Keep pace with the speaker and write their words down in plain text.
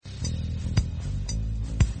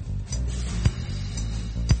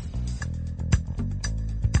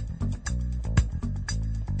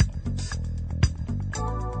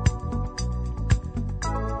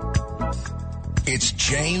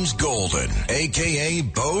James Golden, a.k.a.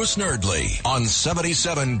 Bo Snerdley, on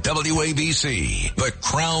 77 WABC, the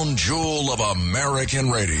crown jewel of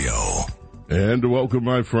American radio. And welcome,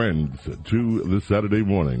 my friends, to the Saturday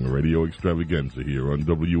morning radio extravaganza here on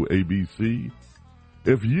WABC.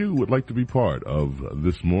 If you would like to be part of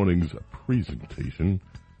this morning's presentation,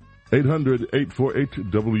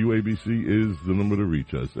 800-848-WABC is the number to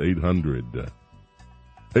reach us,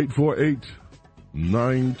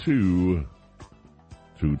 800-848-9222.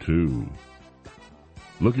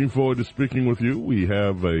 Looking forward to speaking with you. We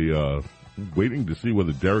have waiting to see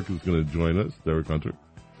whether Derek is going to join us, Derek Hunter.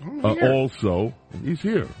 Also, he's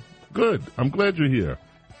here. Good. I'm glad you're here.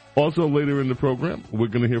 Also, later in the program, we're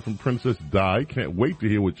going to hear from Princess Di. Can't wait to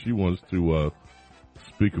hear what she wants to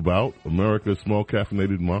speak about. America's small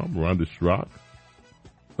caffeinated mom, Rhonda Schrock.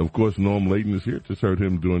 Of course, Norm Layden is here. Just heard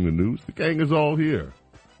him doing the news. The gang is all here.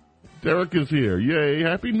 Derek is here. Yay.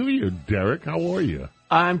 Happy New Year, Derek. How are you?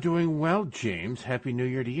 I'm doing well, James. Happy New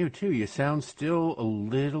Year to you, too. You sound still a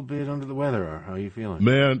little bit under the weather. How are you feeling?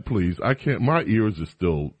 Man, please. I can't. My ears are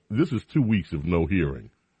still. This is 2 weeks of no hearing,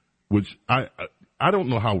 which I don't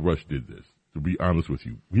know how Rush did this, to be honest with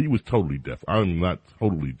you. He was totally deaf. I'm not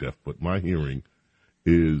totally deaf, but my hearing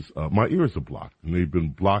is, my ears are blocked, and they've been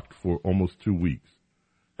blocked for almost 2 weeks.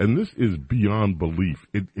 And this is beyond belief.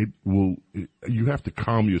 You have to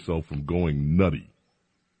calm yourself from going nutty.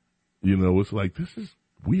 You know, it's like, this is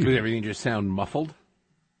weird. Does everything just sound muffled?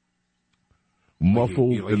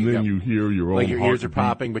 Muffled, and then you hear your own like your ears are heartbeat.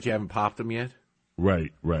 Popping, but you haven't popped them yet?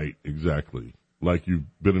 Right, exactly. Like you've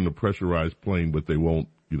been in a pressurized plane, but they won't,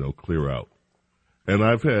 clear out. And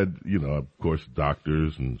I've had, of course,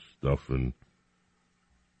 doctors and stuff, and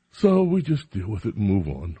so we just deal with it and move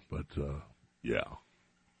on. But, yeah.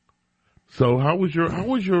 So how was your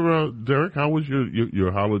Derek? How was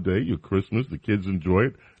your holiday, your Christmas? The kids enjoy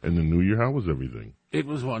it, and the New Year. How was everything? It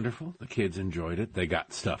was wonderful. The kids enjoyed it. They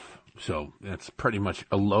got stuff, so that's pretty much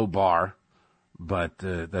a low bar, but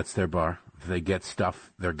that's their bar. If they get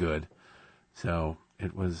stuff, they're good. So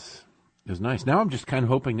it was nice. Now I'm just kind of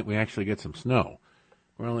hoping that we actually get some snow.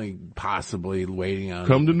 We're only possibly waiting on.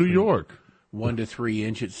 Come to New York. 1 to 3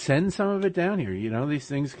 inches. Send some of it down here. These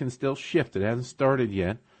things can still shift. It hasn't started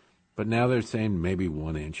yet. But now they're saying maybe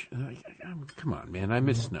 1 inch. Come on, man. I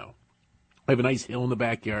miss snow. I have a nice hill in the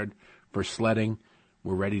backyard for sledding.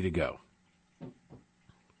 We're ready to go.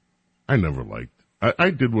 I never liked. I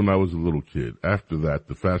did when I was a little kid. After that,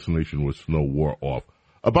 the fascination with snow wore off.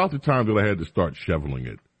 About the time that I had to start shoveling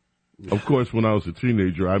it. Of course, when I was a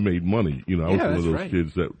teenager, I made money. I was one of those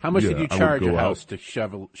kids that. How much did you charge your house to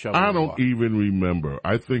shovel? I don't even remember.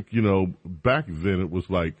 I think back then it was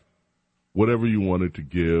like, whatever you wanted to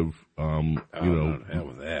give, hell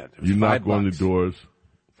with that. You knock on the doors,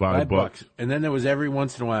 $5. And then there was every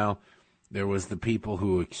once in a while, there was the people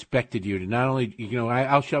who expected you to not only,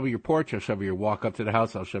 I'll shovel your porch, I'll shovel your walk up to the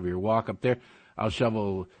house, I'll shovel your walk up there, I'll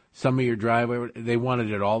shovel some of your driveway. They wanted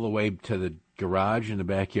it all the way to the garage in the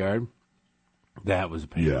backyard. That was a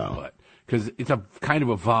pain in the butt. Because it's a kind of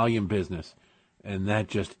a volume business, and that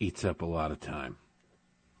just eats up a lot of time.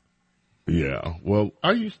 Yeah, well,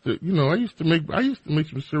 I used to make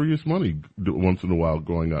some serious money once in a while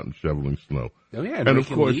going out and shoveling snow. Oh yeah, and of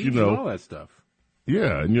course, and all that stuff.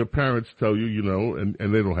 Yeah, and your parents tell you, and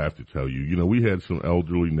they don't have to tell you. We had some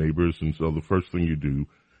elderly neighbors, and so the first thing you do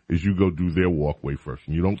is you go do their walkway first,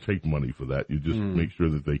 and you don't take money for that. You just make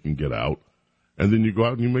sure that they can get out, and then you go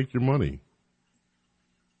out and you make your money.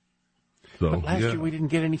 So, but last year we didn't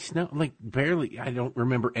get any snow, like barely. I don't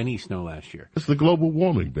remember any snow last year. It's the global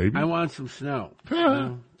warming, baby. I want some snow.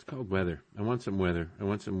 No, it's cold weather. I want some weather. I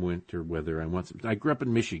want some winter weather. I grew up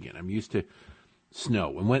in Michigan. I'm used to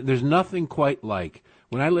snow, and there's nothing quite like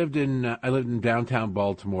when I lived in downtown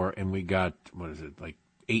Baltimore, and we got like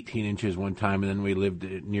 18 inches one time, and then we lived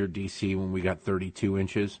near D.C. when we got 32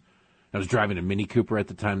 inches. I was driving a Mini Cooper at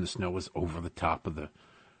the time. The snow was over the top of the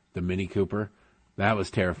Mini Cooper. That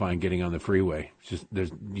was terrifying getting on the freeway. It's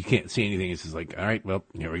just you can't see anything. It's just like, all right, well,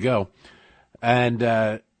 here we go. And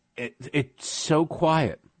it's so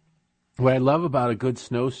quiet. What I love about a good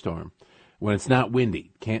snowstorm, when it's not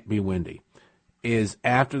windy, can't be windy, is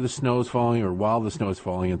after the snow is falling or while the snow is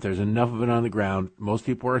falling, if there's enough of it on the ground, most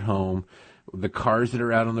people are at home. The cars that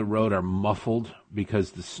are out on the road are muffled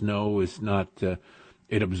because the snow is not,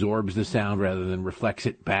 it absorbs the sound rather than reflects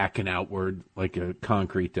it back and outward like a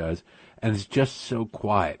concrete does. And it's just so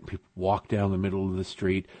quiet. People walk down the middle of the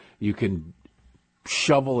street. You can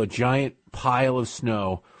shovel a giant pile of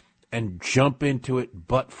snow and jump into it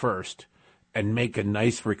butt first and make a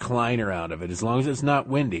nice recliner out of it, as long as it's not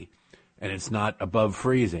windy and it's not above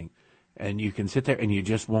freezing. and you can sit there and you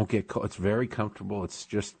just won't get cold. It's very comfortable. It's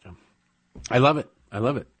just, I love it. I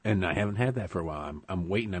love it, and I haven't had that for a while. I'm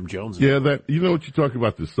waiting. I'm jonesing. Yeah, that you know what you talk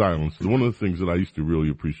about the silence. One of the things that I used to really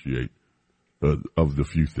appreciate, of the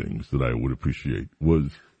few things that I would appreciate,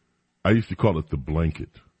 was I used to call it the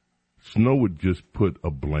blanket. Snow would just put a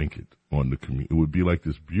blanket on the community. It would be like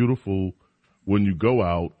this beautiful. When you go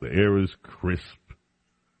out, the air is crisp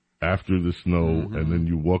after the snow, and then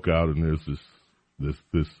you walk out, and there's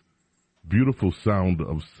this beautiful sound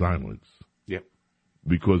of silence. Yep.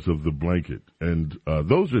 Because of the blanket. And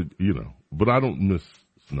those are, but I don't miss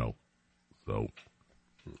snow. So,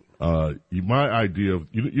 my idea of,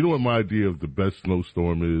 you know what my idea of the best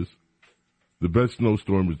snowstorm is? The best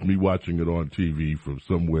snowstorm is me watching it on TV from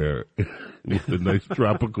somewhere with a nice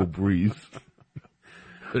tropical breeze.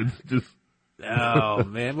 It's just. Oh,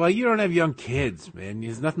 man. Well, you don't have young kids, man.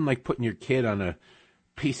 There's nothing like putting your kid on a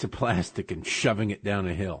piece of plastic and shoving it down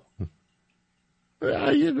a hill.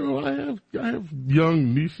 I have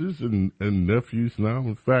young nieces and nephews now.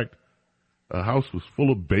 In fact, a house was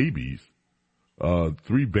full of babies,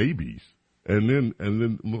 3 babies, and then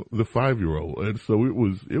the 5-year-old. And so it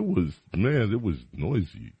was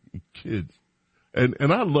noisy, kids, and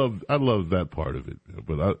I love that part of it.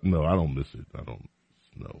 But I don't miss it. I don't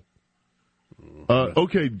know.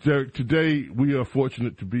 Okay, Derek, today we are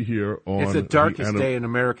fortunate to be here on. It's the darkest day in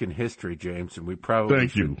American history, James, and we probably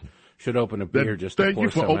should open a beer just to pour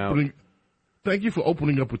some out. Thank you for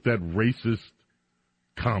opening up with that racist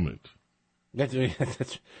comment.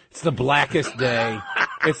 It's the blackest day.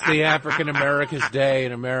 It's the African American's day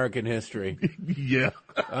in American history. Yeah.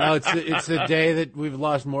 It's the day that we've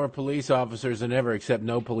lost more police officers than ever, except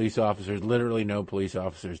no police officers. Literally no police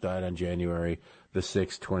officers died on January the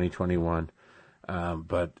 6th, 2021.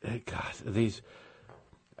 But God,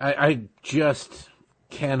 I just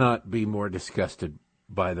cannot be more disgusted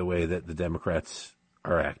by the way that the Democrats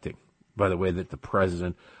are acting, by the way that the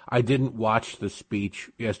president. I didn't watch the speech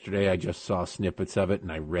yesterday. I just saw snippets of it,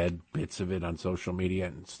 and I read bits of it on social media,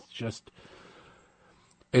 and it's just,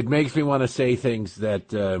 it makes me want to say things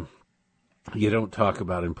that you don't talk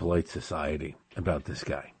about in polite society about this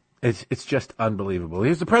guy. It's just unbelievable.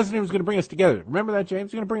 He's the president who's going to bring us together. Remember that,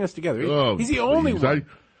 James? He's going to bring us together. He's the only one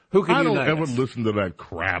who can unite us. I don't ever listen to that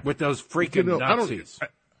crap. With those freaking Nazis.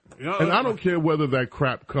 And I don't care whether that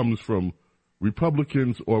crap comes from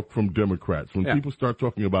Republicans or from Democrats. When people start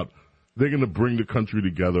talking about they're going to bring the country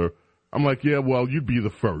together, I'm like, yeah, well, you'd be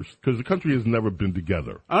the first, because the country has never been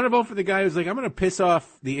together. I want to vote for the guy who's like, I'm going to piss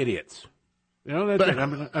off the idiots. That's it.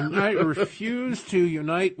 I refuse to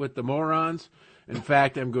unite with the morons. In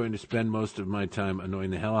fact, I'm going to spend most of my time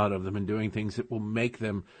annoying the hell out of them and doing things that will make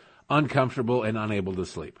them uncomfortable and unable to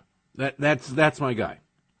sleep. That's my guy.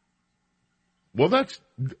 Well,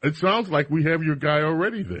 it sounds like we have your guy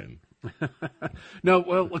already then. No,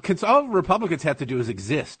 well, all Republicans have to do is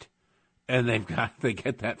exist, and they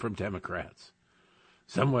get that from Democrats.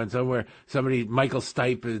 Somewhere, somebody, Michael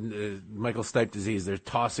Stipe disease, they're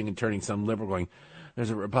tossing and turning some liberal going, there's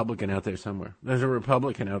a Republican out there somewhere. There's a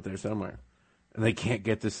Republican out there somewhere. And they can't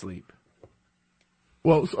get to sleep.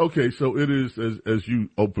 Well, okay, so it is, as you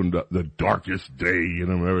opened up, the darkest day in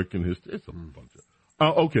American history. It's a bunch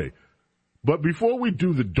of... okay, but before we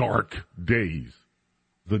do the dark days,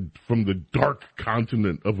 from the dark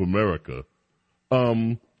continent of America,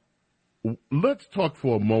 let's talk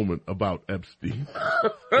for a moment about Epstein.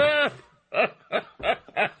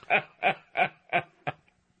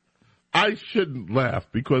 I shouldn't laugh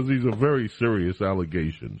because these are very serious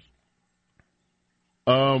allegations.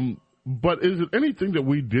 But is it anything that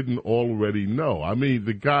we didn't already know? I mean,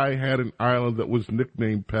 the guy had an island that was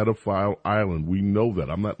nicknamed Pedophile Island. We know that.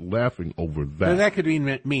 I'm not laughing over that. Well, that could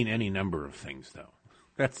mean any number of things, though.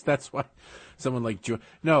 That's why someone like Joe.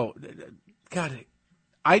 No, God,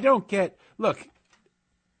 I don't get. Look,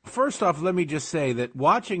 first off, let me just say that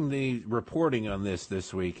watching the reporting on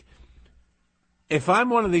this week, if I'm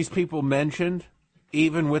one of these people mentioned,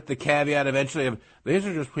 even with the caveat eventually of these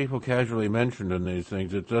are just people casually mentioned in these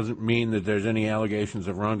things, it doesn't mean that there's any allegations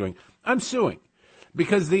of wrongdoing, I'm suing.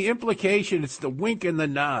 Because the implication, it's the wink and the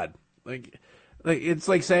nod. Like it's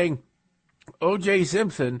like saying O.J.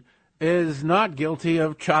 Simpson is not guilty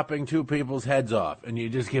of chopping 2 people's heads off, and you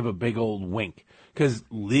just give a big old wink. Because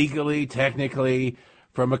legally, technically,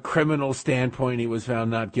 from a criminal standpoint, he was found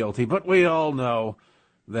not guilty. But we all know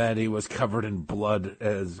that he was covered in blood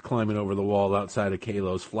as climbing over the wall outside of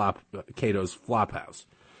Cato's flop house.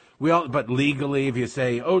 But legally, if you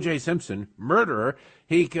say O.J. Simpson, murderer,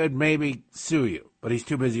 he could maybe sue you, but he's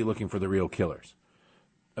too busy looking for the real killers.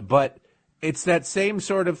 But it's that same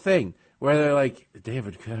sort of thing. where they're like,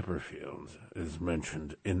 David Copperfield is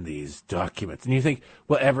mentioned in these documents. And you think,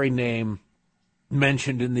 well, every name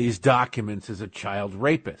mentioned in these documents is a child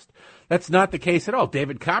rapist. That's not the case at all.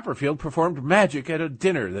 David Copperfield performed magic at a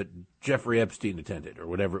dinner that Jeffrey Epstein attended, or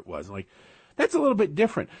whatever it was. Like, that's a little bit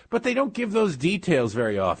different. But they don't give those details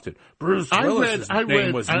very often. Bruce Willis's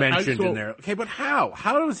name was mentioned in there. Okay, but how?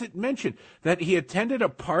 How does it mention that he attended a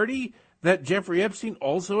party that Jeffrey Epstein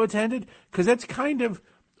also attended? Because that's kind of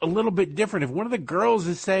a little bit different. If one of the girls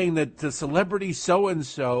is saying that the celebrity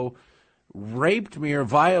so-and-so raped me or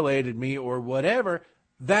violated me or whatever,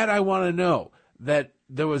 that I want to know. That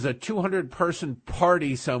there was a 200-person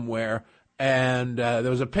party somewhere and there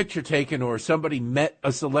was a picture taken or somebody met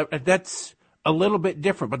a celebrity. That's a little bit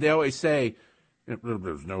different. But they always say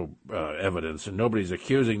there's no evidence and nobody's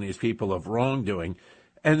accusing these people of wrongdoing.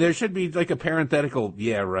 And there should be like a parenthetical,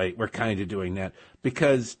 yeah, right, we're kind of doing that.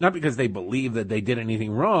 Because not because they believe that they did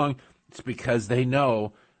anything wrong, it's because they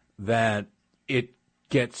know that it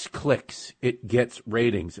gets clicks, it gets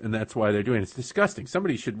ratings, and that's why they're doing it. It's disgusting.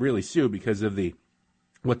 Somebody should really sue because of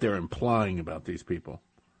what they're implying about these people.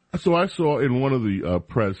 So I saw in one of the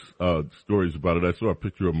press stories about it, I saw a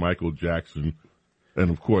picture of Michael Jackson,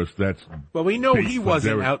 and of course that's... Well, we know he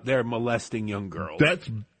wasn't out there molesting young girls.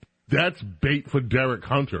 That's bait for Derek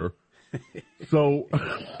Hunter. So...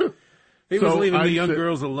 he was leaving the young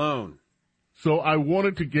girls alone. So I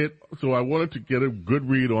wanted to get a good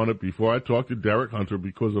read on it before I talked to Derek Hunter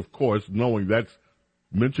because, of course, knowing that's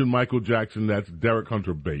mentioned Michael Jackson, that's Derek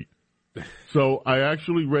Hunter bait. So I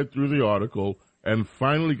actually read through the article and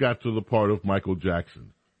finally got to the part of Michael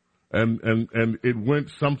Jackson. And it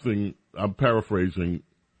went something, I'm paraphrasing,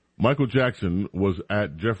 Michael Jackson was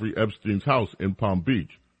at Jeffrey Epstein's house in Palm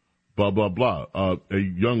Beach, blah, blah, blah. A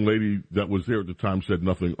young lady that was there at the time said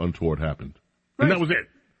nothing untoward happened. Right. And that was it.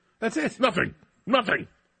 That's it. Nothing.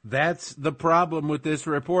 That's the problem with this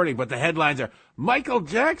reporting. But the headlines are, Michael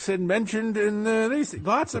Jackson mentioned in these.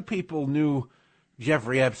 Lots of people knew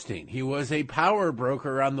Jeffrey Epstein. He was a power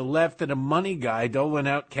broker on the left and a money guy doling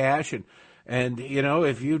out cash. And you know,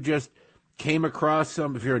 if you just came across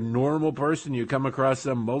if you're a normal person, you come across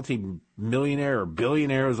some multi-millionaire or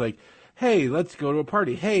billionaire who's like, hey, let's go to a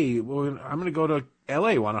party. Hey, well, I'm going to go to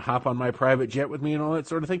L.A. Want to hop on my private jet with me and all that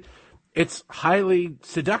sort of thing? It's highly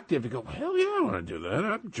seductive to go, hell yeah, I want to do that.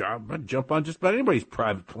 I'd jump on just about anybody's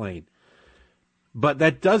private plane. But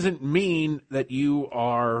that doesn't mean that you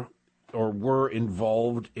are or were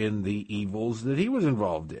involved in the evils that he was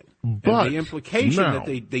involved in. But and the implication that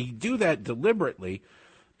they do that deliberately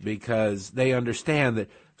because they understand that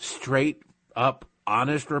straight up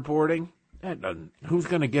honest reporting, who's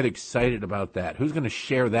going to get excited about that? Who's going to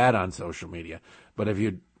share that on social media? But if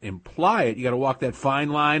you imply it, you got to walk that fine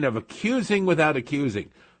line of accusing without accusing.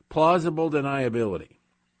 Plausible deniability.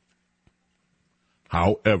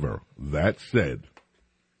 However, that said,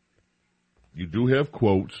 you do have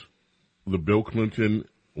quotes. The Bill Clinton,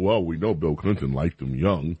 well, we know Bill Clinton liked them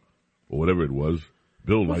young, or whatever it was.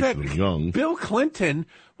 Bill liked them young. Bill Clinton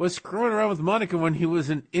was screwing around with Monica when he was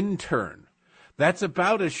an intern. That's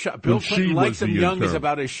about as Bill Clinton likes him young is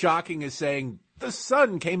about as shocking as saying, the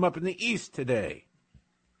sun came up in the east today.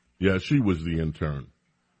 Yeah, she was the intern.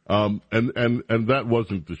 And that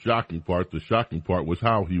wasn't the shocking part. The shocking part was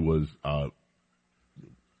how he was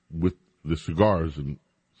with the cigars and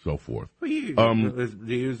so forth. Well, to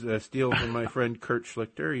use steal from my friend Kurt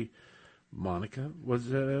Schlichter, Monica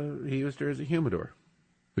he used her as a humidor.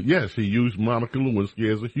 But yes, he used Monica Lewinsky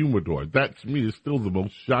as a humidor. That, to me, is still the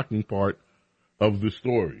most shocking part of the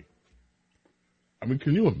story. I mean,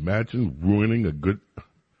 can you imagine ruining a good...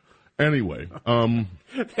 Anyway,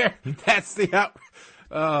 that's the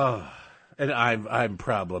and I'm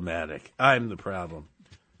problematic. I'm the problem.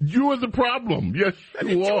 You are the problem. Yes, I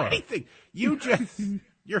didn't do anything.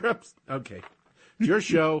 You're up. Okay, it's your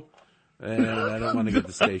show, and I don't want to get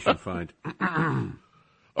the station fined.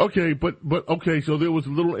 Okay, but okay. So there was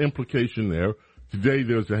a little implication there. Today,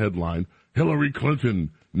 there's a headline: Hillary Clinton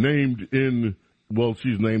named in. Well,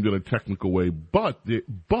 she's named in a technical way, but.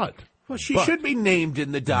 Well, she should be named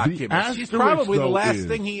in the document. She's probably the last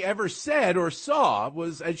thing he ever said or saw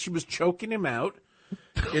was as she was choking him out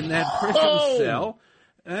in that prison cell.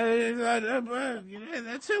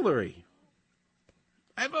 That's Hillary.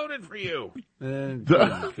 I voted for you.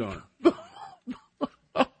 Gone.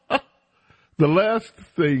 The last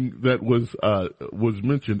thing that was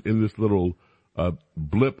mentioned in this little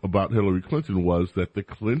blip about Hillary Clinton was that the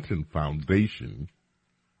Clinton Foundation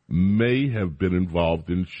may have been involved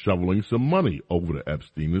in shoveling some money over to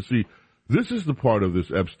Epstein. And see, this is the part of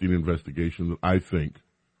this Epstein investigation that I think,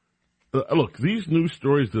 look, these news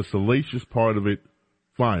stories, the salacious part of it,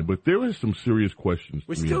 fine, but there is some serious questions.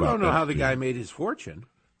 We to me still about don't know how the Epstein. guy made his fortune.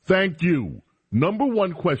 Thank you. Number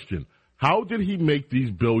one question, how did he make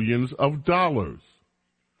these billions of dollars?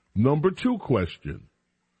 Number two question,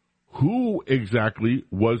 who exactly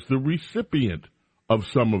was the recipient of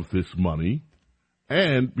some of this money?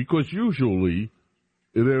 And because usually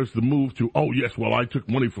there's the move to, oh, yes, well, I took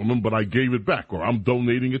money from him, but I gave it back, or I'm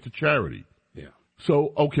donating it to charity. Yeah.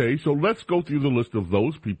 So, okay, so let's go through the list of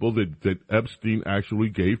those people that Epstein actually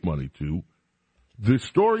gave money to. The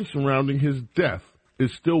story surrounding his death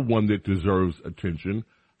is still one that deserves attention.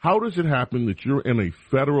 How does it happen that you're in a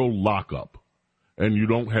federal lockup and you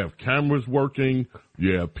don't have cameras working,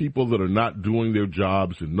 you have people that are not doing their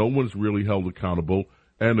jobs, and no one's really held accountable,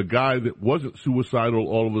 and a guy that wasn't suicidal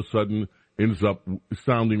all of a sudden ends up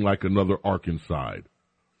sounding like another Arkansas?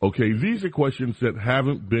 Okay, these are questions that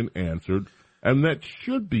haven't been answered and that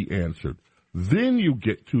should be answered. Then you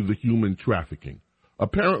get to the human trafficking.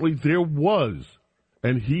 Apparently there was,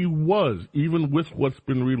 and he was, even with what's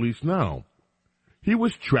been released now, he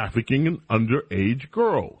was trafficking in underage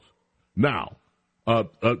girls. Now,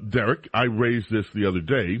 Derek, I raised this the other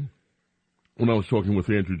day when I was talking with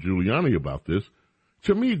Andrew Giuliani about this.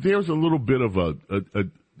 To me, there's a little bit of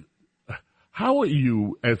how are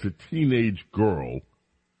you as a teenage girl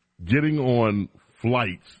getting on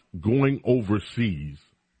flights going overseas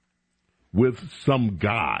with some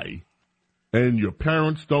guy and your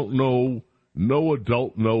parents don't know, no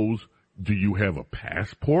adult knows? Do you have a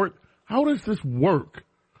passport? How does this work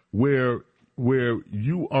where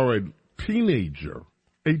you are a teenager,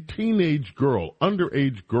 a teenage girl,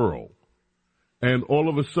 underage girl, and all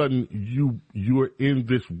of a sudden you're in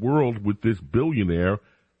this world with this billionaire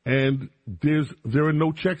and there are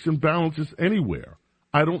no checks and balances anywhere?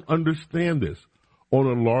 I don't understand this. On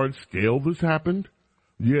a large scale, this happened.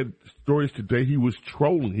 You had stories today, he was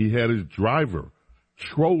trolling. He had his driver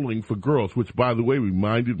trolling for girls, which, by the way,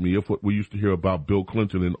 reminded me of what we used to hear about Bill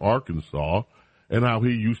Clinton in Arkansas and how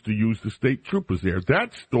he used to use the state troopers there.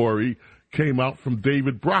 That story came out from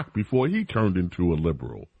David Brock before he turned into a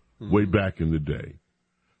liberal way back in the day.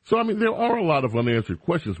 So, I mean, there are a lot of unanswered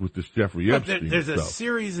questions with this Jeffrey Epstein There's stuff. a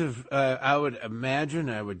series of, I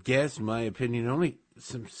would guess, in my opinion, only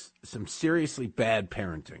some seriously bad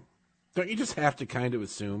parenting. Don't you just have to kind of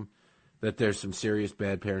assume that there's some serious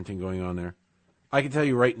bad parenting going on there? I can tell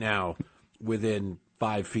you right now, within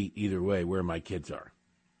 5 feet either way, where my kids are.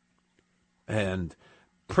 And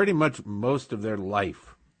pretty much most of their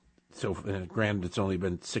life, so granted it's only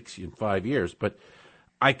been 6 and 5 years, but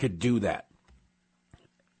I could do that.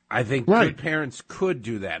 I think good parents could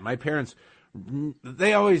do that. My parents,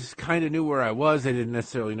 they always kind of knew where I was. They didn't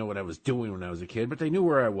necessarily know what I was doing when I was a kid, but they knew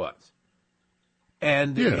where I was.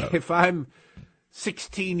 And if I'm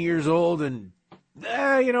 16 years old and,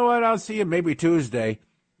 you know what, I'll see you maybe Tuesday,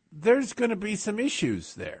 there's going to be some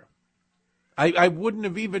issues there. I wouldn't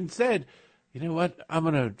have even said, you know what, I'm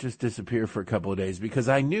going to just disappear for a couple of days, because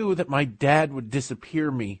I knew that my dad would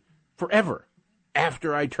disappear me forever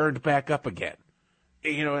after I turned back up again.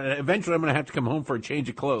 You know, and eventually I'm going to have to come home for a change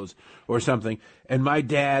of clothes or something, and my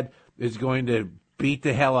dad is going to beat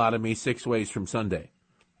the hell out of me 6 ways from Sunday.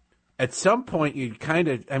 At some point, you kind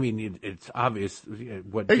of, I mean, it's obvious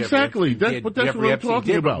what exactly. Jeffrey That's what I'm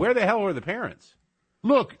talking about. Where the hell were the parents?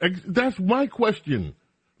 Look, that's my question.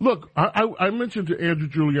 Look, I mentioned to Andrew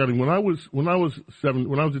Giuliani when I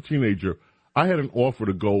was a teenager, I had an offer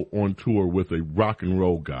to go on tour with a rock and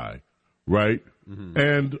roll guy, right?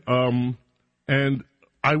 Mm-hmm.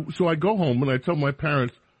 So I go home and I tell my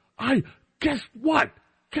parents, guess what?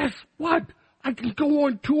 I can go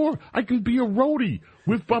on tour. I can be a roadie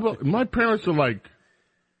with blah, blah. My parents are like,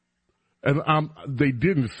 and they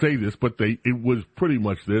didn't say this, but it was pretty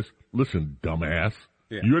much this. Listen, dumbass,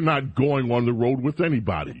 you're not going on the road with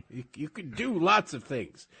anybody. You can do lots of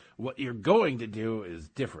things. What you're going to do is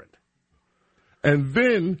different. And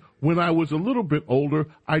then when I was a little bit older,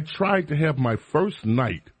 I tried to have my first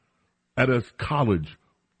night at a college.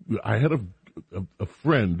 I had a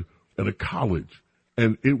friend at a college,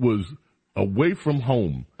 and it was away from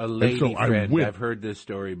home. A lady and so friend. I went. I've heard this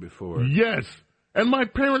story before. Yes. And my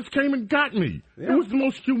parents came and got me. Yeah. It was the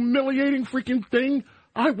most humiliating freaking thing.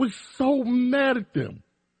 I was so mad at them.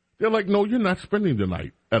 They're like, no, you're not spending the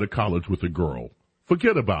night at a college with a girl.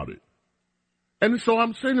 Forget about it. And so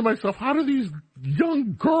I'm saying to myself, how do these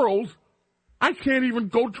young girls, I can't even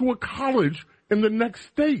go to a college in the next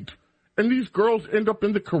state. And these girls end up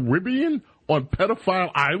in the Caribbean on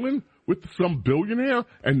Pedophile Island with some billionaire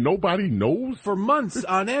and nobody knows? For months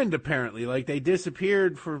on end, apparently. Like, they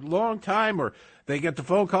disappeared for a long time, or they get the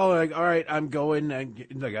phone call, like, all right, I'm going. I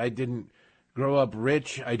didn't grow up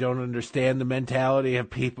rich. I don't understand the mentality of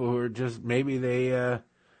people who are just, maybe they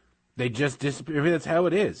just disappear. Maybe that's how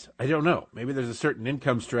it is. I don't know. Maybe there's a certain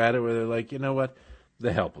income strata where they're like, you know what?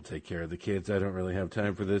 The help will take care of the kids. I don't really have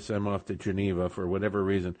time for this. I'm off to Geneva for whatever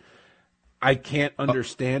reason. I can't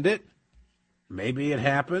understand it. Maybe it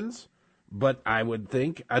happens, but I'd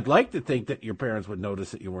like to think that your parents would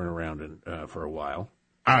notice that you weren't around for a while.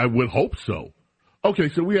 I would hope so. Okay,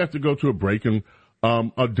 so we have to go to a break, and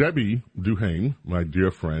Debbie Duhane, my dear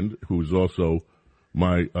friend, who is also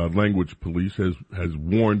my language police, has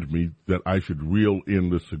warned me that I should reel in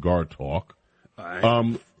the cigar talk.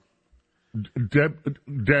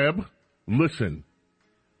 Deb, listen.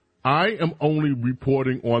 I am only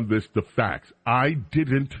reporting on the facts. I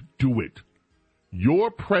didn't do it. Your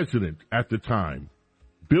president at the time,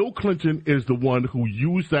 Bill Clinton, is the one who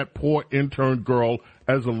used that poor intern girl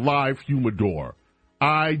as a live humidor.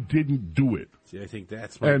 I didn't do it. See, I think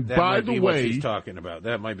that might be what she's talking about.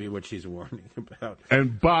 That might be what she's warning about.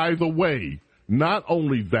 And by the way, not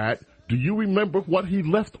only that, do you remember what he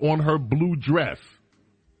left on her blue dress?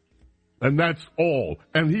 And that's all.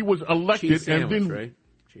 And he was elected. Cheese sandwich, and then, right?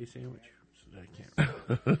 Cheese sandwich? I can't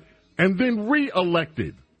and then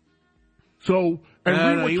re-elected. So,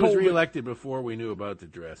 and he was reelected before we knew about the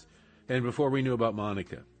dress, and before we knew about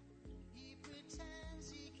Monica.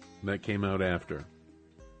 That came out after,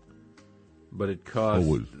 but it caused.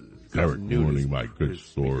 Was Derek ruining my good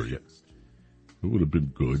story? It would have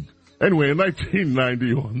been good. Anyway, in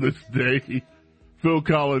 1990, on this day, Phil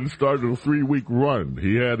Collins started a 3-week run.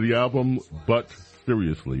 He had the album "But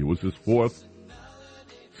Seriously." It was his 4th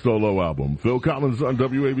solo album. Phil Collins on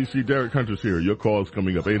WABC. Derek Hunter's here. Your call's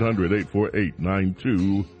coming up.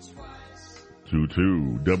 800-848-9222.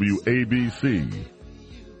 WABC.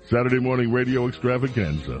 Saturday morning radio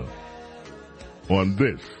extravaganza. On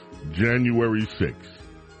this, January 6th,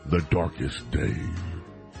 the darkest day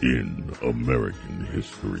in American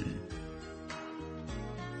history.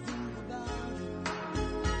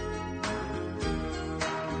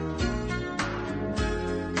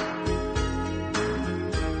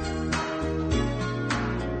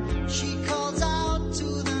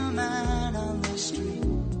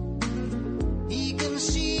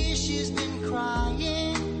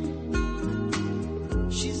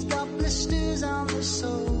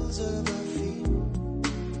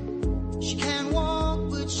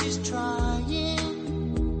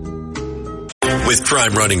 With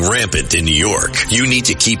crime running rampant in New York, you need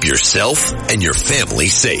to keep yourself and your family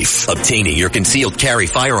safe. Obtaining your concealed carry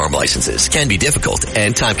firearm licenses can be difficult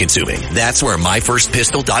and time-consuming. That's where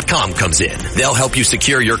MyFirstPistol.com comes in. They'll help you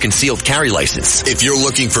secure your concealed carry license. If you're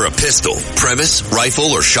looking for a pistol, premise,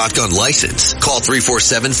 rifle, or shotgun license, call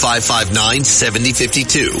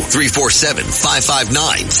 347-559-7052.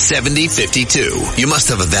 347-559-7052. You must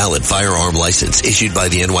have a valid firearm license issued by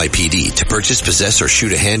the NYPD to purchase, possess, or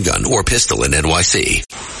shoot a handgun or pistol in NYC.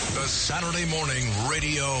 The Saturday morning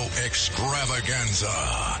radio extravaganza.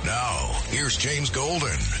 Now, here's James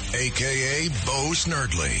Golden, a.k.a. Bo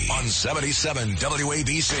Snerdley, on 77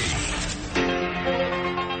 WABC.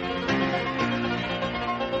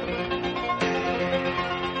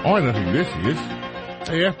 Oh, I know who this is.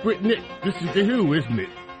 Hey, F. Britney, this is The Who, isn't it?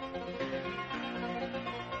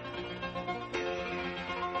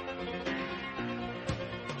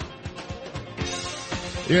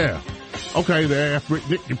 Yeah. Okay there, F.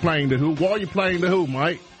 Britney, you're playing The Who. Why are you playing The Who,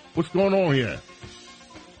 mate? What's going on here?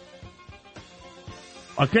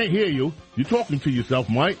 I can't hear you. You're talking to yourself,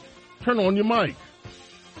 Mike. Turn on your mic.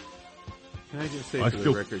 Can I just say for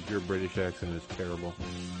the record, your British accent is terrible.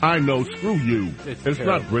 I know. Screw you. It's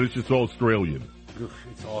not British. It's Australian.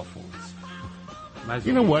 It's awful. Might as well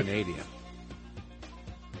you know be what? Canadian.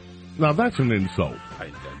 Now, that's an insult. I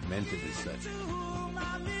meant it as such.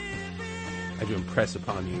 I do impress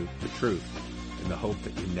upon you the truth in the hope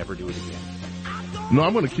that you never do it again. No,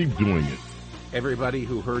 I'm going to keep doing it. Everybody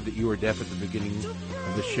who heard that you were deaf at the beginning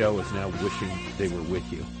of the show is now wishing they were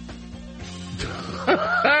with you. This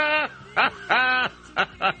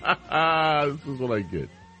is what I get.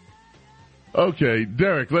 Okay,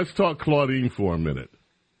 Derek, let's talk Claudine for a minute.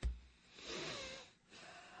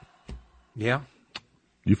 Yeah?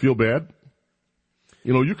 You feel bad?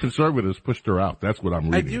 You know, you conservatives pushed her out. That's what I'm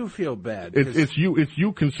reading. I do feel bad. It's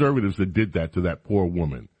you conservatives that did that to that poor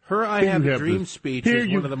woman. Her I Have a Dream speech is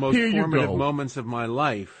one of the most formative moments of my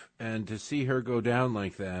life, and to see her go down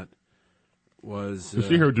like that was... To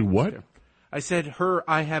see her do what? I said her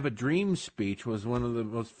I Have a Dream speech was one of the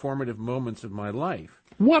most formative moments of my life.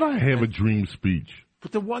 What I Have a Dream speech?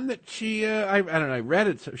 But the one that she, I don't know, I read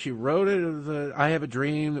it, so she wrote it, I Have a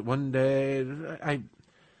Dream that one day,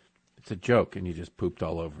 It's a joke, and you just pooped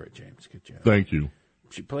all over it, James. Good job. Thank you.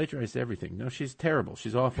 She plagiarized everything. No, she's terrible.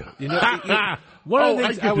 She's awful. One of the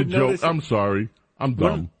things I get the joke. I'm sorry. I'm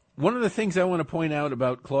dumb. One of the things I want to point out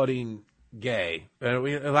about Claudine Gay, are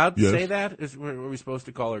we allowed to say that? Were we supposed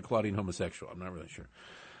to call her Claudine homosexual? I'm not really sure.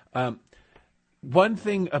 One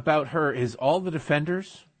thing about her is all the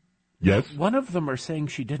defenders, one of them are saying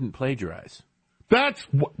she didn't plagiarize. That's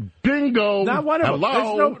bingo. Not one of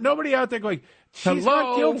them. There's nobody out there going, she's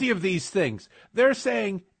not guilty of these things. They're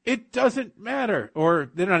saying it doesn't matter. Or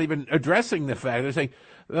they're not even addressing the fact. They're saying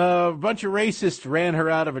a bunch of racists ran her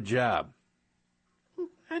out of a job.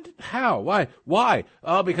 And how? Why? Why?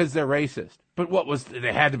 Oh, because they're racist. But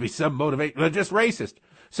there had to be some motivation. They're just racist.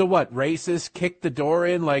 So what? Racists kicked the door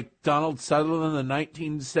in like Donald Sutherland in the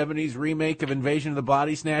 1970s remake of Invasion of the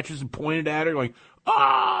Body Snatchers and pointed at her going,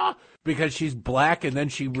 because she's black and then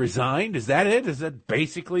she resigned? Is that it? Is that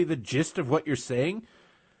basically the gist of what you're saying?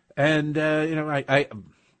 And,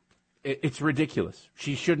 it's ridiculous.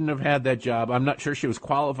 She shouldn't have had that job. I'm not sure she was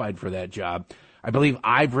qualified for that job. I believe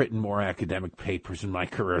I've written more academic papers in my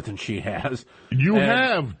career than she has. You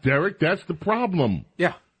have, Derek. That's the problem.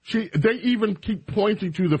 Yeah. They even keep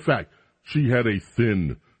pointing to the fact she had a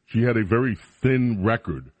very thin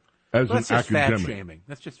record as an academic. That's just fat shaming.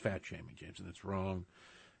 That's just fat shaming, James, and it's wrong.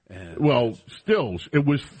 Still, it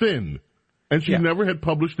was thin. And she never had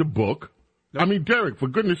published a book. Nope. I mean, Derek, for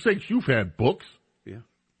goodness sakes, you've had books. Yeah.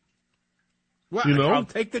 Well, I'll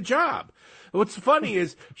take the job. What's funny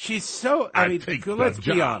is she's so, let's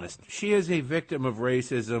be honest. She is a victim of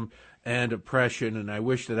racism and oppression, and I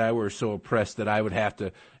wish that I were so oppressed that I would have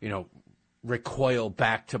to, recoil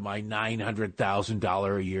back to my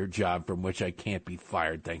 $900,000 a year job from which I can't be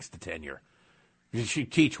fired thanks to tenure. Did she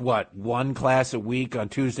teach, one class a week on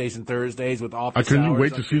Tuesdays and Thursdays with office hours? Can you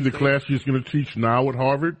wait to see the class she's going to teach now at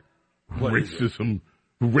Harvard? Racism,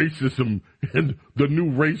 and the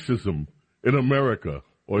new racism in America.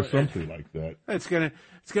 Or something like that. It's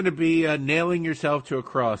gonna be nailing yourself to a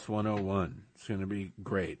cross 101. It's gonna be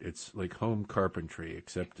great. It's like home carpentry,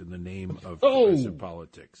 except in the name of progressive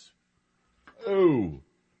politics. Oh,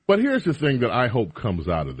 but here's the thing that I hope comes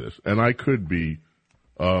out of this, and I could be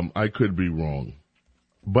wrong,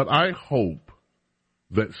 but I hope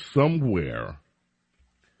that somewhere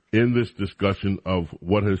in this discussion of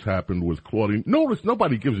what has happened with Claudine, notice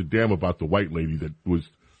nobody gives a damn about the white lady that was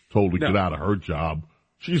told to get out of her job.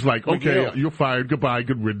 She's like, okay, you're fired. Goodbye.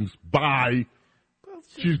 Good riddance. Bye.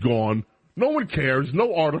 She's gone. No one cares.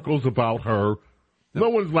 No articles about her. No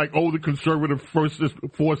one's like, the conservative forced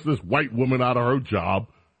this white woman out of her job.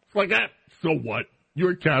 It's like, so what?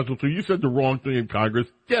 You're a casualty. You said the wrong thing in Congress.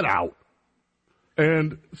 Get out.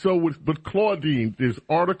 And so with Claudine, there's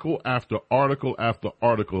article after article after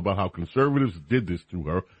article about how conservatives did this to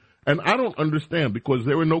her. And I don't understand because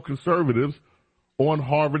there were no conservatives on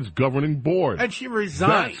Harvard's governing board. And she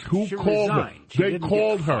resigned. That's who called her. They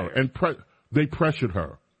called her and they pressured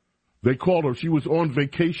her. They called her. She was on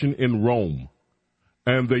vacation in Rome.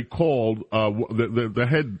 And they called, the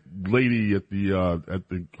head lady at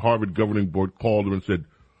the Harvard governing board called her and said,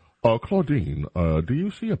 Claudine, do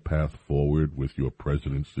you see a path forward with your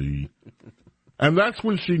presidency? And that's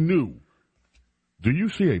when she knew. Do you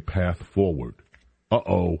see a path forward?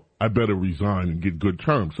 I better resign and get good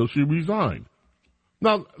terms. So she resigned.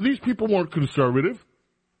 Now, these people weren't conservative.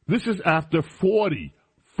 This is after 40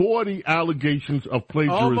 allegations of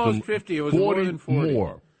plagiarism. Almost 50. It was more than 40.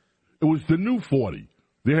 More. It was the new 40.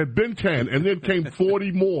 There had been 10, and then came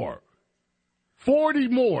 40 more. 40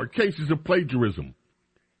 more cases of plagiarism.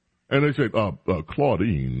 And they said,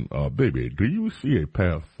 Claudine, baby, do you see a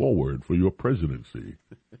path forward for your presidency?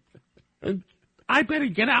 And I better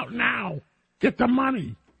get out now. Get the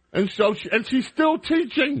money. And so she's still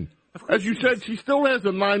teaching. As you said, she still has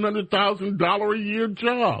a $900,000 a year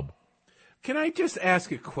job. Can I just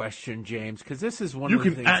ask a question, James? Because this is one of the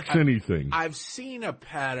things. You can ask anything. I've seen a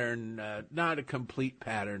pattern, not a complete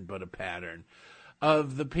pattern, but a pattern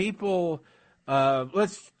of the people,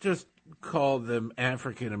 let's just call them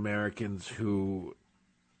African Americans who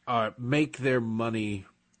make their money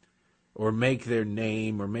or make their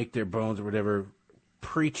name or make their bones or whatever,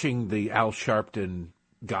 preaching the Al Sharpton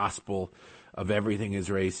gospel of everything is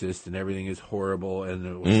racist and everything is horrible and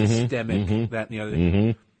it was systemic, that and the other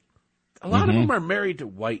thing. A lot of them are married to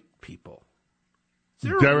white people.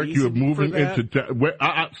 Derek, you're moving into...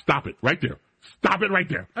 stop it right there. Stop it right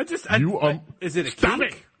there. Is it a stop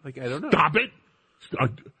kink? It. Like, I don't know. Stop it.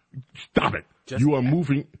 Stop it. You are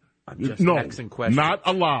moving... I'm just asking questions. Not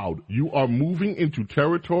allowed. You are moving into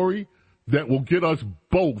territory that will get us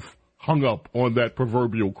both hung up on that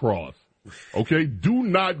proverbial cross. Okay? Do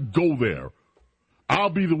not go there. I'll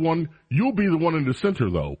be the one. You'll be the one in the center,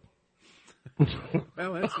 though.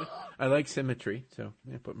 Well, I like symmetry, so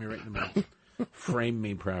put me right in the middle. Frame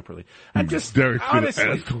me properly. I'm just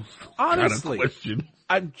honestly,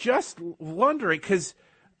 I'm just wondering because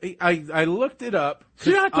I looked it up.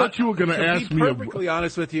 See, I thought you were going to ask me. Perfectly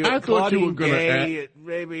honest with you, I thought you were going to.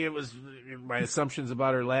 Maybe it was my assumptions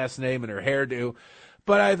about her last name and her hairdo,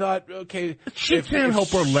 but I thought, okay, she can't help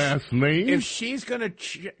her last name. If she's going to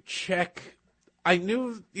check, I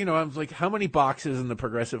knew, I was like, how many boxes in the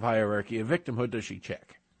progressive hierarchy of victimhood does she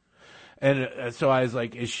check? And so I was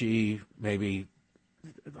like, is she maybe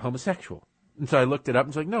homosexual? And so I looked it up and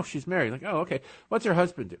was like, no, she's married. Like, oh, okay. What's her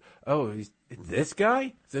husband do? Oh, he's this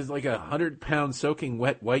guy? There's like 100-pound soaking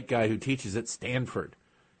wet white guy who teaches at Stanford.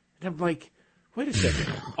 And I'm like, wait a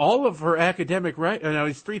second. All of her academic now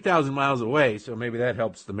he's 3,000 miles away, so maybe that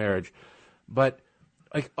helps the marriage. But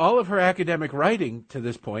like all of her academic writing to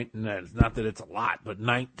this point, and it's not that it's a lot, but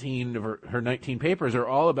 19 of her 19 papers are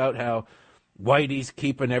all about how Whitey's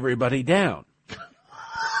keeping everybody down.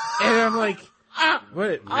 And I'm like,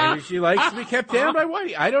 what? Maybe she likes to be kept down by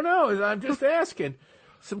Whitey. I don't know. I'm just asking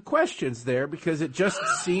some questions there because it just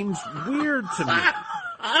seems weird to me.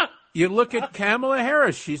 You look at Kamala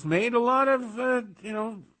Harris. She's made a lot of,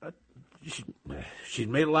 she's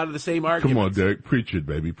made a lot of the same arguments. Come on, Derek. Preach it,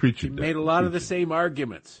 baby. Preach it. She made a lot of the same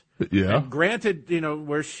arguments. Yeah. And granted,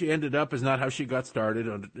 where she ended up is not how she got started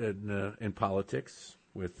in politics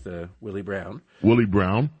with Willie Brown. Willie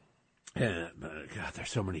Brown. God, there's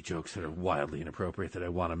so many jokes that are wildly inappropriate that I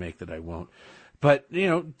want to make that I won't. But,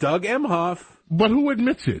 Doug Emhoff. But who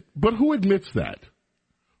admits it? But who admits that?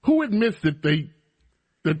 Who admits that they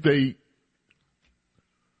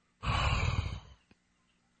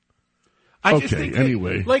I just think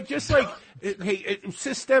anyway.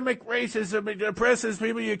 Systemic racism, it oppresses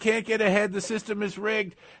people, you can't get ahead, the system is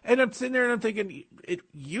rigged. And I'm sitting there and I'm thinking,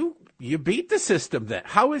 you beat the system then.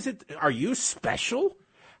 How is it, are you special?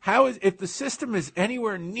 If the system is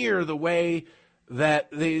anywhere near the way that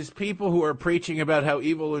these people who are preaching about how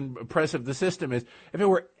evil and oppressive the system is, if it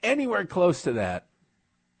were anywhere close to that,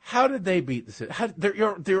 how did they beat the system?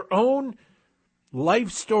 Their own life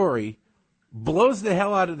story blows the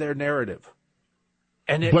hell out of their narrative.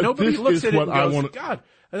 And nobody looks at it and goes, God,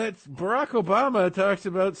 and that's Barack Obama talks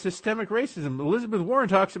about systemic racism. Elizabeth Warren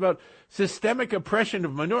talks about systemic oppression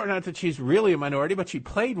of minority. Not that she's really a minority, but she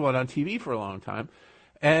played one on TV for a long time.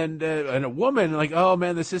 And a woman, like, oh,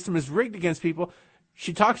 man, the system is rigged against people.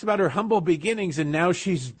 She talks about her humble beginnings, and now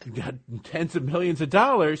she's got tens of millions of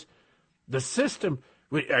dollars. The system,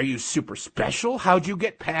 are you super special? How'd you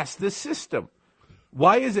get past this system?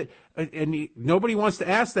 Why is it? And nobody wants to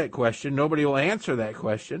ask that question. Nobody will answer that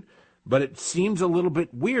question. But it seems a little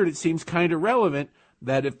bit weird. It seems kind of relevant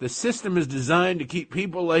that if the system is designed to keep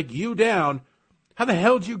people like you down, how the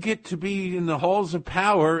hell did you get to be in the halls of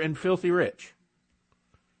power and filthy rich?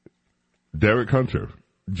 Derek Hunter.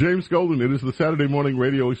 James Golden, it is the Saturday morning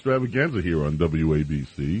radio extravaganza here on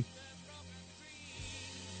WABC.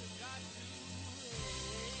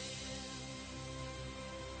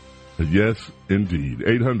 Yes, indeed.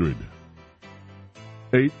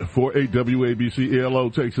 800-848-WABC ELO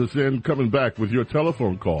takes us in. Coming back with your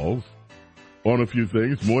telephone calls on a few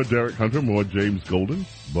things. More Derek Hunter, more James Golden,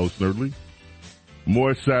 Bo Snerdley.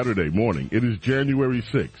 More Saturday morning. It is January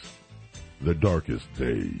 6th. The darkest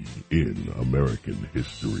day in American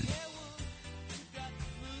history.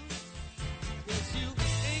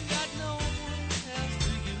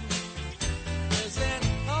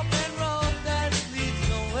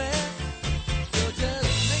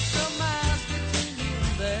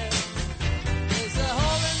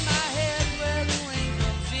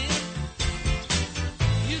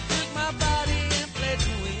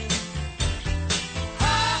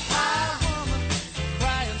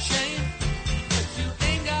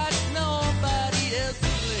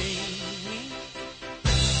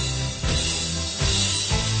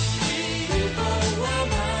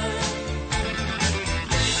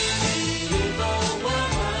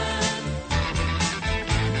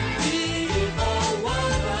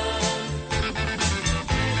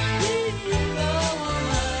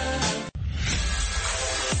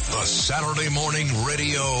 Saturday morning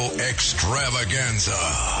radio extravaganza.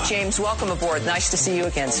 James, welcome aboard. Nice to see you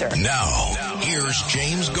again, sir. Now, here's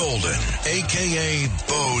James Golden, a.k.a.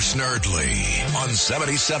 Bo Snerdley, on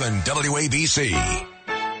 77 WABC.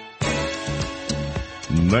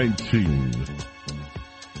 1950s,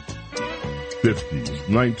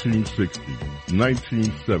 1960s,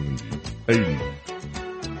 1970s, 80s.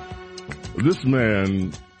 This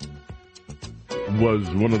man was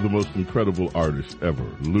one of the most incredible artists ever.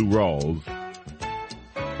 Lou Rawls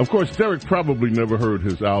Of course, Derek probably never heard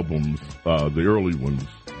his albums, the early ones,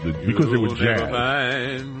 because they were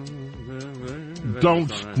jazz. Don't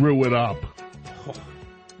screw it up.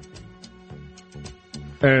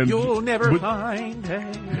 And you'll never find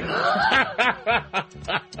her.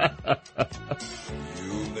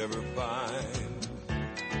 You'll never find,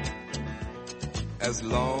 as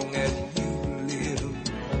long as you live.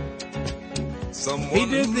 He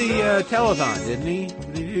did the telethon, didn't he?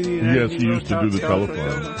 Yes, he used to do the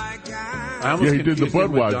telethon. Yeah, he did the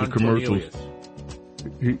Budweiser commercials.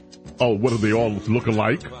 What do they all look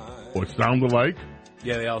alike or sound alike?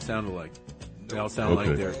 Yeah, they all sound alike. They all sound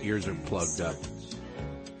like their ears are plugged up.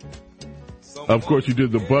 Of course, you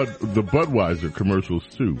did the Budweiser commercials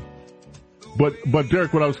too. But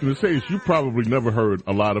Derek, what I was going to say is you probably never heard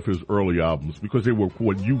a lot of his early albums because they were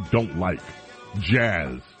what you don't like,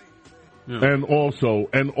 jazz, and also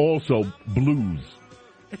blues.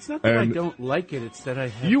 It's not that I don't like it; it's that I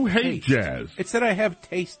have. You hate jazz. It's that I have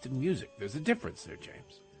taste in music. There's a difference there,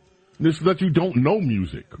 James. It's that you don't know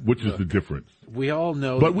music, which is the difference. We all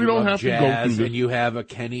know, but we don't have to go through this. And you have a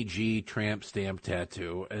Kenny G tramp stamp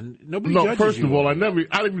tattoo, and nobody. No, judges first you of all, I've never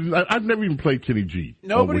even played Kenny G.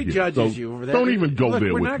 Nobody judges you over that. Don't even go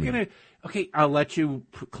there. We're with not me. going to. Okay, I'll let you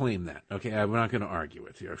claim that. Okay, we're not going to argue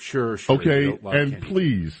with you. Sure. Okay, and Kenny.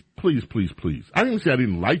 please. I didn't say I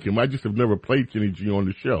didn't like him. I just have never played Kenny G on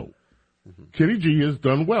the show. Mm-hmm. Kenny G has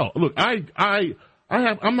done well. Look, I'm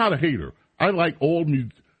not a hater. I like all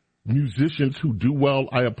musicians who do well.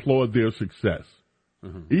 I applaud their success.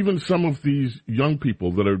 Mm-hmm. Even some of these young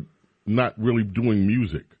people that are not really doing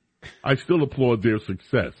music, I still applaud their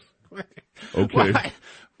success. Okay.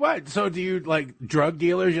 What? So do you like drug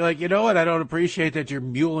dealers? You're like, you know what? I don't appreciate that you're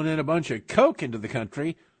muling in a bunch of coke into the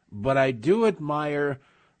country, but I do admire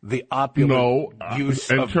the opulent use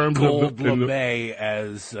of gold lame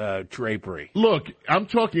as drapery. Look, I'm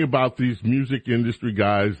talking about these music industry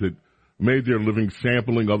guys that made their living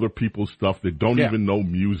sampling other people's stuff that don't even know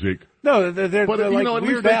music. No, they're like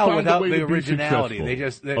Weird Al without the originality.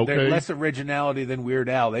 They're less originality than Weird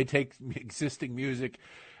Al. They take existing music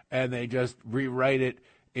and they just rewrite it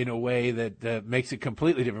in a way that makes it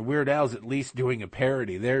completely different. Weird Al's at least doing a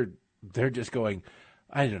parody. They're just going,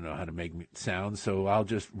 I don't know how to make sound, so I'll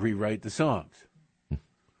just rewrite the songs.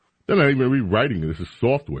 They're not even rewriting it. This is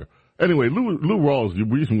software. Anyway, Lou Rawls, the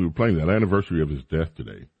reason we were playing that, anniversary of his death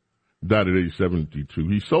today, died at age 72.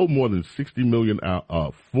 He sold more than 60 million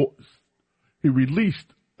he released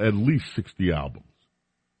at least 60 albums,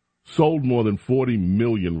 sold more than 40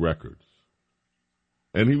 million records.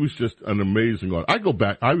 And he was just an amazing artist. I go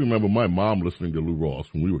back, I remember my mom listening to Lou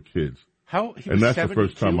Rawls when we were kids. And that's the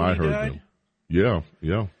first time I heard him. Yeah.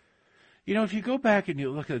 You know, if you go back and you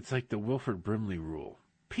look at it's like the Wilford Brimley rule.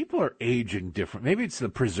 People are aging different. Maybe it's the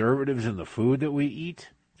preservatives in the food that we eat.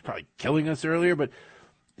 It's probably killing us earlier, but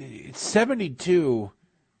it's 72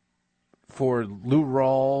 for Lou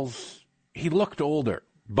Rawls. He looked older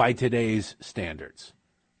by today's standards.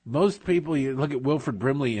 Most people, you look at Wilford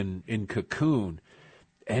Brimley in Cocoon,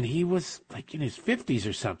 and he was like in his 50s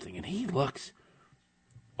or something, and he looks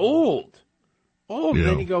old. Yeah. And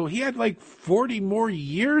then you go, he had like 40 more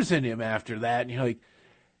years in him after that, and you're like,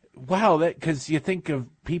 wow, that because you think of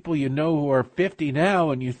people you know who are 50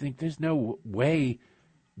 now, and you think there's no way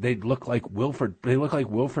they'd look like Wilford. They look like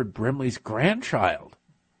Wilford Brimley's grandchild.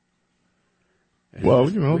 Well,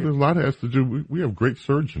 you know, there's a lot has to do. We have great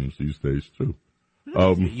surgeons these days too.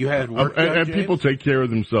 You had work done, and James? People take care of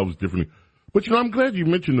themselves differently. But you know, I'm glad you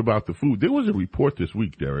mentioned about the food. There was a report this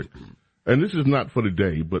week, Derek, and this is not for the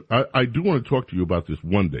day, but I do want to talk to you about this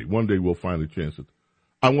one day. One day we'll find a chance.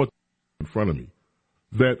 I want in front of me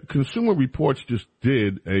that Consumer Reports just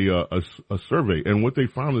did a survey, and what they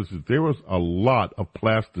found is that there was a lot of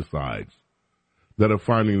plasticides that are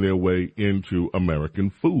finding their way into American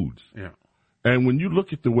foods. Yeah. And when you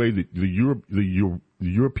look at the way that the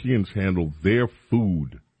Europeans handle their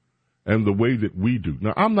food and the way that we do.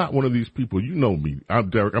 Now, I'm not one of these people. You know me.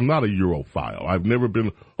 Derek, I'm not a Europhile. I've never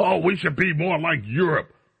been, we should be more like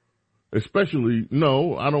Europe. Especially,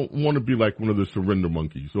 no, I don't want to be like one of the surrender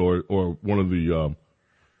monkeys or one of the,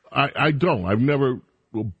 I don't. I've never,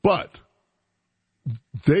 but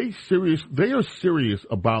they are serious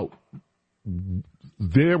about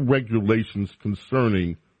their regulations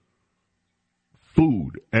concerning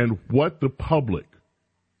food and what the public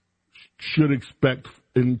should expect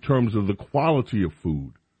in terms of the quality of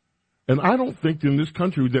food. And I don't think in this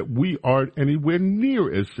country that we are anywhere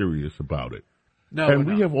near as serious about it. No, and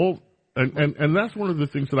we have all, and that's one of the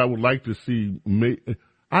things that I would like to see.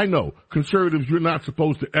 I know conservatives, you're not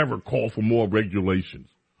supposed to ever call for more regulations.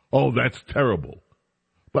 Oh, that's terrible.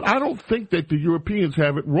 But I don't think that the Europeans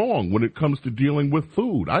have it wrong when it comes to dealing with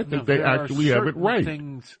food. I think they actually have it right.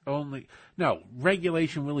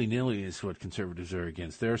 Regulation willy-nilly is what conservatives are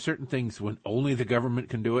against. There are certain things when only the government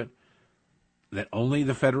can do it, that only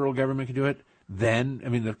the federal government can do it. Then,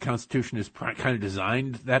 the Constitution is kind of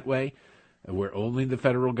designed that way, where only the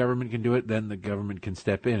federal government can do it, then the government can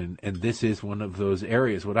step in. And this is one of those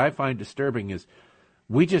areas. What I find disturbing is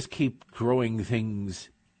we just keep throwing things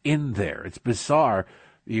in there. It's bizarre.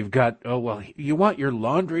 You've got, you want your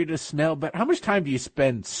laundry to smell better. How much time do you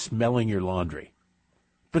spend smelling your laundry?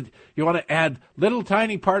 But you want to add little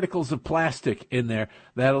tiny particles of plastic in there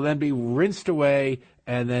that'll then be rinsed away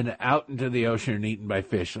and then out into the ocean and eaten by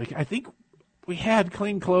fish. I think we had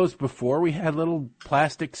clean clothes before we had little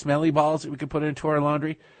plastic smelly balls that we could put into our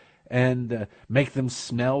laundry and make them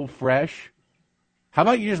smell fresh. How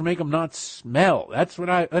about you just make them not smell? That's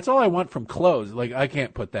all I want from clothes. I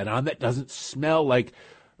can't put that on. That doesn't smell like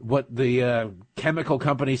what the chemical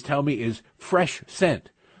companies tell me is fresh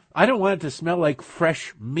scent. I don't want it to smell like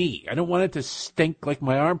fresh me. I don't want it to stink like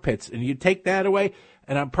my armpits. And you take that away,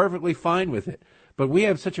 and I'm perfectly fine with it. But we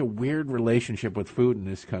have such a weird relationship with food in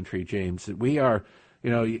this country, James, that we are,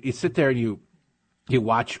 you sit there and you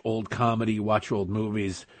watch old comedy, you watch old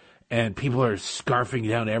movies, and people are scarfing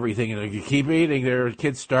down everything, and you keep eating. There are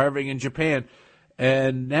kids starving in Japan.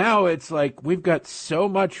 And now it's like we've got so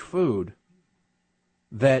much food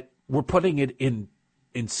that we're putting it in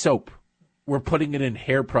soap. We're putting it in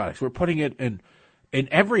hair products. We're putting it in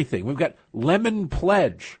everything. We've got lemon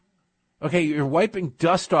pledge. Okay, you're wiping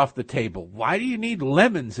dust off the table. Why do you need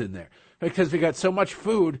lemons in there? Because we got so much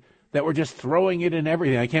food that we're just throwing it in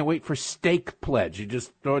everything. I can't wait for steak pledge. You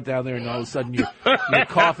just throw it down there, and all of a sudden your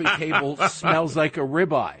coffee table smells like a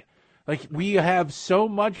ribeye. We have so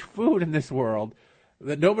much food in this world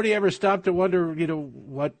that nobody ever stopped to wonder,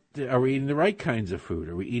 what are we eating the right kinds of food?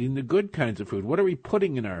 Are we eating the good kinds of food? What are we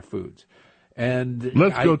putting in our foods? And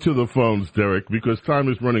let's go to the phones, Derek, because time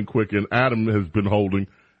is running quick, and Adam has been holding,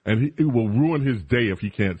 and it will ruin his day if he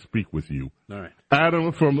can't speak with you. All right.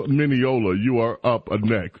 Adam from Mineola, you are up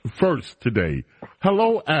next, first today.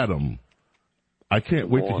 Hello, Adam. I can't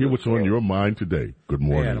wait to hear what's on your mind today. Good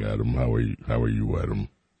morning, Adam. How are you, Adam?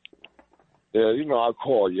 Yeah, I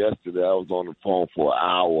called yesterday. I was on the phone for an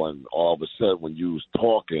hour, and all of a sudden when you was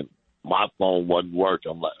talking, my phone wasn't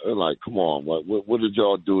working. I'm like, come on, what did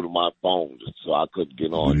y'all do to my phone just so I couldn't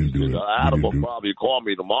get on? Adam will probably call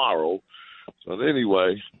me tomorrow. So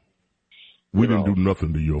anyway. We didn't do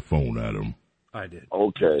nothing to your phone, Adam. I did.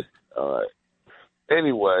 Okay. All right.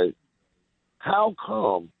 Anyway, how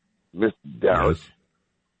come Mr. Derrick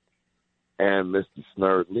and Mr.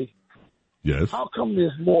 Snerdley, how come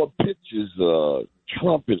there's more pictures of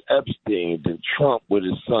Trump and Epstein than Trump with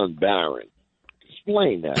his son Barron?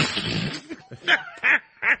 Explain that.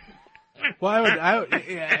 Well,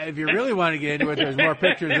 if you really want to get into it, there's more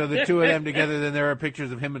pictures of the two of them together than there are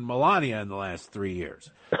pictures of him and Melania in the last 3 years.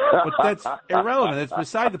 But that's irrelevant. That's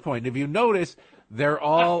beside the point. If you notice, they're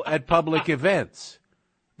all at public events.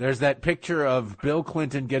 There's that picture of Bill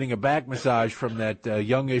Clinton getting a back massage from that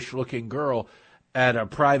youngish-looking girl at a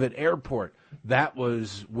private airport. That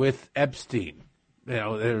was with Epstein.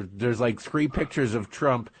 There's like 3 pictures of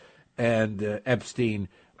Trump and Epstein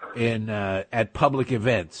at public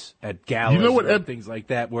events, at galas, and things like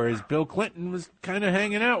that, whereas Bill Clinton was kind of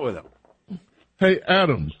hanging out with him. Hey,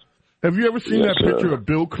 Adam, have you ever seen that picture of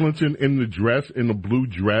Bill Clinton in the blue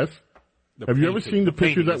dress? Have you ever seen the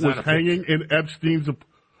picture that was hanging in Epstein's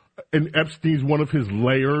one of his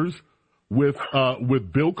layers with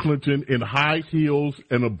Bill Clinton in high heels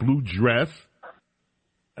and a blue dress?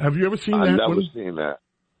 Have you ever seen that? I've never seen that.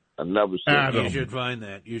 I've never seen Adam. that. You should find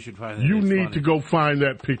that. You need to go find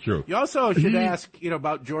that picture. You also should ask,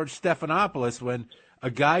 about George Stephanopoulos when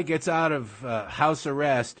a guy gets out of house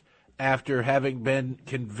arrest after having been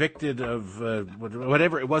convicted of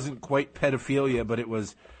whatever. It wasn't quite pedophilia, but it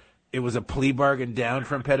was a plea bargain down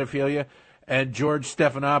from pedophilia. And George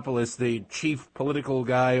Stephanopoulos, the chief political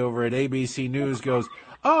guy over at ABC News, goes,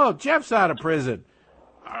 "Oh, Jeff's out of prison.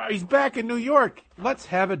 He's back in New York. Let's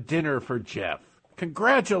have a dinner for Jeff.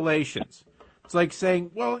 Congratulations." It's like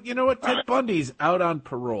saying, well, you know what? Ted Bundy's out on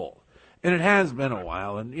parole. And it has been a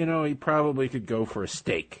while. And, he probably could go for a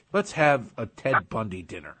steak. Let's have a Ted Bundy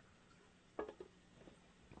dinner.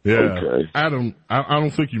 Yeah. Okay. Adam, I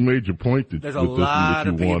don't think you made your point. There's a lot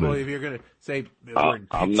of people, if you're going to say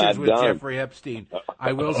pictures with Jeffrey Epstein,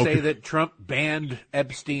 I will say that Trump banned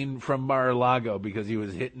Epstein from Mar-a-Lago because he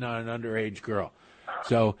was hitting on an underage girl.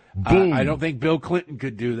 So I don't think Bill Clinton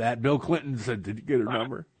could do that. Bill Clinton said, "Did you get her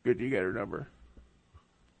number? Did you get her number?"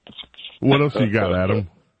 What else you got, Adam?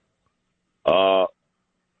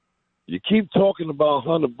 you keep talking about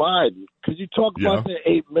Hunter Biden. Could you talk about the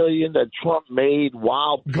 $8 million that Trump made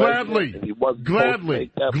while Gladly. He wasn't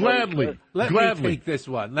Gladly. Let me take this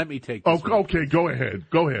one. Okay, go ahead.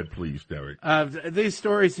 Go ahead, please, Derek. These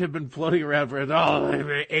stories have been floating around for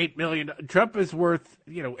 $8 million. Trump is worth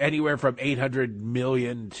anywhere from $800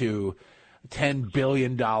 million to $10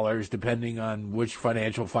 billion, depending on which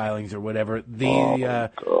financial filings or whatever. The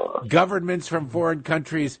governments from foreign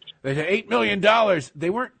countries, they say $8 million. They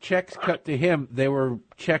weren't checks cut to him. They were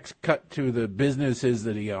checks cut to the businesses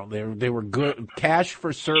that he owned. They were good cash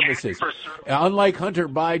for services. Unlike Hunter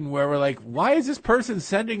Biden, where we're like, why is this person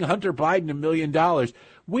sending Hunter Biden $1 million?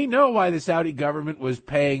 We know why the Saudi government was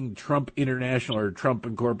paying Trump International or Trump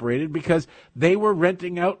Incorporated, because they were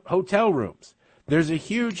renting out hotel rooms. There's a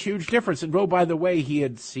huge, huge difference. And, by the way, he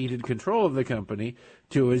had ceded control of the company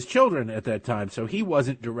to his children at that time, so he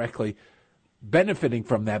wasn't directly benefiting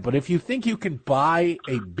from that. But if you think you can buy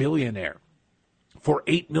a billionaire for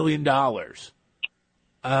 $8 million,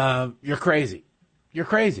 you're crazy. You're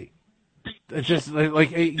crazy. It's just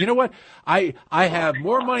like, you know what? I have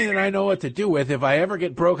more money than I know what to do with. If I ever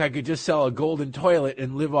get broke, I could just sell a golden toilet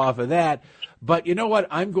and live off of that. But you know what?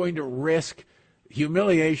 I'm going to risk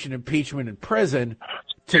humiliation, impeachment, and prison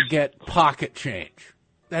to get pocket change.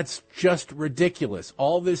 That's just ridiculous.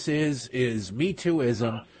 All this is Me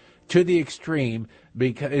Tooism to the extreme,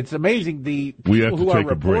 because it's amazing the people who are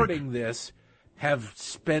reporting this have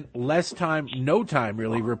spent no time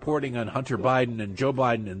really reporting on Hunter Biden and Joe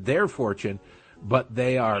Biden and their fortune, but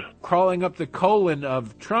they are crawling up the colon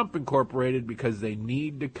of Trump Incorporated because they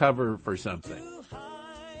need to cover for something.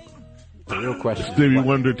 The real question. Stevie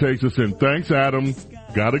Wonder takes us in. Thanks, Adam.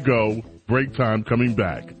 Gotta go. Break time. Coming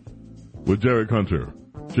back with Derek Hunter,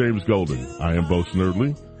 James Golden. I am Bo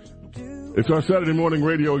Snerdley. It's our Saturday morning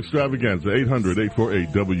radio extravaganza.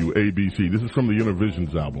 800-848-WABC. This is from the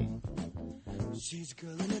Univisions album. She's a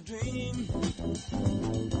girl in a dream.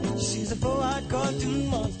 She's a 4-eyed cartoon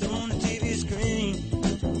monster on the TV screen.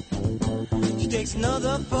 She takes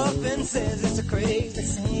another puff and says it's a crazy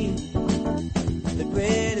scene. The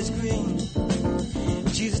red is green.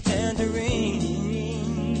 She's a tangerine.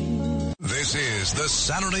 This is the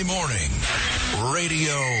Saturday morning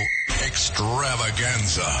radio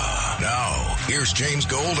extravaganza. Now, here's James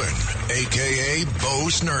Golden, a.k.a. Bo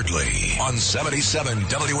Snerdley, on 77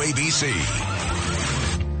 WABC.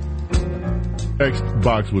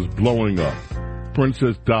 Xbox was blowing up.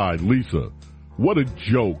 Princess died. Lisa. What a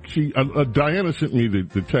joke. Diana sent me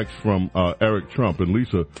the text from Eric Trump, and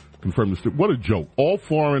Lisa confirmed this. What a joke. All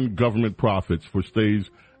foreign government profits for stays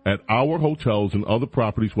at our hotels and other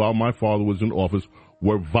properties while my father was in office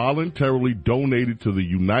were voluntarily donated to the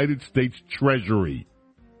United States Treasury.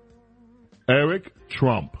 Eric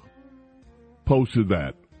Trump posted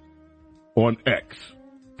that on X,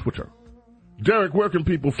 Twitter. Derek, where can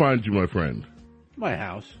people find you, my friend? My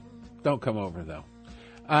house. Don't come over, though.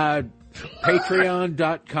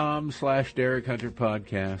 Patreon.com/Derek Hunter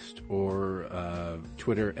Podcast or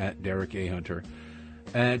Twitter @Derek A. Hunter.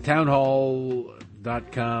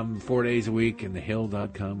 Townhall.com 4 days a week and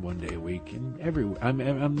thehill.com 1 day a week. And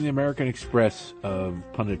I'm the American Express of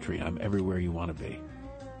punditry. I'm everywhere you want to be.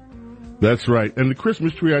 That's right. And the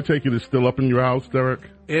Christmas tree, I take it, is still up in your house, Derek?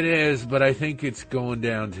 It is, but I think it's going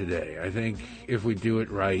down today. I think if we do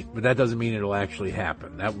it right, but that doesn't mean it'll actually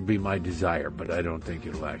happen. That would be my desire, but I don't think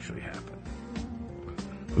it'll actually happen.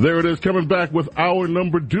 There it is, coming back with our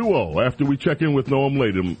number duo after we check in with Noam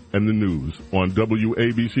Latham and the news on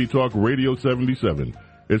WABC Talk Radio 77.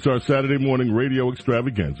 It's our Saturday morning radio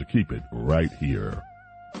extravaganza. Keep it right here.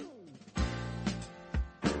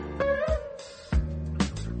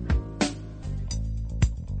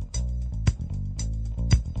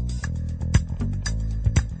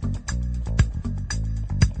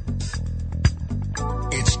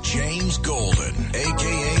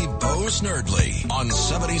 Snerdley on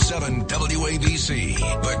 77 WABC,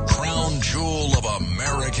 the crown jewel of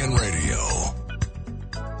American radio.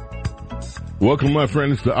 Welcome, my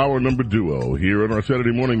friends, to our number duo here on our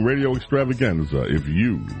Saturday morning radio extravaganza. If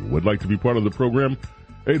you would like to be part of the program,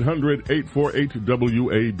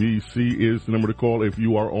 800-848-WABC is the number to call if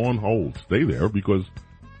you are on hold. Stay there because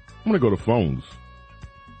I'm going to go to phones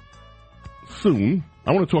soon.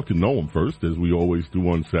 I want to talk to Noam first, as we always do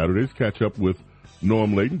on Saturdays, catch up with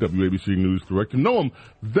Noam Latham, WABC News Director. Noam,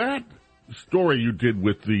 that story you did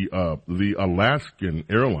with the Alaskan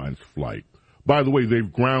Airlines flight, by the way,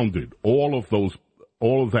 they've grounded all of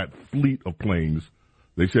that fleet of planes.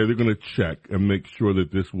 They say they're going to check and make sure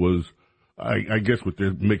that this was, I guess what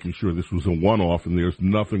they're making sure this was a one-off and there's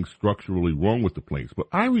nothing structurally wrong with the planes. But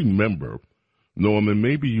I remember, Noam, and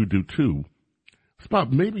maybe you do too, it's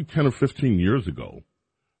about maybe 10 or 15 years ago.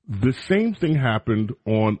 The same thing happened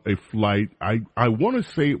on a flight. I want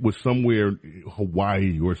to say it was somewhere in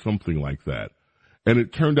Hawaii or something like that. And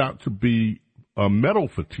it turned out to be metal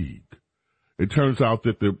fatigue. It turns out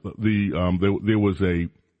that there was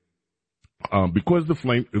because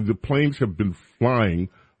the planes have been flying,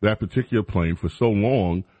 that particular plane, for so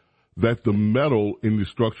long, that the metal in the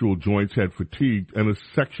structural joints had fatigued and a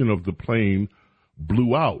section of the plane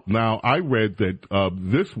blew out. Now, I read that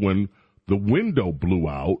this one, the window blew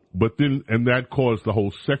out, and that caused the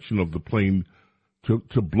whole section of the plane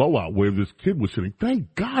to blow out where this kid was sitting.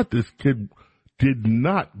 Thank God this kid did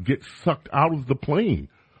not get sucked out of the plane.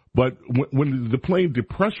 But when the plane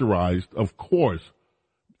depressurized, of course,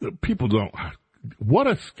 people don't. What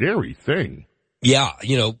a scary thing. Yeah,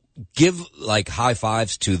 give like high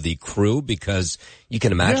fives to the crew, because you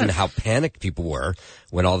can imagine how panicked people were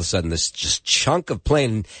when all of a sudden this just chunk of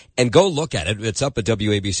plane, and go look at it. It's up at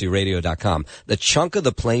WABCradio.com. The chunk of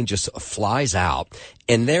the plane just flies out,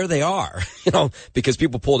 and there they are, because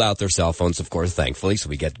people pulled out their cell phones, of course, thankfully, so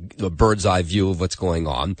we get a bird's eye view of what's going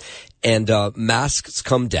on. And masks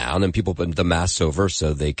come down, and people put the masks over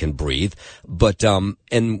so they can breathe. But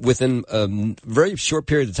and within a very short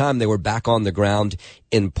period of time, they were back on the ground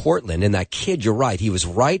in Portland. And that kid, you're right, he was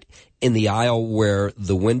right in the aisle where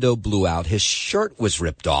the window blew out. His shirt was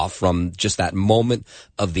ripped off from just that moment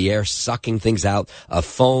of the air sucking things out.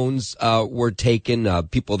 Phones were taken.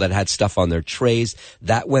 People that had stuff on their trays,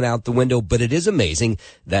 that went out the window. But it is amazing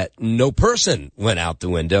that no person went out the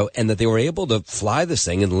window, and that they were able to fly this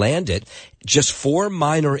thing and land it. Just 4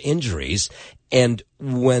 minor injuries. And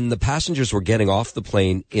when the passengers were getting off the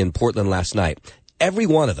plane in Portland last night, every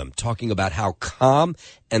one of them talking about how calm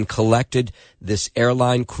and collected this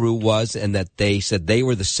airline crew was, and that they said they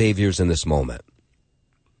were the saviors in this moment.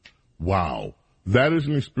 Wow. That is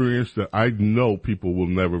an experience that I know people will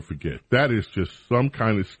never forget. That is just some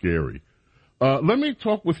kind of scary. Let me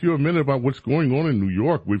talk with you a minute about what's going on in New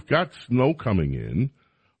York. We've got snow coming in,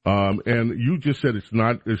 and you just said it's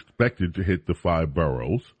not expected to hit the 5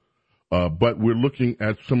 boroughs, but we're looking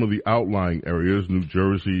at some of the outlying areas, New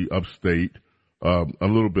Jersey, upstate, a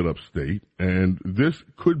little bit upstate, and this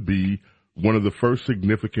could be one of the first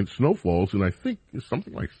significant snowfalls in, I think,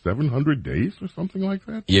 something like 700 days or something like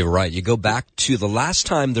that. You're right. You go back to the last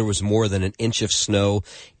time there was more than an inch of snow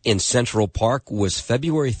in Central Park was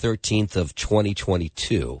February 13th of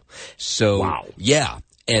 2022. So, wow. Yeah.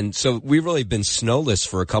 And so we've really been snowless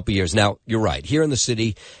for a couple years. Now, you're right. Here in the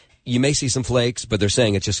city, you may see some flakes, but they're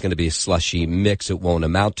saying it's just going to be a slushy mix. It won't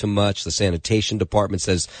amount to much. The sanitation department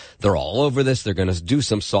says they're all over this. They're going to do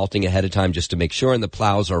some salting ahead of time just to make sure, and the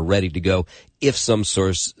plows are ready to go if some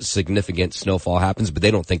sort of significant snowfall happens, but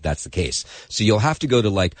they don't think that's the case. So you'll have to go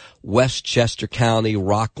to like Westchester County,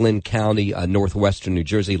 Rockland County, northwestern New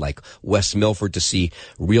Jersey, like West Milford, to see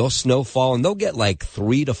real snowfall, and they'll get like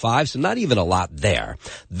 3 to 5, so not even a lot there.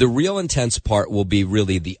 The real intense part will be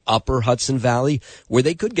really the upper Hudson Valley, where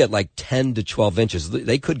they could get like 10 to 12 inches.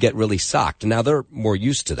 They could get really socked. Now they're more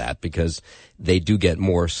used to that because they do get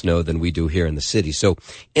more snow than we do here in the city. So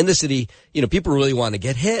in the city, people really want to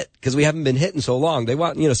get hit because we haven't been hit in so long. They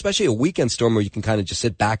want, especially a weekend storm where you can kind of just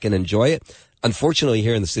sit back and enjoy it. Unfortunately,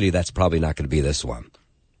 here in the city, that's probably not going to be this one.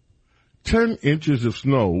 10 inches of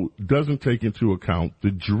snow doesn't take into account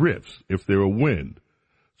the drifts if there are wind.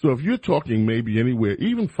 So if you're talking maybe anywhere,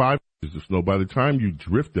 even 5 inches of snow, by the time you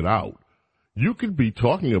drift it out, you could be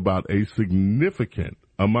talking about a significant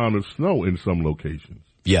amount of snow in some locations.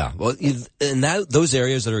 Yeah, well, and those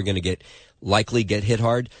areas that are going to likely get hit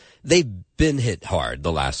hard, they've been hit hard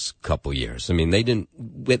the last couple years. I mean, they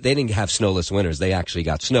didn't have snowless winters. They actually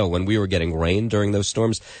got snow. When we were getting rain during those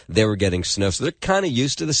storms, they were getting snow. So they're kind of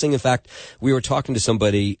used to this thing. In fact, we were talking to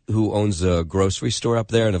somebody who owns a grocery store up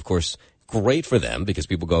there, and of course, great for them because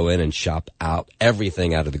people go in and shop out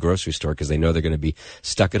everything out of the grocery store because they know they're going to be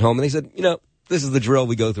stuck at home. And they said, this is the drill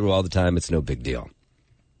we go through all the time. It's no big deal.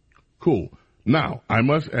 Cool. Now, I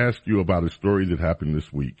must ask you about a story that happened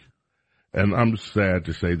this week. And I'm sad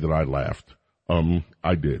to say that I laughed.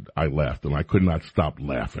 I did. I laughed, and I could not stop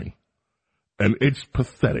laughing. And it's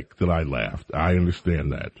pathetic that I laughed. I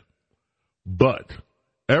understand that. But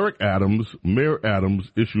Mayor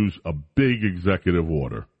Adams issues a big executive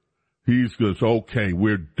order. He goes, okay,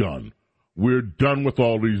 we're done. We're done with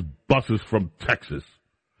all these buses from Texas.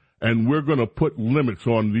 And we're going to put limits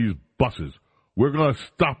on these buses. We're going to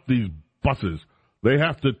stop these buses. They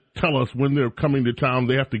have to tell us when they're coming to town.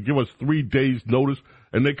 They have to give us 3 days notice,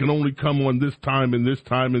 and they can only come on this time and this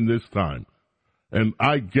time and this time. And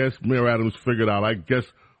I guess Mayor Adams figured out, I guess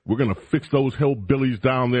we're going to fix those hillbillies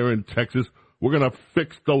down there in Texas We're going to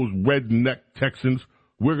fix those redneck Texans.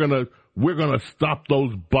 We're going to stop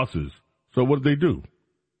those buses. So what did they do?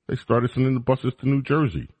 They started sending the buses to New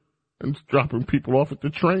Jersey and dropping people off at the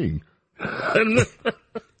train.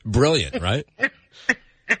 Brilliant, right?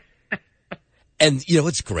 And, you know,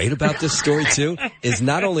 what's great about this story, too, is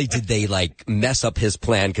not only did they, like, mess up his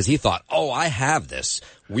plan because he thought, oh, I have this.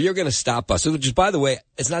 We are going to stop buses, which is, by the way,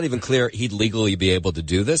 it's not even clear he'd legally be able to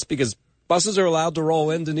do this because buses are allowed to roll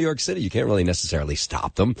into New York City. You can't really necessarily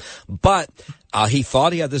stop them. But he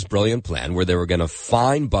thought he had this brilliant plan where they were going to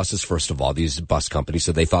fine buses, first of all, these bus companies,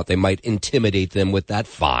 so they thought they might intimidate them with that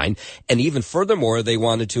fine. And even furthermore, they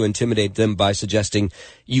wanted to intimidate them by suggesting,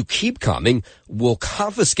 you keep coming, we'll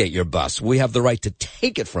confiscate your bus. We have the right to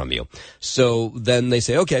take it from you. So then they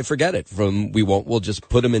say, okay, forget it. We'll just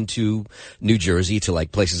put them into New Jersey to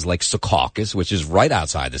like places like Secaucus, which is right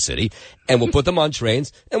outside the city, and we'll put them on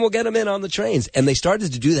trains and we'll get them in on the trains. And they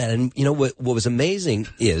started to do that. And you know what was amazing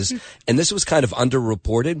is, and this was kind of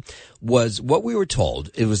underreported, was what we were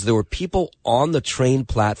told. It was there were people on the train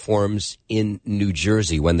platforms in New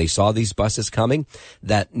Jersey when they saw these buses coming,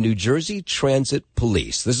 that New Jersey Transit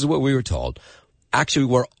Police, this is what we were told, actually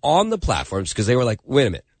were on the platforms because they were like, wait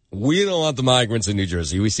a minute, we don't want the migrants in New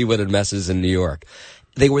Jersey. We see what a mess is in New York.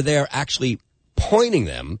 They were there actually pointing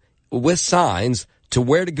them with signs to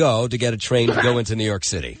where to go to get a train to go into New York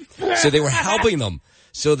City. So they were helping them.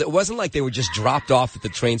 So it wasn't like they were just dropped off at the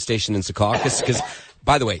train station in Secaucus, because,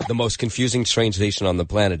 by the way, the most confusing train station on the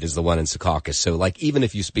planet is the one in Secaucus. So, like, even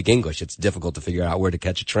if you speak English, it's difficult to figure out where to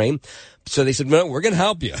catch a train. So they said, no, we're going to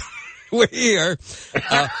help you. We're here.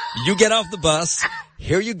 You get off the bus.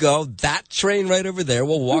 Here you go. That train right over there.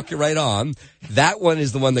 We'll walk you right on. That one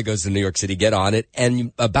is the one that goes to New York City. Get on it.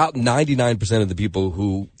 And about 99% of the people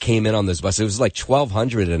who came in on this bus, it was like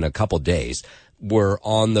 1,200 in a couple days, were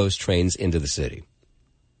on those trains into the city.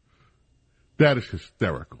 That is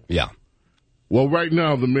hysterical. Yeah. Well, right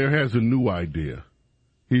now, the mayor has a new idea.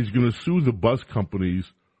 He's going to sue the bus companies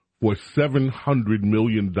for $700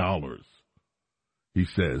 million, he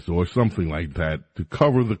says, or something like that, to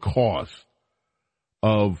cover the cost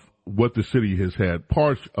of what the city has had,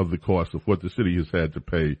 part of the cost of what the city has had to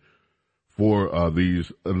pay for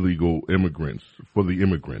these illegal immigrants, for the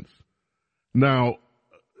immigrants. Now,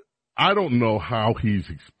 I don't know how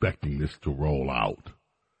he's expecting this to roll out.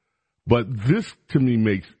 But this, to me,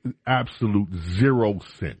 makes absolute zero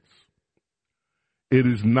sense. It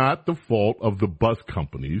is not the fault of the bus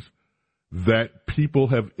companies that people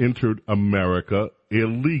have entered America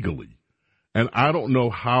illegally. And I don't know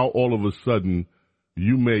how all of a sudden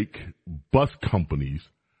you make bus companies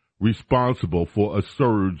responsible for a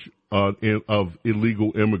surge of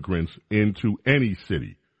illegal immigrants into any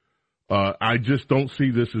city. I just don't see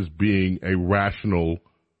this as being a rational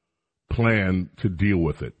plan to deal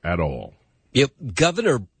with it at all. Yep,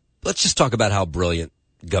 let's just talk about how brilliant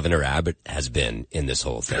Governor Abbott has been in this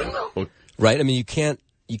whole thing. Right? I mean, you can't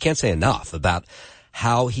say enough about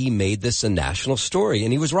how he made this a national story.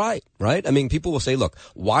 And he was right? I mean, people will say, look,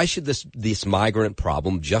 why should this migrant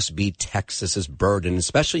problem just be Texas's burden,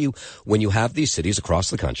 especially when you have these cities across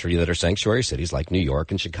the country that are sanctuary cities like New York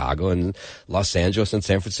and Chicago and Los Angeles and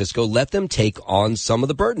San Francisco. Let them take on some of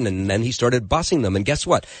the burden. And then he started busing them. And guess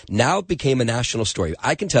what? Now it became a national story.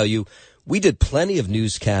 I can tell you, we did plenty of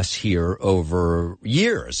newscasts here over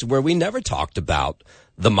years where we never talked about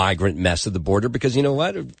the migrant mess of the border because, you know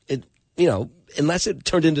what? Unless it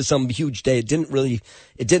turned into some huge day, it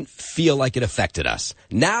didn't feel like it affected us.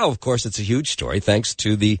 Now, of course, it's a huge story thanks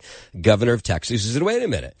to the governor of Texas who said, wait a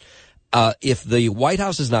minute. If the White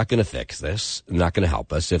House is not going to fix this, not going to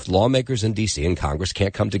help us, if lawmakers in D.C. and Congress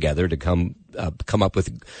can't come together to come up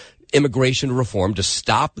with immigration reform to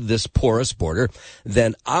stop this porous border,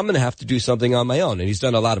 then I'm going to have to do something on my own. And he's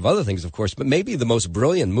done a lot of other things, of course, but maybe the most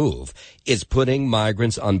brilliant move is putting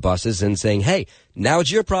migrants on buses and saying, hey, now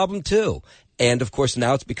it's your problem too. And of course,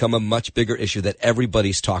 now it's become a much bigger issue that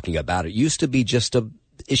everybody's talking about. It used to be just a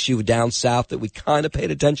issue down south that we kind of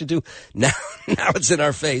paid attention to. Now it's in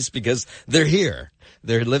our face because they're here.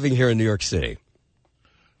 They're living here in New York City.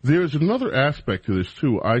 There's another aspect to this,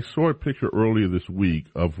 too. I saw a picture earlier this week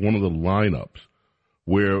of one of the lineups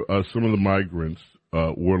where some of the migrants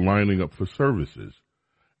were lining up for services.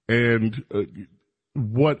 And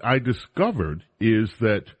what I discovered is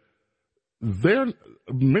that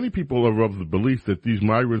many people are of the belief that these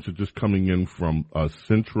migrants are just coming in from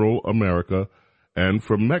Central America and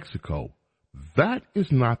from Mexico. That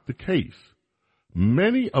is not the case.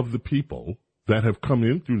 Many of the people that have come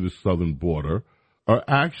in through the southern border are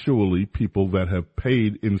actually people that have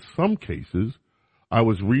paid, in some cases, I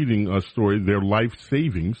was reading a story, their life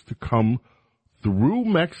savings to come through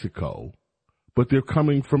Mexico but they're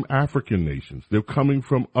coming from African nations. They're coming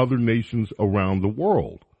from other nations around the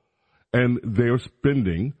world. And they're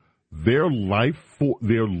spending their life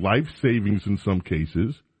savings in some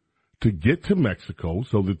cases to get to Mexico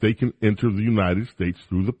so that they can enter the United States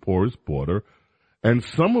through the porous border. And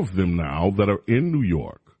some of them now that are in New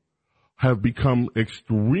York have become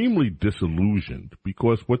extremely disillusioned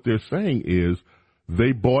because what they're saying is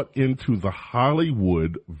they bought into the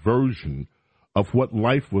Hollywood version of what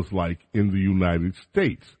life was like in the United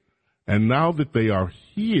States. And now that they are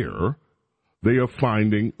here, they are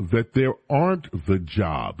finding that there aren't the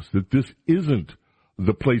jobs, that this isn't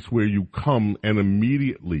the place where you come and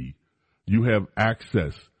immediately you have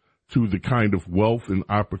access to the kind of wealth and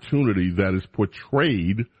opportunity that is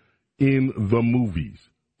portrayed in the movies.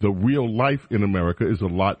 The real life in America is a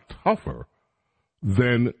lot tougher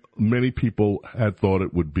than many people had thought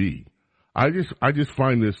it would be. I just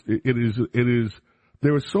find this,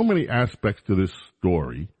 there are so many aspects to this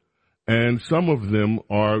story, and some of them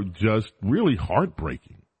are just really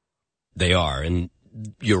heartbreaking. They are, and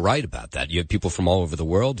you're right about that. You have people from all over the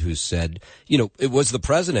world who said, you know, it was the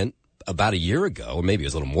president about a year ago, or maybe it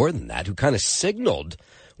was a little more than that, who kind of signaled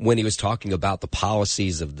when he was talking about the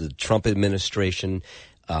policies of the Trump administration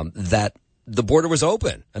that the border was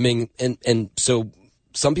open. I mean, and so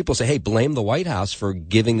some people say, hey, blame the White House for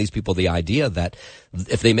giving these people the idea that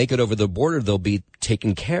if they make it over the border, they'll be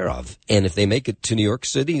taken care of. And if they make it to New York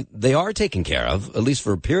City, they are taken care of, at least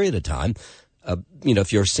for a period of time. You know,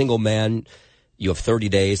 if you're a single man, you have 30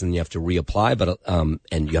 days and you have to reapply, but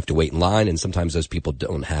and you have to wait in line. And sometimes those people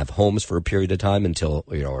don't have homes for a period of time until,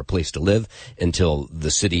 you know, or a place to live until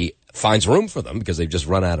the city finds room for them because they've just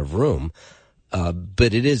run out of room.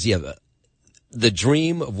 But it is, yeah, the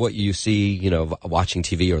dream of what you see, you know, watching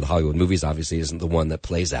TV or the Hollywood movies obviously isn't the one that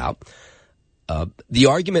plays out. The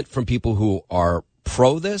argument from people who are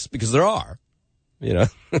pro this, because there are, you know,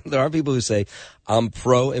 there are people who say, I'm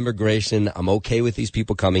pro-immigration, I'm okay with these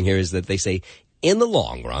people coming here, is that they say, in the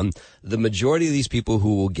long run, the majority of these people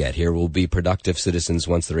who will get here will be productive citizens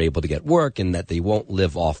once they're able to get work and that they won't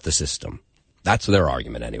live off the system. That's their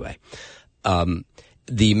argument anyway.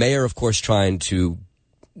 The mayor, of course, trying to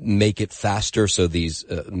make it faster, so these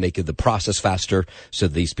make it the process faster, so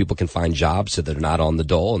these people can find jobs, so they're not on the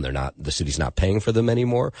dole and the city's not paying for them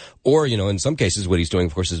anymore. Or, you know, in some cases, what he's doing,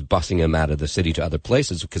 of course, is busing them out of the city to other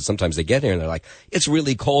places, because sometimes they get here and they're like, it's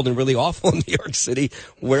really cold and really awful in New York City.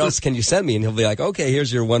 Where else can you send me? And he'll be like, okay,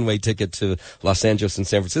 here's your one-way ticket to Los Angeles and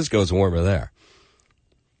San Francisco. It's warmer there.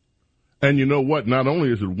 And you know what? Not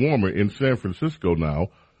only is it warmer in San Francisco now,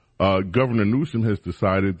 Governor Newsom has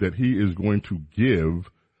decided that he is going to give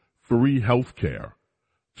free health care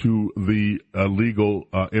to the illegal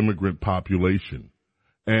immigrant population.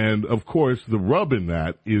 And, of course, the rub in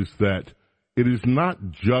that is that it is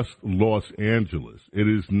not just Los Angeles. It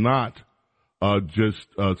is not just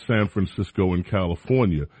San Francisco and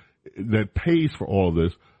California that pays for all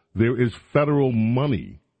this. There is federal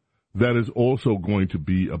money that is also going to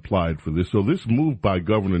be applied for this. So this move by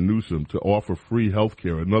Governor Newsom to offer free health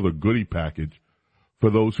care, another goodie package for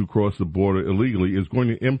those who cross the border illegally, is going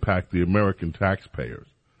to impact the American taxpayers.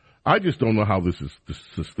 I just don't know how this is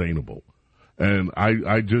sustainable. And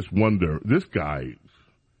I just wonder, this guy,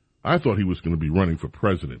 I thought he was going to be running for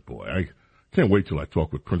president, boy. I can't wait till I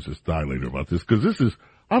talk with Princess Di later about this, because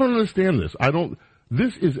I don't understand this.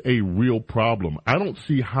 This is a real problem. I don't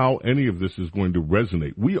see how any of this is going to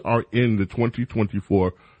resonate. We are in the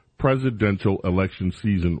 2024 presidential election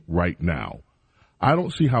season right now. I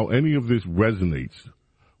don't see how any of this resonates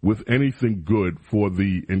with anything good for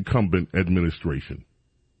the incumbent administration.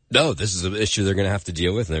 No, this is an issue they're going to have to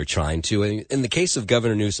deal with, and they're trying to. In the case of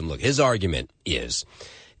Governor Newsom, look, his argument is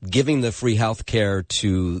giving the free health care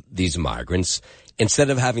to these migrants,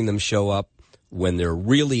 instead of having them show up when they're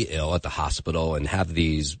really ill at the hospital and have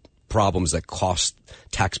these problems that cost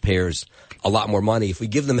taxpayers a lot more money. If we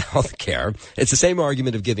give them health care, it's the same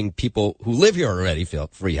argument of giving people who live here already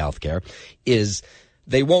free health care, is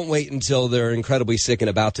they won't wait until they're incredibly sick and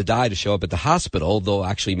about to die to show up at the hospital. They'll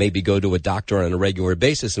actually maybe go to a doctor on a regular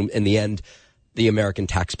basis. And in the end, the American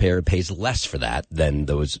taxpayer pays less for that than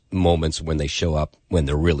those moments when they show up when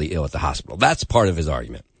they're really ill at the hospital. That's part of his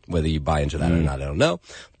argument. Whether you buy into that or not, I don't know.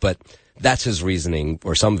 But that's his reasoning,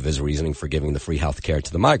 or some of his reasoning, for giving the free health care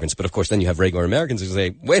to the migrants. But, of course, then you have regular Americans who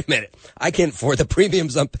say, wait a minute, I can't afford the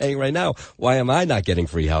premiums I'm paying right now. Why am I not getting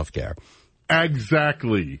free health care?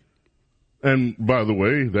 Exactly. And, by the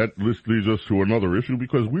way, that leads us to another issue,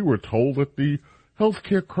 because we were told that the health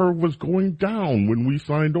care curve was going down when we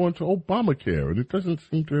signed on to Obamacare, and it doesn't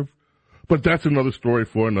seem to have. But that's another story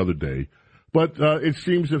for another day. But it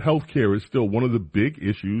seems that health care is still one of the big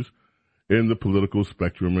issues in the political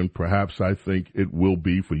spectrum, and perhaps I think it will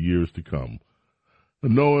be for years to come.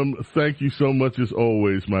 Noam, thank you so much as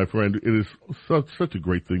always, my friend. It is such a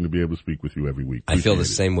great thing to be able to speak with you every week. I feel the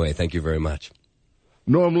same way. Thank you very much.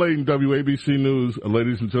 Noam Layden, WABC News.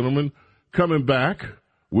 Ladies and gentlemen, coming back,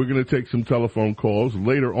 we're going to take some telephone calls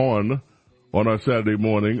later on our Saturday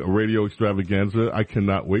morning radio extravaganza. I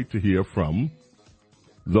cannot wait to hear from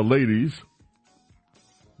the ladies.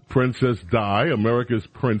 Princess Di, America's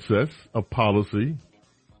Princess of Policy,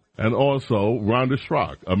 and also Rhonda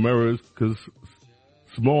Schrock, America's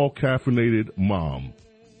small caffeinated mom.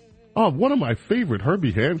 Oh, one of my favorite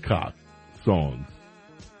Herbie Hancock songs,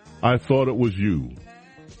 I Thought It Was You.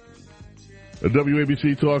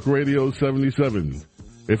 WABC Talk Radio 77.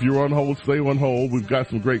 If you're on hold, stay on hold. We've got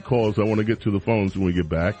some great calls. I want to get to the phones when we get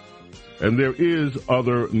back. And there is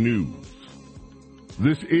other news.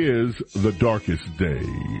 This is the darkest day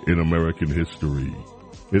in American history.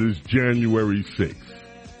 It is January 6th.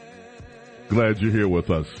 Glad you're here with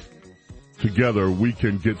us. Together we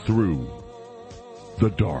can get through the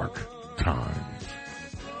dark times.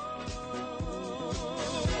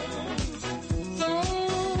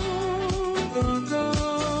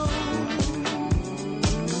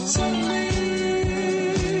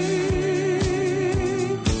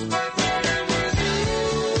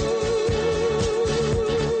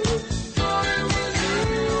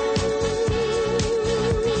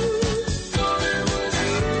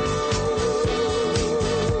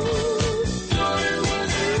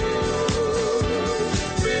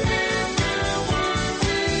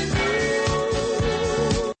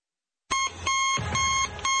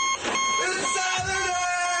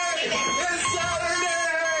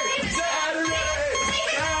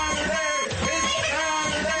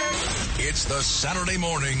 Saturday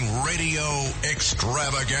morning radio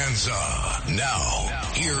extravaganza. Now,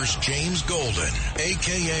 here's James Golden,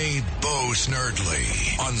 a.k.a. Bo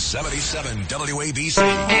Snerdley, on 77 WABC.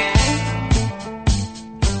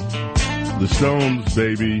 The Stones,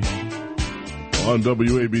 baby, on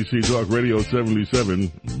WABC Talk Radio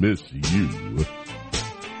 77. Miss you.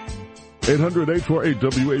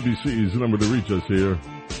 800-848-WABC is the number to reach us here.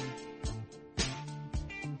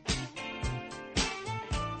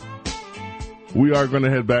 We are going to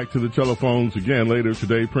head back to the telephones again later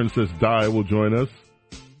today. Princess Di will join us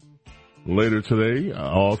later today.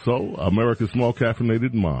 Also, America's small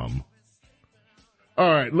caffeinated mom. All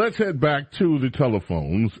right, let's head back to the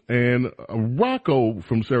telephones. And Rocco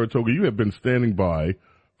from Saratoga, you have been standing by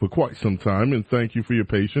for quite some time, and thank you for your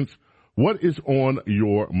patience. What is on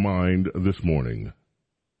your mind this morning?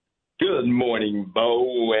 Good morning,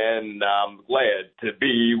 Bo, and I'm glad to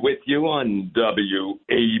be with you on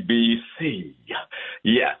WABC.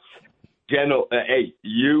 Yes, hey,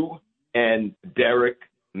 you and Derek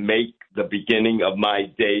make the beginning of my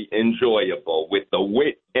day enjoyable with the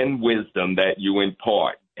wit and wisdom that you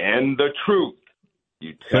impart and the truth.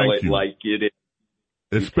 You tell Thank it you. like it is.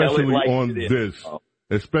 Especially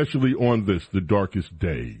on this, the darkest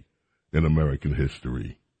day in American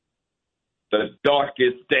history. The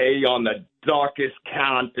darkest day on the darkest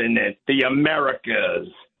continent, the Americas.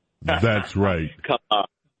 That's right. Come on.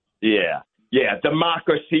 Yeah.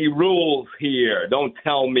 Democracy rules here. Don't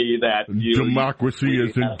tell me that democracy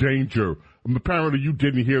is in danger. Apparently you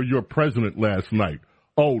didn't hear your president last night.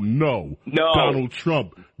 Oh, no. Donald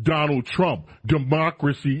Trump.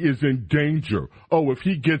 Democracy is in danger. Oh, if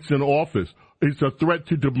he gets in office, it's a threat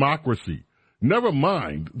to democracy. Never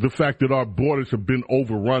mind the fact that our borders have been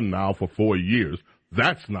overrun now for 4 years.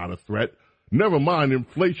 That's not a threat. Never mind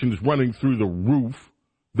inflation is running through the roof.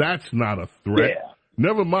 That's not a threat. Yeah.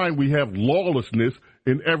 Never mind we have lawlessness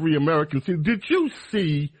in every American city. Did you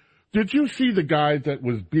see the guy that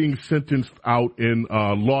was being sentenced out in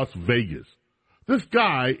Las Vegas? This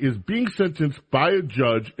guy is being sentenced by a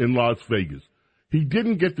judge in Las Vegas. He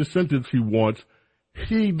didn't get the sentence he wants.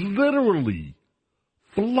 He literally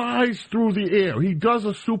flies through the air. He does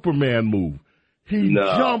a Superman move. He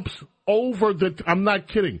jumps over I'm not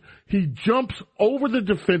kidding. He jumps over the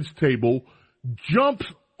defense table, jumps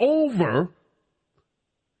over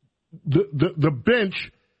the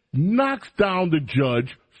bench, knocks down the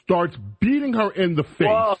judge, starts beating her in the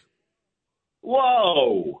face.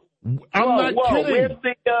 Whoa. I'm not kidding.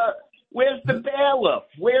 Where's the bailiff?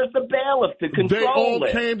 Where's the bailiff to control They all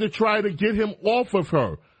it? came to try to get him off of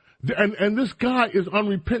her. And this guy is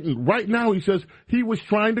unrepentant. Right now he says he was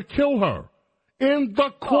trying to kill her in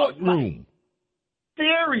the courtroom.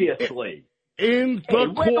 Seriously? In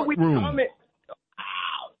the courtroom.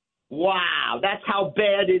 Wow, that's how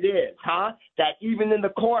bad it is, huh? That even in the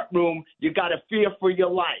courtroom, you got to fear for your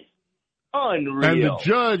life. Unreal. And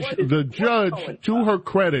the judge, to her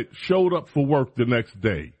credit, showed up for work the next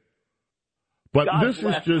day. But God this is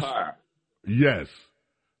bless just, her. yes.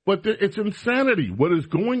 But it's insanity what is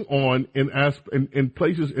going on in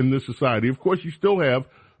places in this society. Of course, you still have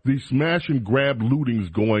these smash and grab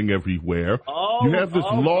lootings going everywhere. You have this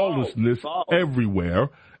lawlessness everywhere.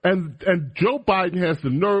 And Joe Biden has the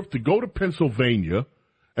nerve to go to Pennsylvania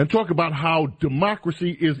and talk about how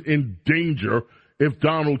democracy is in danger if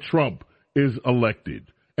Donald Trump is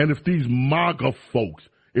elected. And if these MAGA folks,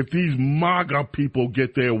 if these MAGA people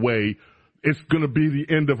get their way, it's going to be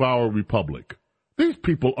the end of our republic. These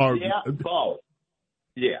people are... Yeah, both.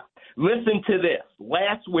 Yeah. Listen to this.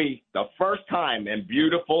 Last week, the first time in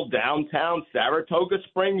beautiful downtown Saratoga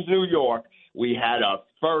Springs, New York, we had a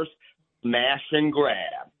first smash and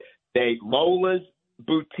grab. Lola's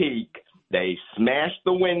Boutique, they smashed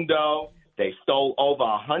the window. They stole over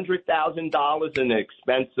 $100,000 in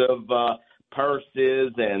expensive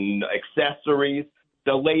purses and accessories.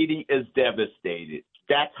 The lady is devastated.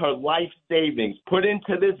 That's her life savings put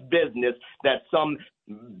into this business that some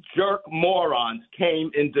jerk morons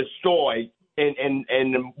came and destroyed in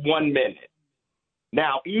 1 minute.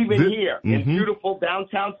 Now, even here in beautiful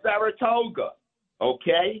downtown Saratoga,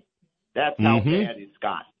 okay, that's how bad it's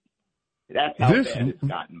gotten. That's how bad it's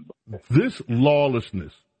gotten. This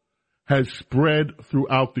lawlessness has spread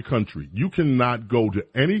throughout the country. You cannot go to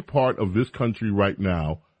any part of this country right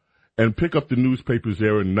now and pick up the newspapers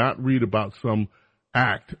there and not read about some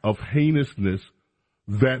act of heinousness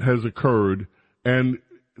that has occurred. And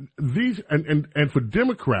these and for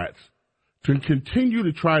Democrats to continue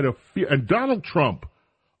to try to fear, and Donald Trump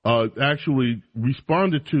actually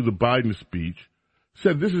responded to the Biden speech,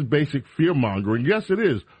 said this is basic fear mongering. Yes, it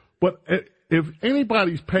is. But if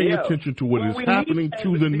anybody's paying attention to what is happening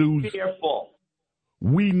to the news,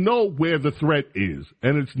 we know where the threat is,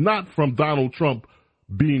 and it's not from Donald Trump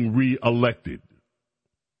being reelected.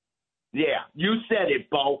 Yeah, you said it,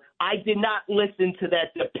 Bo. I did not listen to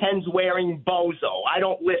that Depends-wearing bozo. I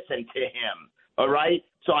don't listen to him, all right?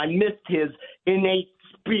 So I missed his innate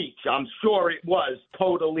speech. I'm sure it was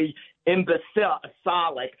totally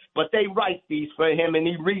imbecilic, but they write these for him, and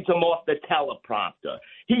he reads them off the teleprompter.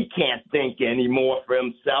 He can't think anymore for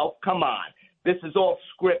himself. Come on. This is all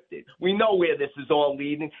scripted. We know where this is all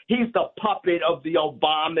leading. He's the puppet of the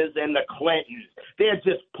Obamas and the Clintons. They're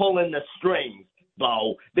just pulling the strings,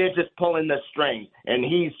 Bo. They're just pulling the strings, and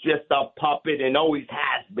he's just a puppet and always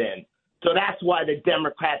has been. So that's why the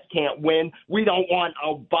Democrats can't win. We don't want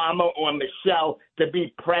Obama or Michelle to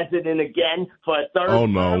be president again for a third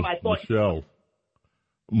term. Oh, no, Michelle.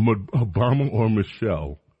 Obama or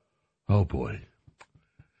Michelle. Oh, boy.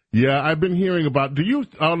 Yeah, I've been hearing about,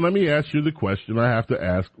 let me ask you the question I have to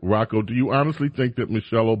ask. Rocco, do you honestly think that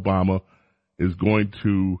Michelle Obama is going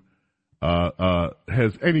to,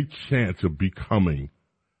 has any chance of becoming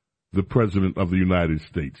the president of the United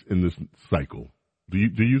States in this cycle? Do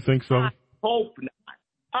you think so?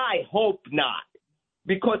 I hope not.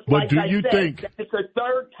 Because, but do you think it's a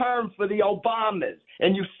third term for the Obamas,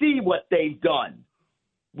 and you see what they've done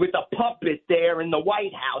with a puppet there in the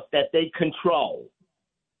White House that they control.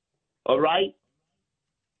 All right?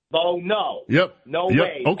 Oh, no. Yep. No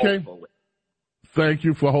way. Okay. Hopefully. Thank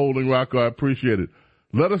you for holding, Rocco. I appreciate it.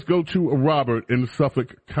 Let us go to Robert in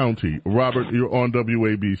Suffolk County. Robert, you're on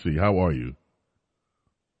WABC. How are you?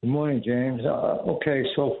 Good morning, James. Okay,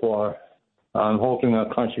 so far, I'm holding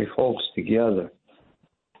our country folks together.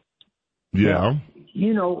 Yeah.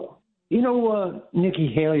 You know,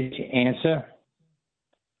 Nikki Haley's answer?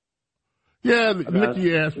 Yeah,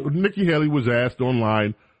 Nikki Haley was asked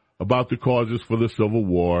online about the causes for the Civil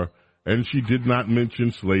War, and she did not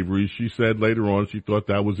mention slavery. She said later on she thought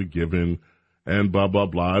that was a given, and blah, blah,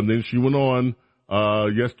 blah. And then she went on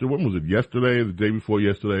when was it, yesterday or the day before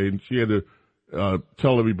yesterday, and she had to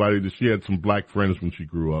tell everybody that she had some black friends when she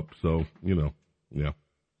grew up. So, yeah,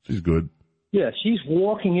 she's good. Yeah, she's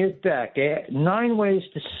walking it back 9 ways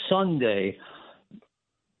to Sunday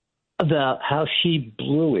about how she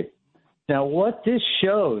blew it. Now, what this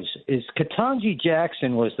shows is Ketanji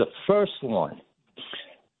Jackson was the first one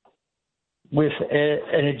with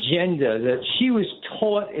an agenda that she was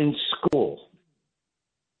taught in school.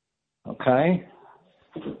 Okay?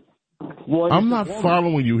 I'm not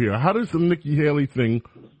following you here. How does the Nikki Haley thing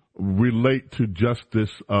relate to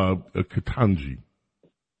Justice Ketanji?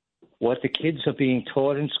 What the kids are being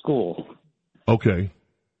taught in school. Okay.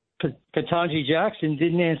 Ketanji Jackson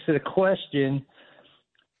didn't answer the question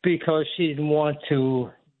because she didn't want to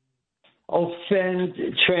offend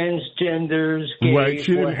transgenders, gays. Right.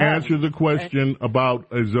 She didn't answer the question about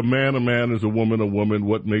is a man, is a woman,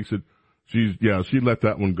 what makes it. She let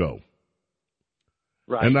that one go.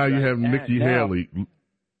 Right. And now you right. have Nikki Haley.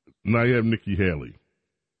 Now you have Nikki Haley.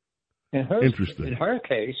 Interesting. In her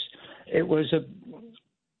case, it was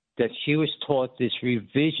that she was taught this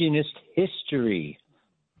revisionist history.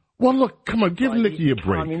 Well, look, come on, give Nikki a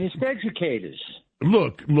break. Communist educators.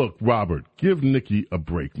 Look, Robert, give Nikki a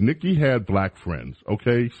break. Nikki had black friends,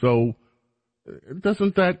 okay? So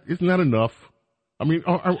isn't that enough? I mean,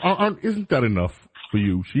 isn't that enough for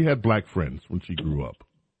you? She had black friends when she grew up.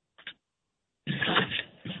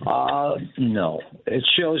 No. It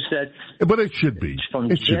shows that. But it should be.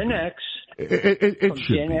 From Gen X. It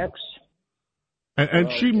should Gen be. X.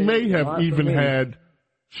 And she may have even had.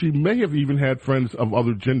 She may have even had friends of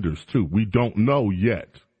other genders too. We don't know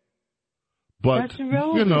yet. But that's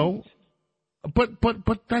irrelevant.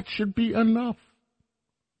 But that should be enough.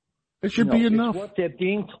 It should be enough. It's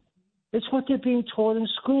what they're being taught in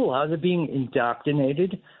school. How they're being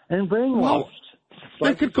indoctrinated and brainwashed.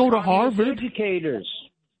 They could go to Harvard. Educators.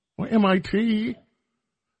 Or MIT.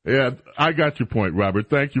 Yeah, I got your point, Robert.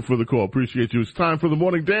 Thank you for the call. Appreciate you. It's time for the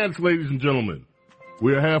morning dance, ladies and gentlemen.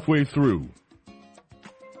 We are halfway through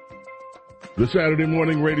the Saturday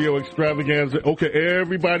morning radio extravaganza. Okay,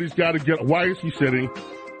 everybody's got to get. Why is he sitting?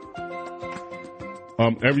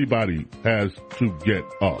 Everybody has to get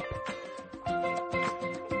up.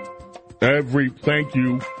 Thank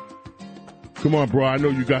you. Come on, bro. I know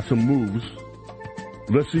you got some moves.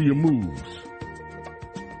 Let's see your moves.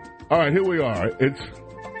 All right, here we are. It's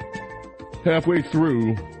halfway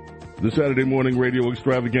through the Saturday morning radio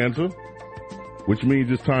extravaganza, which means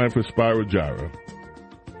it's time for Spyro Gyra.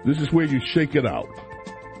 This is where you shake it out.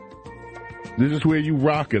 This is where you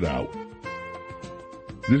rock it out.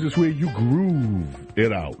 This is where you groove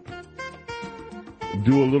it out.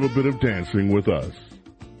 Do a little bit of dancing with us.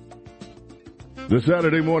 The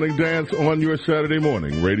Saturday morning dance on your Saturday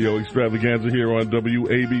morning radio extravaganza here on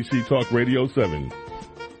WABC Talk Radio 7.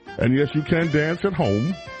 And yes, you can dance at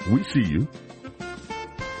home. We see you.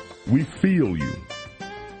 We feel you.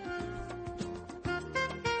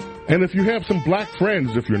 And if you have some black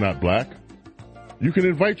friends, if you're not black, you can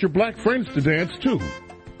invite your black friends to dance too.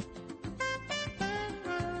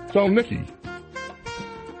 So, Nikki.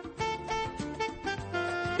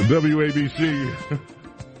 WABC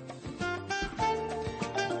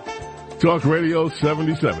Talk Radio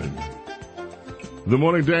 77. The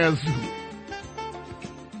Morning Dance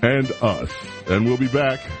and us. And we'll be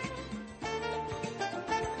back.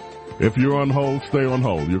 If you're on hold, stay on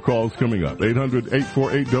hold. Your call's coming up.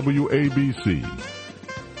 800-848-WABC.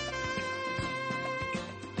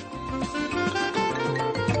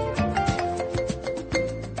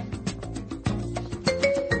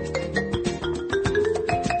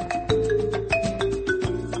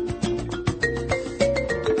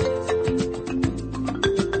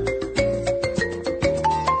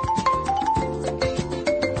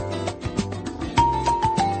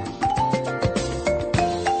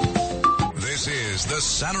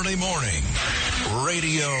 Saturday morning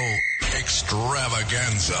radio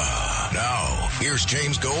extravaganza. Now, here's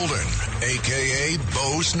James Golden, a.k.a.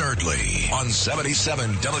 Bo Snerdley, on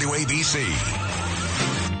 77 WABC.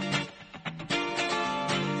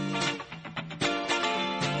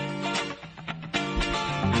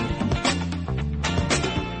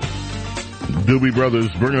 Doobie Brothers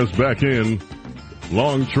bring us back in.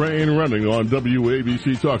 Long train running on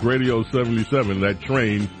WABC Talk Radio 77. That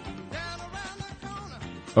train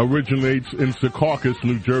originates in Secaucus,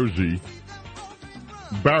 New Jersey,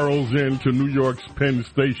 barrels into New York's Penn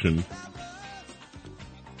Station,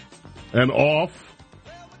 and off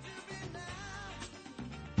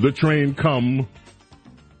the train come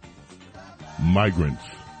migrants,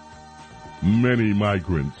 many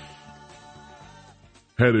migrants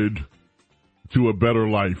headed to a better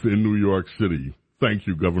life in New York City. Thank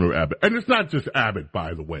you, Governor Abbott. And it's not just Abbott,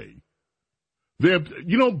 by the way.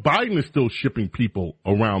 Biden is still shipping people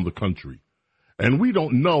around the country. And we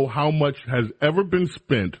don't know how much has ever been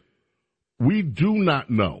spent. We do not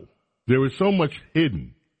know. There is so much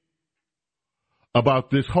hidden about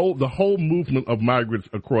the whole movement of migrants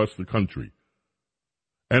across the country,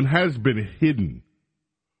 and has been hidden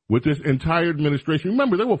with this entire administration.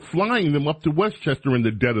 Remember, they were flying them up to Westchester in the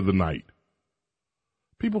dead of the night.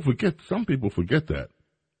 Some people forget that.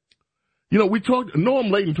 Noam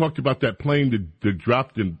Layton talked about that plane that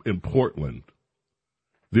dropped in Portland,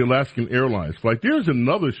 the Alaskan Airlines flight. There's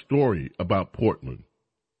another story about Portland.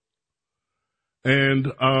 And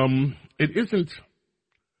it isn't.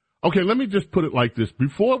 Okay, let me just put it like this.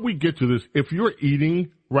 Before we get to this, if you're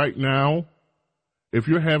eating right now, if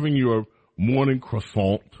you're having your morning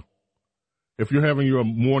croissant, if you're having your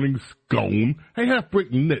morning scone, hey,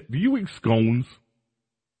 Half-Brick Knit, do you eat scones?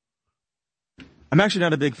 I'm actually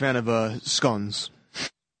not a big fan of scones.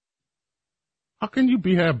 How can you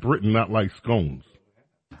be half Britain not like scones?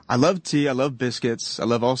 I love tea. I love biscuits. I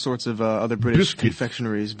love all sorts of other British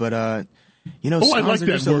confectionaries. But, scones I like are that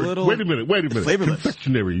just word. a little Wait a minute. flavorless.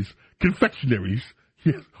 Confectionaries.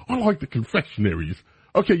 Yes. I like the confectionaries.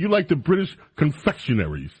 Okay, you like the British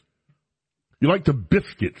confectionaries. You like the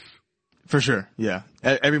biscuits. For sure, yeah.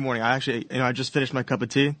 Every morning. I just finished my cup of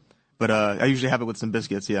tea, but I usually have it with some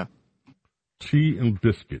biscuits, yeah. Tea and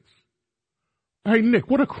biscuits. Hey, Nick,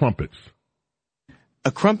 what are crumpets?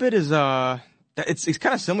 A crumpet is, it's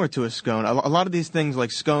kind of similar to a scone. A lot of these things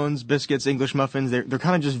like scones, biscuits, English muffins, they're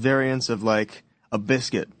kind of just variants of like a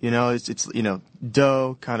biscuit. It's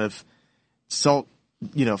dough, kind of salt,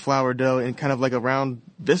 flour dough in kind of like a round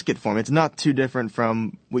biscuit form. It's not too different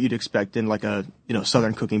from what you'd expect in like a,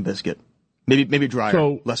 southern cooking biscuit. Maybe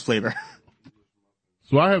drier, less flavor.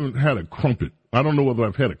 So I haven't had a crumpet. I don't know whether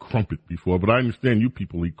I've had a crumpet before, but I understand you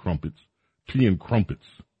people eat crumpets, tea and crumpets,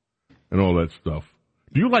 and all that stuff.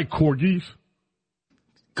 Do you like corgis?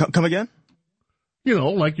 Come again?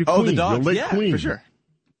 Like your queen. Oh, the dogs. Your late Yeah, queen. for sure.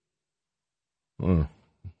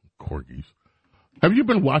 Corgis. Have you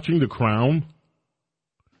been watching The Crown?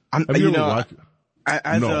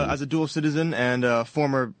 As a dual citizen and a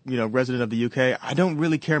former, resident of the UK, I don't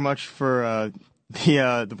really care much for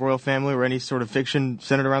the royal family or any sort of fiction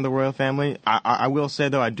centered around the royal family. I will say,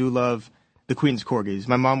 though, I do love the Queen's corgis.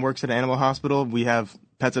 My mom works at an animal hospital. We have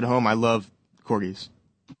pets at home. I love corgis.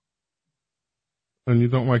 And you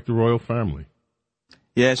don't like the royal family?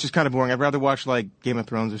 Yeah, it's just kind of boring. I'd rather watch, like, Game of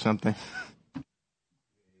Thrones or something.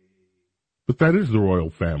 But that is the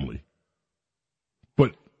royal family.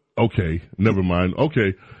 But, okay, never mind.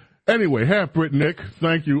 Okay. Anyway, Half-Brit Nick,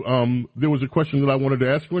 thank you. There was a question that I wanted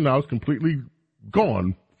to ask you, and now it's completely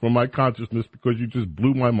gone from my consciousness because you just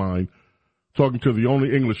blew my mind talking to the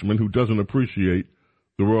only Englishman who doesn't appreciate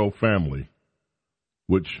the royal family,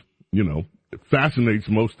 which, fascinates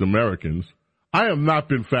most Americans. I have not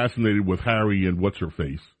been fascinated with Harry and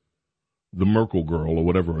what's-her-face, the Merkel girl or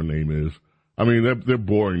whatever her name is. I mean, they're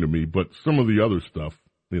boring to me, but some of the other stuff,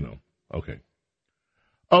 okay.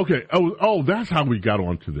 Okay, that's how we got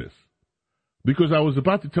onto this. Because I was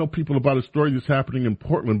about to tell people about a story that's happening in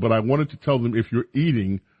Portland, but I wanted to tell them if you're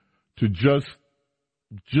eating to just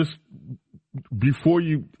before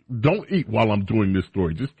you, don't eat while I'm doing this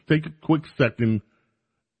story. Just take a quick second,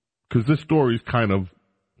 because this story is kind of,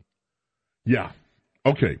 yeah.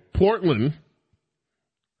 Okay, Portland.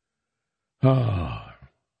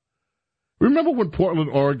 Remember when Portland,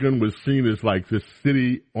 Oregon was seen as like this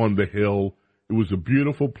city on the hill? It was a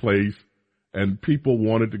beautiful place, and people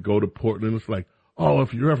wanted to go to Portland. It's like, oh,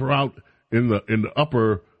 if you're ever out in the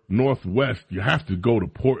upper Northwest, you have to go to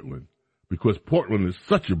Portland because Portland is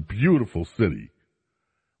such a beautiful city.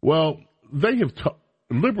 Well,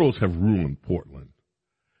 liberals have ruined Portland.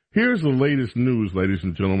 Here's the latest news, ladies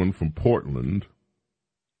and gentlemen, from Portland.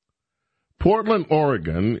 Portland,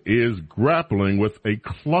 Oregon is grappling with a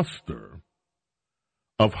cluster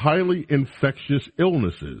of highly infectious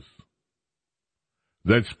illnesses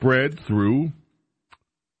that spread through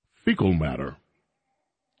fecal matter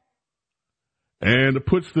and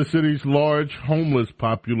puts the city's large homeless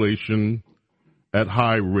population at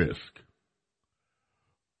high risk.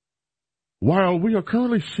 While we are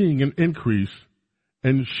currently seeing an increase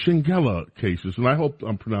in Shigella cases, and I hope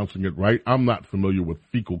I'm pronouncing it right. I'm not familiar with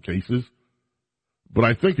fecal cases, but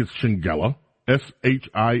I think it's Shigella,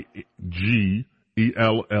 Shigella.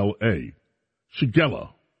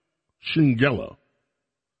 Shigella.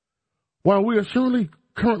 While we are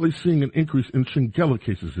currently seeing an increase in Shigella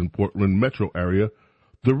cases in Portland metro area,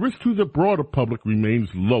 the risk to the broader public remains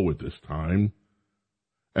low at this time,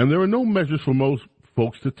 and there are no measures for most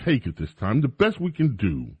folks to take at this time. The best we can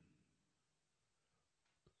do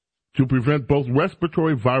to prevent both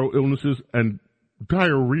respiratory viral illnesses and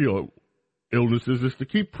diarrheal illnesses is to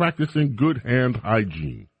keep practicing good hand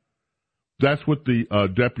hygiene. That's what the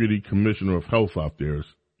Deputy Commissioner of Health out there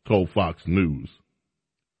told Fox News.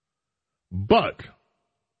 But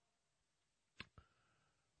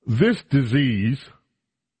this disease,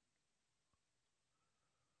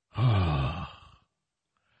 I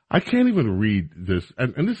can't even read this,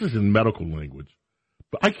 and this is in medical language,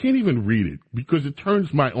 but I can't even read it because it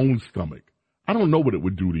turns my own stomach. I don't know what it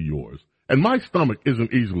would do to yours. And my stomach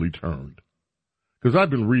isn't easily turned because I've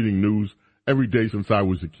been reading news every day since I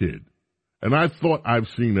was a kid. And I thought I've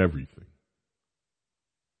seen everything.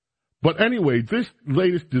 But anyway, this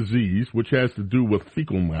latest disease, which has to do with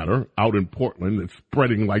fecal matter out in Portland, it's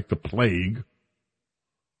spreading like the plague,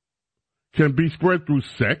 can be spread through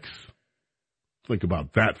sex. Think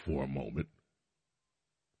about that for a moment.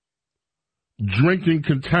 drinking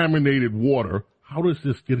contaminated water. How does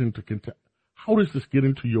this get into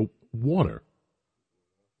your water?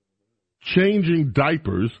 Changing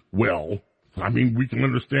diapers, well, I mean, we can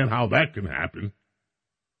understand how that can happen.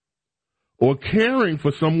 Or caring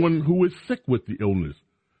for someone who is sick with the illness.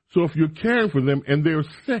 So if you're caring for them and they're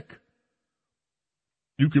sick,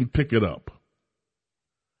 you can pick it up.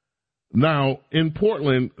 Now, in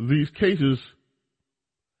Portland, these cases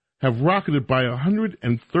have rocketed by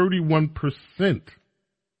 131%.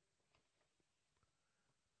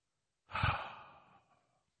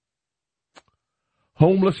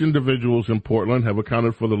 Homeless individuals in Portland have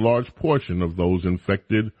accounted for the large portion of those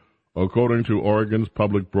infected, according to Oregon's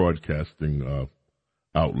public broadcasting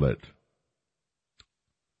outlet.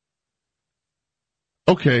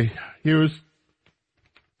 Okay, here's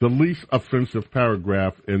the least offensive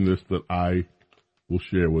paragraph in this that I will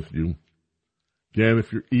share with you. Again,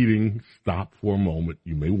 if you're eating, stop for a moment.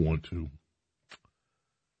 You may want to.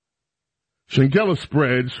 Shigella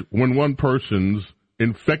spreads when one person's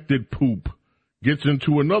infected poop gets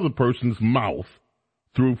into another person's mouth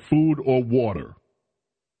through food or water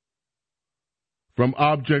from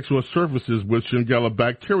objects or surfaces with Shigella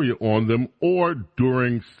bacteria on them or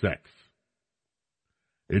during sex.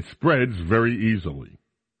 It spreads very easily.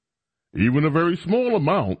 Even a very small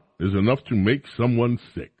amount is enough to make someone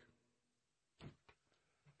sick.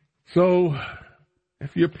 So,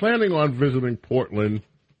 if you're planning on visiting Portland,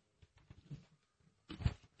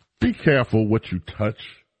 be careful what you touch.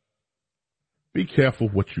 Be careful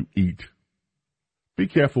what you eat. Be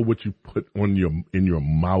careful what you put in your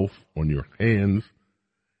mouth, on your hands.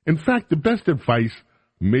 In fact, the best advice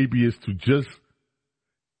maybe is to just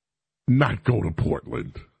not go to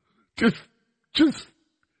Portland. Just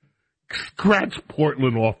scratch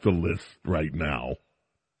Portland off the list right now.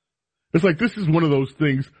 It's like this is one of those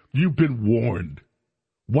things you've been warned.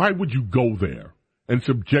 Why would you go there and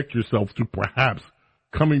subject yourself to perhaps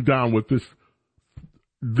coming down with this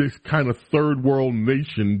kind of third world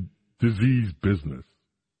nation disease business?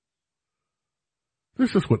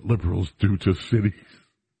 This is what liberals do to cities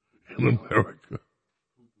in America.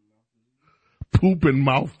 Poop and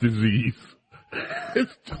mouth disease.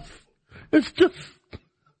 It's just.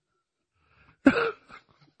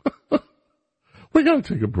 We gotta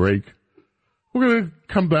take a break. We're gonna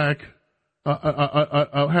come back.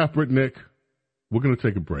 Half-Brit Nick. We're gonna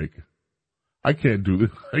take a break. I can't do this.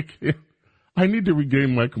 I can't. I need to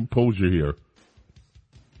regain my composure here.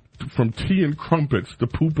 From tea and crumpets to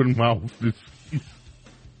poop and mouth.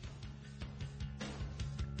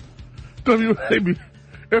 WABC.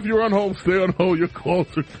 If you're on hold, stay on hold. Your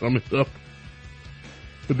calls are coming up.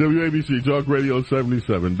 The WABC Talk Radio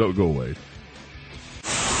 77. Don't go away.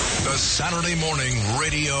 The Saturday morning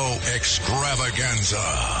radio extravaganza.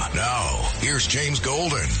 Now, here's James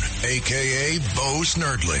Golden, a.k.a. Bo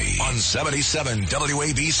Snerdley, on 77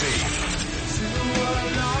 WABC.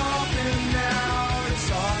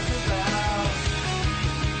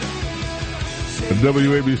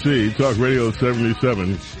 WABC Talk Radio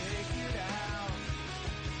 77.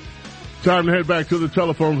 Time to head back to the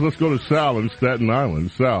telephones. Let's go to Sal in Staten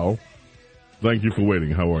Island. Sal, thank you for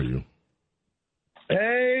waiting. How are you?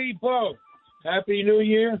 Hey, Bo. Happy New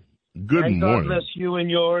Year. Good and morning. God bless you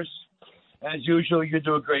and yours. As usual, you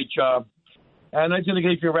do a great job. And I'm going to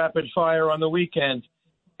give you rapid fire on the weekend.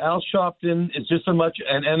 Al Sharpton is just as much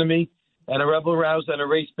an enemy and a rebel rouser and a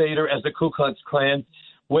race baiter as the Ku Klux Klan.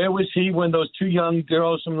 Where was he when those two young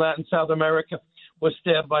girls from Latin South America were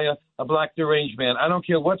stabbed by a black deranged man? I don't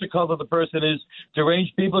care what the color of the person is.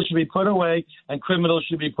 Deranged people should be put away, and criminals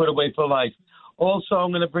should be put away for life. Also,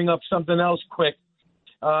 I'm going to bring up something else quick.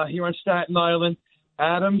 Here on Staten Island,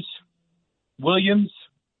 Adams, Williams,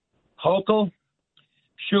 Hochul,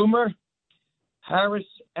 Schumer, Harris,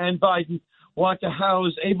 and Biden want to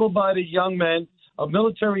house able-bodied young men of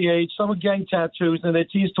military age, some with gang tattoos in their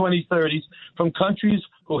teens, 20s, 30s, from countries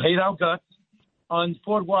who hate our guts, on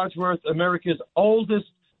Fort Wadsworth, America's oldest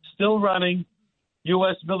still-running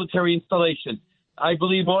U.S. military installation. I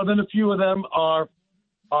believe more than a few of them are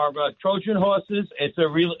Trojan horses. It's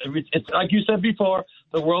like you said before,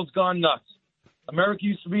 the world's gone nuts. America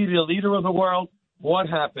used to be the leader of the world. What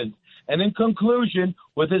happened? And in conclusion,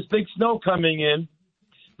 with this big snow coming in,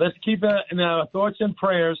 let's keep in our thoughts and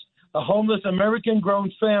prayers the homeless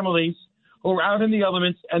American-grown families who are out in the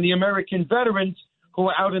elements and the American veterans who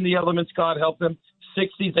are out in the elements. God help them.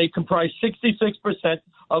 They comprise 66%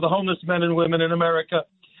 of the homeless men and women in America,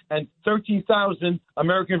 and 13,000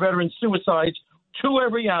 American veteran suicides. 2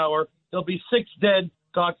 every hour. There'll be 6 dead,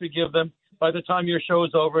 God forgive them, by the time your show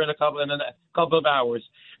is over in a couple of hours.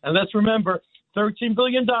 And let's remember, $13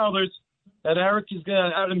 billion that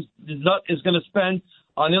Adams is going to spend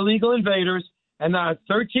on illegal invaders, and not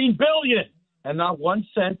 $13 billion and not 1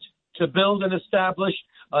 cent to build and establish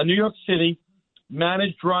a New York City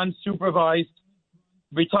managed, run, supervised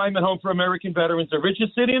retirement home for American veterans, the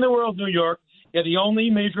richest city in the world, New York, yet the only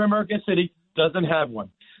major American city doesn't have one.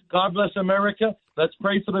 God bless America. Let's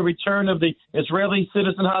pray for the return of the Israeli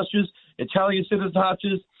citizen hostages, Italian citizen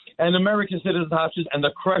hostages, and American citizen hostages, and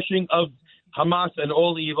the crushing of Hamas and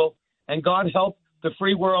all evil. And God help the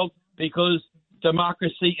free world, because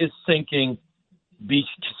democracy is sinking. Be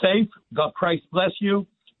safe. God Christ bless you.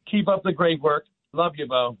 Keep up the great work. Love you,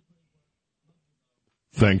 Bo.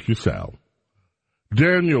 Thank you, Sal.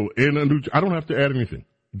 Daniel I don't have to add anything.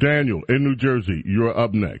 Daniel in New Jersey, you're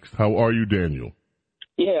up next. How are you, Daniel?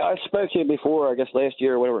 Yeah, I spoke to you before, I guess last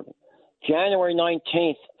year or whatever. January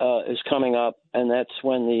 19th is coming up, and that's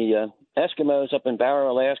when the Eskimos up in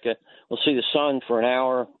Barrow, Alaska, will see the sun for an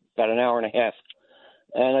hour, about an hour and a half.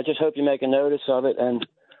 And I just hope you make a notice of it and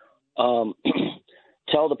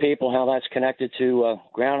tell the people how that's connected to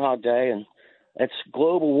Groundhog Day, and it's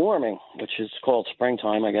global warming, which is called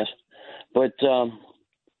springtime, I guess. But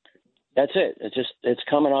that's it. It's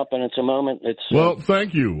coming up, and it's a moment. Well,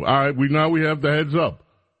 thank you. We have the heads up.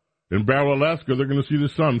 In Barrow, Alaska, they're going to see the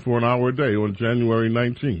sun for an hour a day on January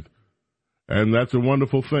 19th. And that's a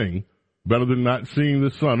wonderful thing. Better than not seeing the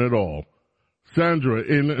sun at all. Sandra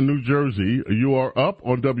in New Jersey, you are up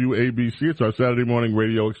on WABC. It's our Saturday morning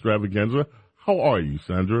radio extravaganza. How are you,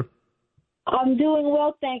 Sandra? I'm doing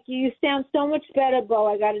well, thank you. You sound so much better, Bo.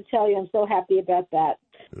 I got to tell you, I'm so happy about that.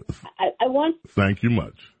 Thank you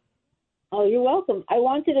much. Oh, you're welcome. I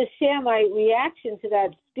wanted to share my reaction to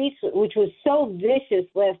that speech, which was so vicious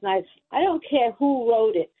last night. I don't care who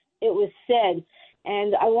wrote it. It was said.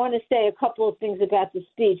 And I want to say a couple of things about the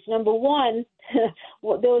speech. Number one, there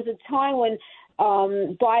was a time when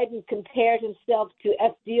Biden compared himself to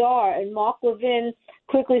FDR, and Mark Levin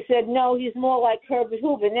quickly said, no, he's more like Herbert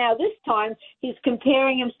Hoover. Now, this time, he's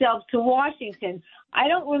comparing himself to Washington. I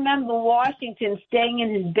don't remember Washington staying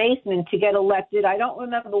in his basement to get elected. I don't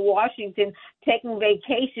remember Washington taking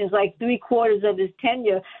vacations like 3/4 of his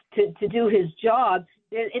tenure to do his job.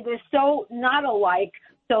 They're so not alike,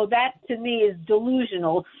 so that to me is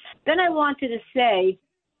delusional. Then I wanted to say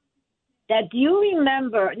that, do you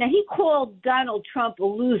remember, now he called Donald Trump a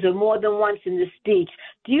loser more than once in the speech.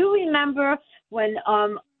 Do you remember when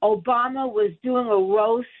Obama was doing a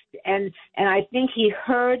roast and I think he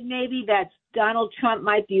heard maybe that Donald Trump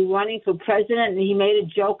might be running for president and he made a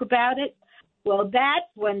joke about it? Well, that's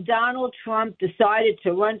when Donald Trump decided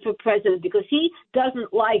to run for president, because he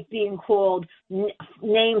doesn't like being called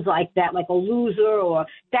names like that, like a loser, or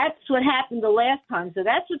that's what happened the last time. So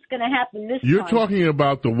that's what's going to happen this time. You're talking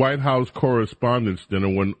about the White House Correspondents' Dinner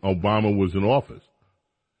when Obama was in office.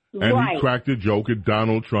 And right. He cracked a joke at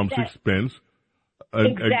Donald Trump's expense,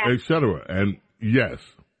 exactly. et cetera. And yes.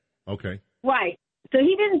 Okay. Right. So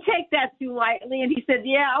he didn't take that too lightly, and he said,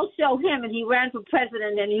 yeah, I'll show him, and he ran for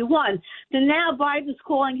president, and he won. So now Biden's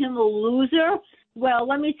calling him a loser. Well,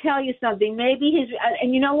 let me tell you something. Maybe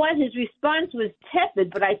and you know what? His response was tepid,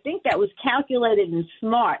 but I think that was calculated and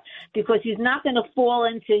smart, because he's not going to fall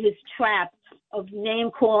into his trap of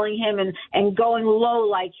name-calling him and going low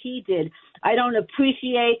like he did. I don't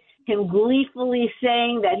appreciate him gleefully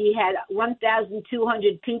saying that he had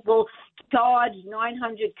 1,200 people charged,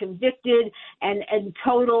 900 convicted, and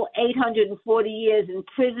total 840 years in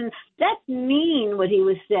prison. That's mean what he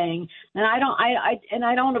was saying, and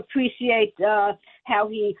I don't appreciate how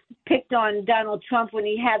he picked on Donald Trump when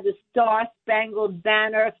he had the Star-Spangled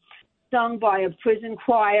Banner sung by a prison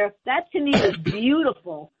choir. That to me was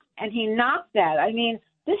beautiful, and he knocked that. I mean,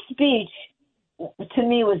 this speech to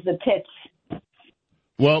me was the pits.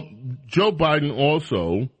 Well, Joe Biden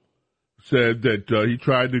also said that he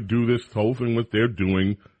tried to do this whole thing what they're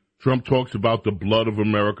doing. Trump talks about the blood of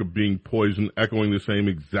America being poisoned, echoing the same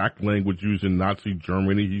exact language used in Nazi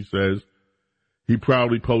Germany, he says. He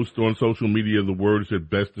proudly posts on social media the words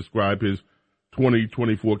that best describe his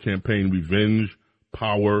 2024 campaign: revenge,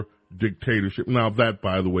 power, dictatorship. Now, that,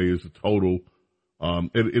 by the way, is a total,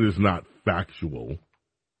 it is not factual.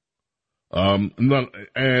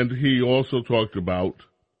 And he also talked about,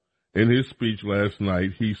 in his speech last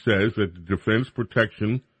night, he says that the defense,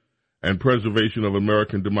 protection, and preservation of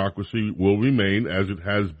American democracy will remain, as it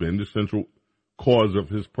has been, the central cause of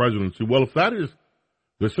his presidency. Well, if that is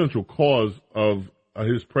the central cause of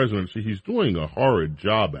his presidency, he's doing a horrid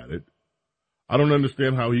job at it. I don't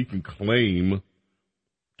understand how he can claim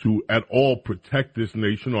to at all protect this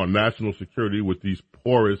nation or national security with these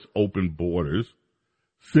porous open borders.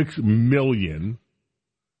 6 million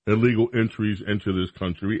illegal entries into this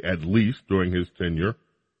country, at least during his tenure.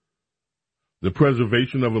 The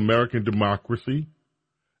preservation of American democracy,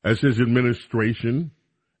 as his administration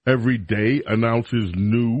every day announces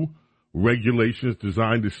new regulations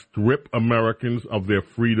designed to strip Americans of their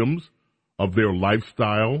freedoms, of their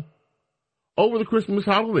lifestyle. Over the Christmas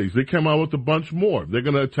holidays, they came out with a bunch more. They're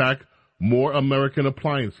going to attack more American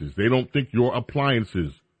appliances. They don't think your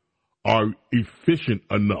appliances are efficient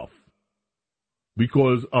enough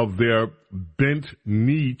because of their bent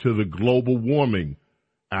knee to the global warming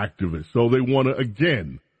activists. So they want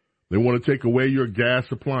to take away your gas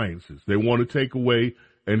appliances. They want to take away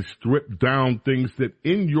and strip down things that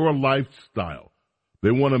in your lifestyle,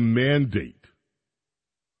 they want to mandate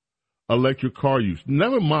electric car use.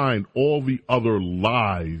 Never mind all the other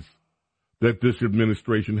lies that this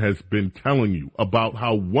administration has been telling you about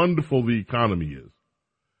how wonderful the economy is.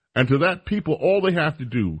 And to that, people, all they have to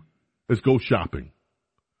do is go shopping.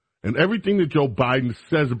 And everything that Joe Biden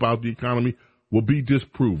says about the economy will be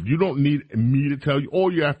disproved. You don't need me to tell you.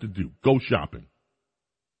 All you have to do, go shopping.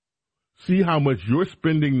 See how much you're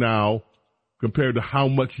spending now compared to how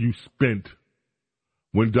much you spent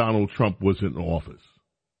when Donald Trump was in office.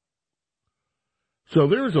 So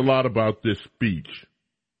there's a lot about this speech.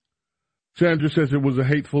 Sandra says it was a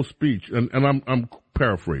hateful speech, and I'm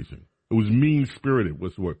paraphrasing. It was mean-spirited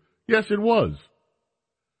was the word. Yes, it was.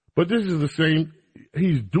 But this is the same.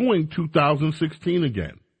 He's doing 2016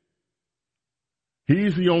 again.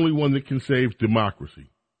 He's the only one that can save democracy.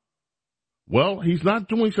 Well, he's not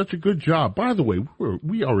doing such a good job. By the way,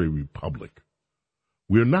 we are a republic.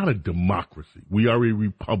 We are not a democracy. We are a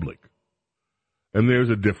republic. And there's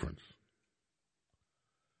a difference.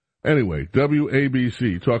 Anyway,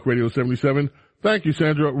 WABC, Talk Radio 77. Thank you,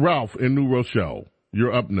 Sandra. Ralph in New Rochelle,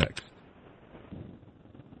 you're up next.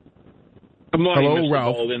 Good morning, Hello, Mr.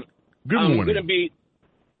 Ralph. Golden. Good morning.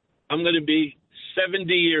 I'm going to be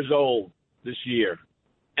 70 years old this year.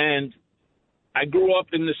 And I grew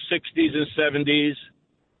up in the 60s and 70s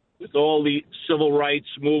with all the civil rights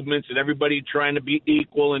movements and everybody trying to be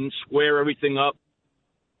equal and square everything up.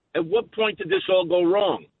 At what point did this all go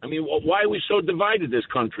wrong? I mean, why are we so divided, this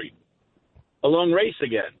country? Along race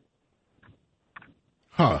again.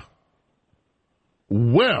 Huh.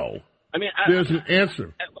 Well, I mean, there's an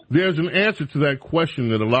answer. There's an answer to that question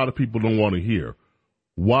that a lot of people don't want to hear.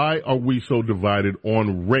 Why are we so divided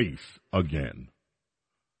on race again?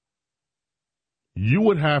 You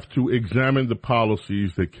would have to examine the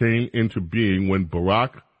policies that came into being when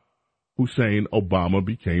Barack Hussein Obama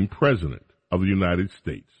became president of the United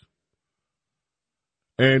States.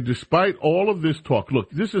 And despite all of this talk,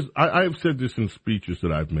 look, I have said this in speeches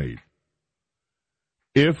that I've made.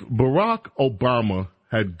 If Barack Obama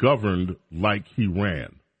had governed like he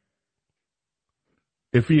ran,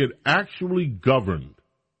 if he had actually governed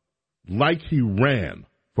like he ran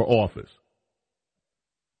for office,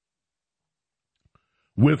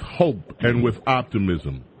 with hope and with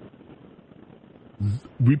optimism,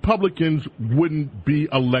 Republicans wouldn't be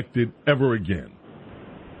elected ever again.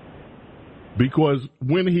 Because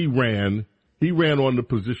when he ran on the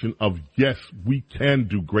position of, yes, we can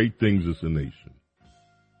do great things as a nation.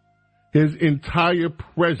 His entire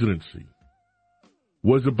presidency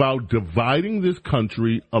was about dividing this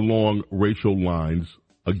country along racial lines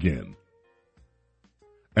again.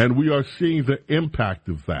 And we are seeing the impact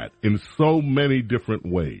of that in so many different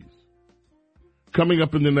ways. Coming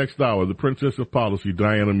up in the next hour, the Princess of Policy,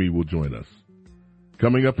 Diana Mee, will join us.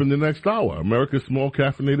 Coming up in the next hour, America's small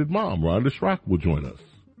caffeinated mom, Rhonda Schrock, will join us.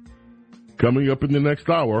 Coming up in the next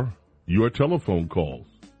hour, your telephone calls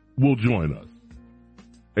will join us.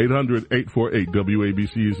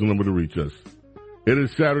 800-848-WABC is the number to reach us. It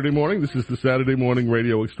is Saturday morning. This is the Saturday Morning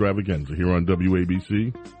Radio Extravaganza here on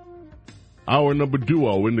WABC. Our number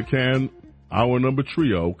duo in the can, our number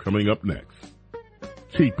trio coming up next.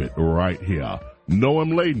 Keep it right here.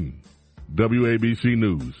 Noam Laden, WABC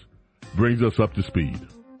News, brings us up to speed.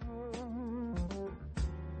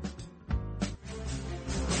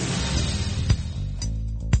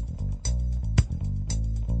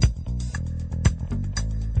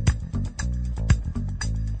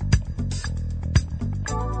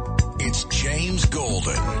 It's James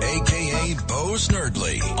Golden, a.k.a. Bo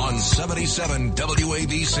Snerdley, on 77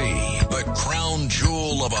 WABC, the crown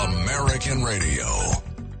jewel of American radio.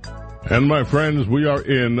 And my friends, we are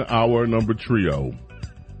in our number trio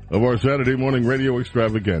of our Saturday morning radio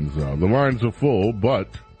extravaganza. The lines are full, but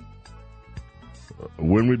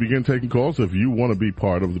when we begin taking calls, if you want to be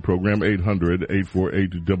part of the program,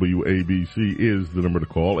 800-848-WABC is the number to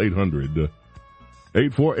call,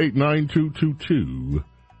 800-848-9222.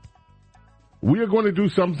 We are going to do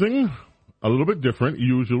something a little bit different.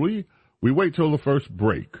 Usually, we wait till the first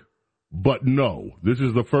break. But no, this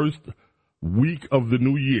is the first week of the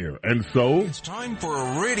new year. And so it's time for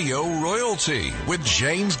Radio Royalty with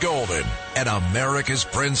James Golden and America's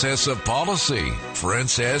Princess of Policy,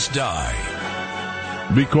 Princess Di.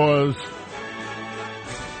 Because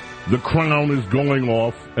the crown is going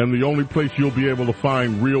off, and the only place you'll be able to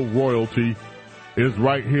find real royalty is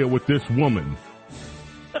right here with this woman.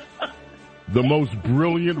 The most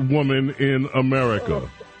brilliant woman in America.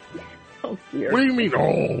 Oh, dear. What do you mean,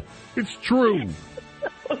 oh? It's true.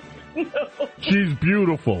 No. She's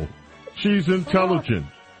beautiful. She's intelligent.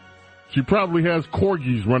 She probably has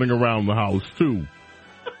corgis running around the house, too.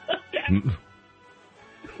 No.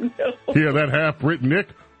 Hear that half-Brit, Nick?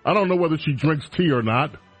 I don't know whether she drinks tea or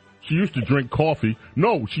not. She used to drink coffee.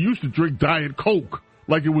 No, she used to drink Diet Coke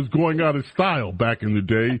like it was going out of style back in the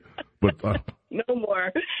day. But no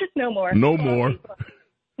more. No more. No more.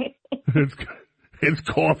 It's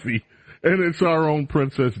coffee. And it's our own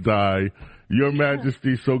Princess Di. Your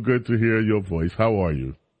Majesty, so good to hear your voice. How are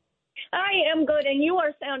you? I am good, and you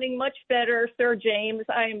are sounding much better, Sir James.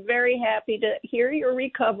 I am very happy to hear you're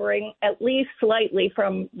recovering, at least slightly,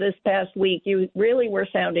 from this past week. You really were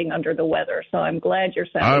sounding under the weather, so I'm glad you're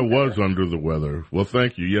sounding I better. was under the weather. Well,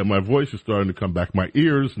 thank you. Yeah, my voice is starting to come back. My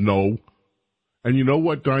ears, no. And you know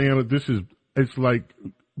what, Diana? It's like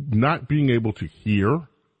not being able to hear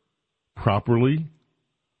properly.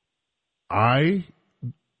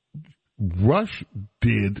 Rush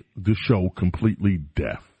did the show completely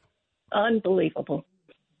deaf. Unbelievable.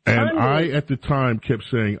 And I, at the time, kept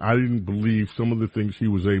saying I didn't believe some of the things he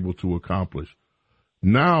was able to accomplish.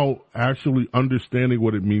 Now, actually understanding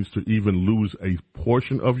what it means to even lose a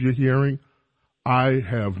portion of your hearing, I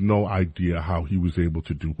have no idea how he was able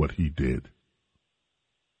to do what he did.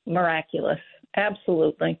 Miraculous.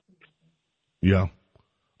 Absolutely. Yeah.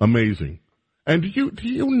 Amazing. And do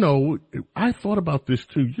you know, I thought about this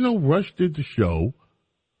too. You know, Rush did the show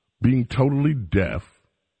being totally deaf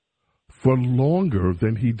for longer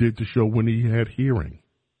than he did the show when he had hearing.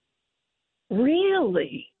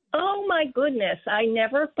 Really? Oh, my goodness. I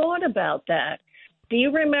never thought about that. Do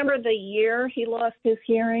you remember the year he lost his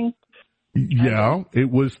hearing? Yeah,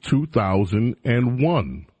 it was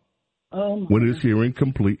 2001 when his hearing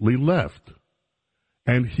completely left.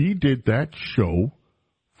 And he did that show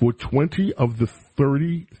for 20 of the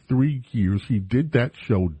 33 years. He did that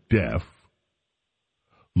show deaf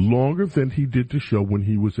longer than he did the show when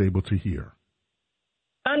he was able to hear.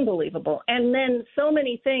 Unbelievable. And then so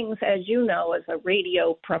many things, as you know, as a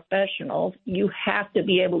radio professional, you have to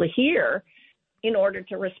be able to hear in order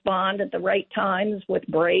to respond at the right times with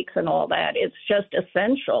breaks and all that. It's just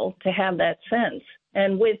essential to have that sense.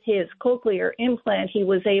 And with his cochlear implant, he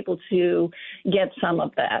was able to get some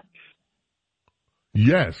of that.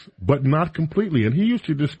 Yes, but not completely. And he used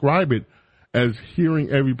to describe it as hearing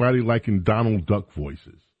everybody like in Donald Duck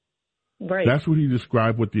voices. Right. That's what he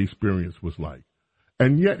described what the experience was like.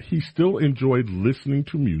 And yet he still enjoyed listening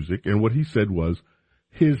to music. And what he said was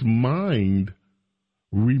his mind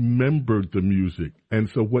remembered the music. And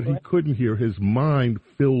so what he couldn't hear, his mind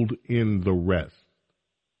filled in the rest.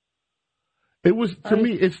 It was, to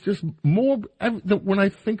me, it's just more, when I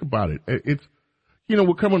think about it, it's, you know,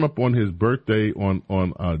 we're coming up on his birthday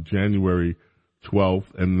on January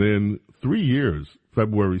 12th, and then 3 years,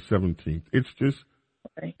 February 17th. It's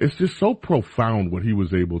just so profound what he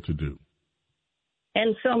was able to do.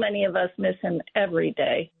 And so many of us miss him every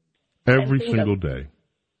day. Every single day.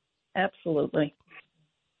 Absolutely.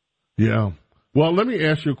 Yeah. Well, let me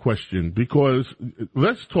ask you a question, because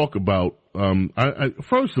let's talk about,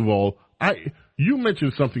 first of all, you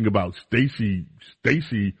mentioned something about Stacey.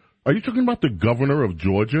 Are you talking about the governor of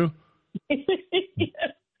Georgia?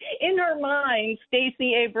 In her mind,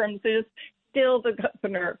 Stacey Abrams is still the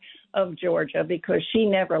governor of Georgia because she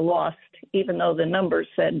never lost, even though the numbers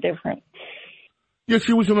said different. Yes,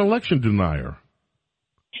 she was an election denier.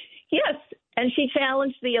 Yes, and she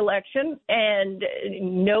challenged the election, and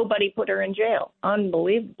nobody put her in jail,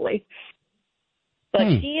 unbelievably. But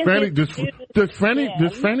she is does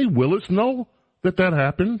Fannie Willis know that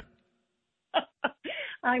happened?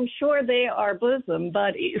 I'm sure they are bosom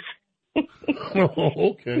buddies.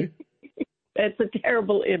 Oh, okay. It's a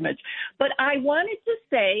terrible image. But I wanted to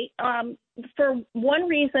say, for one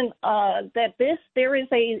reason, there is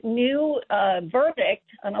a new verdict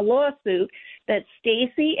on a lawsuit that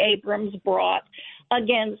Stacey Abrams brought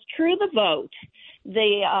against True the Vote.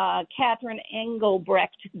 the Catherine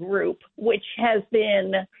Engelbrecht group, which has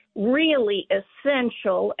been really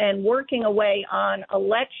essential and working away on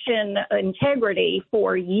election integrity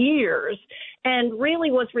for years, and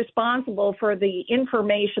really was responsible for the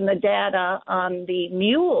information, the data on the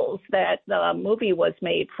mules that the movie was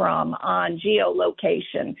made from on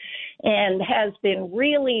geolocation, and has been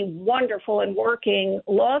really wonderful in working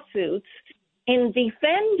lawsuits in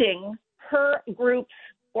defending her group's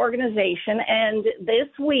organization. And this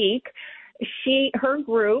week, her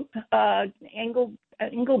group,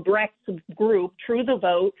 Engelbrecht's group, True the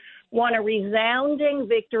Vote, won a resounding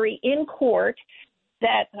victory in court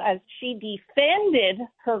that as she defended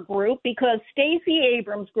her group because Stacey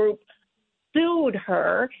Abrams' group sued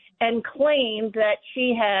her and claimed that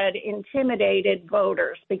she had intimidated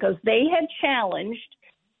voters because they had challenged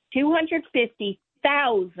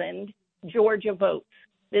 250,000 Georgia votes.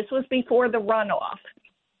 This was before the runoff.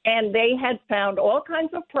 And they had found all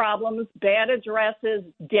kinds of problems, bad addresses,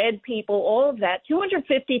 dead people, all of that,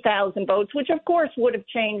 250,000 votes, which of course would have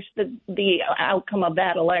changed the outcome of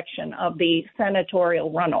that election, of the senatorial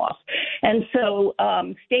runoff. And so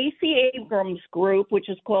Stacey Abrams' group, which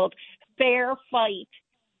is called Fair Fight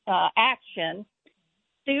Action,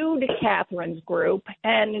 sued Catherine's group,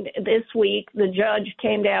 and this week the judge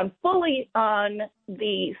came down fully on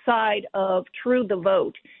the side of True the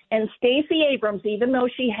Vote. And Stacey Abrams, even though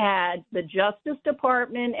she had the Justice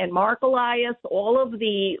Department and Mark Elias, all of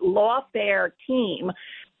the lawfare team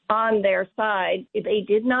on their side, they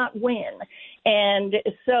did not win. And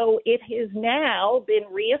so it has now been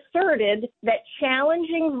reasserted that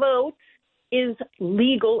challenging votes is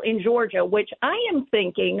legal in Georgia, which I am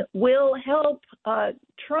thinking will help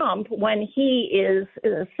Trump when he is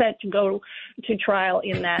set to go to trial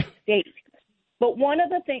in that state. But one of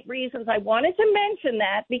the reasons I wanted to mention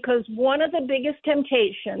that, because one of the biggest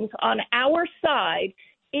temptations on our side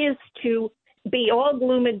is to be all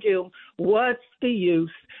gloom and doom. What's the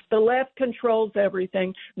use? The left controls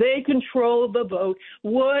everything. They control the vote.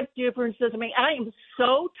 What difference does it make? I am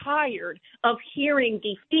so tired of hearing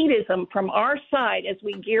defeatism from our side as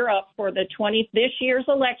we gear up for this year's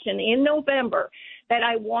election in November, that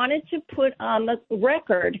I wanted to put on the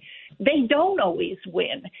record. They don't always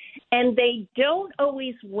win, and they don't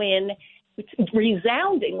always win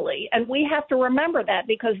resoundingly. And we have to remember that,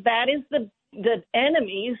 because that is the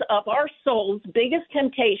enemies of our soul's biggest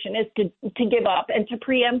temptation is to give up and to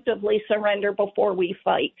preemptively surrender before we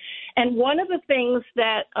fight. And one of the things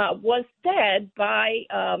that was said by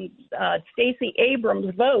Stacey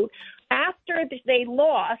Abrams' vote after they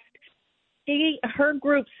lost, her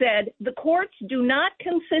group said, the courts do not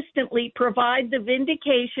consistently provide the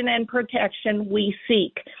vindication and protection we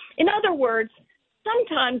seek. In other words,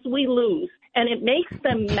 sometimes we lose, and it makes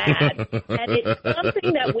them mad. And it's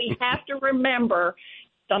something that we have to remember.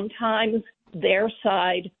 Sometimes their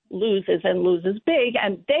side loses, and loses big,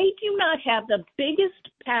 and they do not have the biggest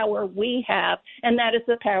power we have, and that is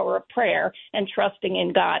the power of prayer and trusting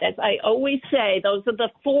in God. As I always say, those are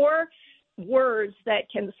the four words that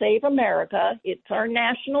can save America. It's our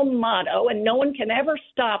national motto, and no one can ever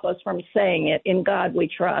stop us from saying it. In God we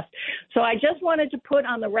trust. So I just wanted to put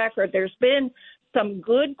on the record, there's been some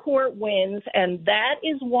good court wins, and that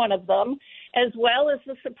is one of them, as well as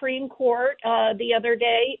the Supreme Court the other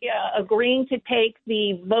day agreeing to take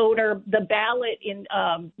the ballot in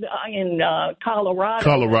Colorado.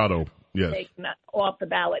 Colorado, yes. Taken off the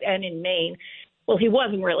ballot, and in Maine. Well, he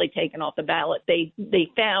wasn't really taken off the ballot. They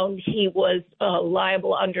found he was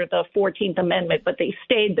liable under the 14th Amendment, but they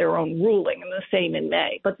stayed their own ruling, and the same in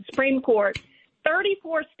May. But the Supreme Court,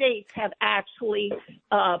 34 states have actually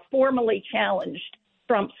formally challenged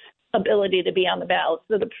Trump's ability to be on the ballot.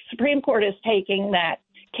 So the Supreme Court is taking that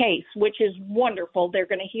case, which is wonderful. They're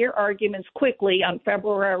going to hear arguments quickly on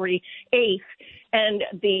February 8th, and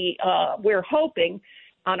we're hoping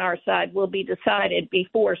on our side will be decided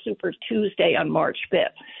before Super Tuesday on March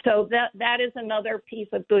 5th. So that is another piece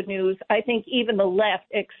of good news. I think even the left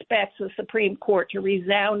expects the Supreme Court to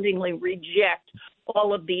resoundingly reject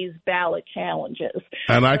all of these ballot challenges.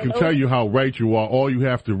 And I can tell you how right you are. All you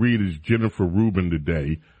have to read is Jennifer Rubin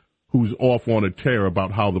today, who's off on a tear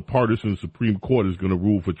about how the partisan Supreme Court is going to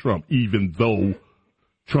rule for Trump, even though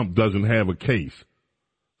Trump doesn't have a case.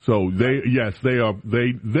 So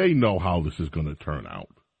they know how this is going to turn out,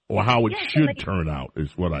 or how it should turn out,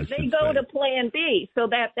 is what I should say. They go to Plan B, so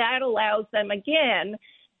that allows them again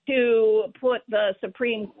to put the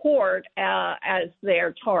Supreme Court as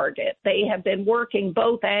their target. They have been working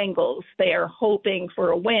both angles. They are hoping for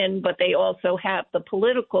a win, but they also have the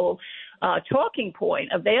political talking point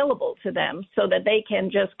available to them so that they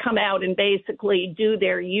can just come out and basically do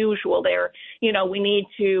their usual. We need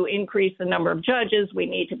to increase the number of judges. We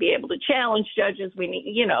need to be able to challenge judges. We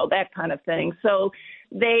need, that kind of thing. So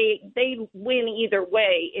they win either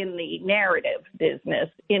way in the narrative business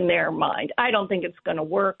in their mind. I don't think it's going to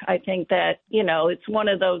work. I think that, it's one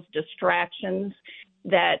of those distractions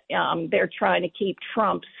that they're trying to keep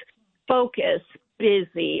Trump's focus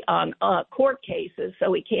busy on court cases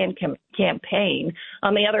so he can campaign.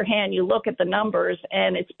 On the other hand, you look at the numbers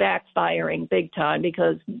and it's backfiring big time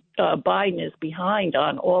because Biden is behind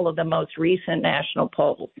on all of the most recent national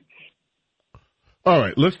polls. All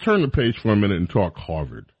right, let's turn the page for a minute and talk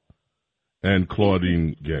Harvard and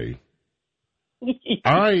Claudine Gay.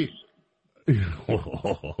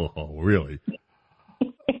 Really?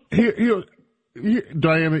 Here,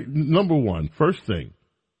 Diana, number one, first thing,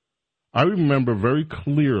 I remember very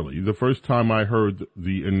clearly the first time I heard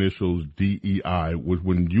the initials DEI was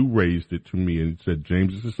when you raised it to me and said,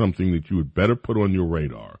 James, this is something that you would better put on your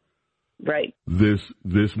radar. Right. This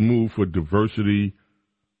move for diversity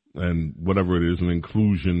and whatever it is, and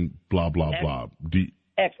inclusion, blah, blah, blah.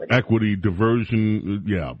 Equity, diversion,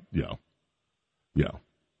 yeah.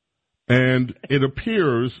 And it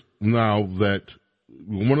appears now that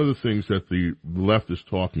one of the things that the left is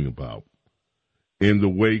talking about in the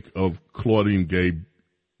wake of Claudine Gay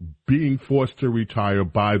being forced to retire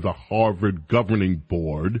by the Harvard governing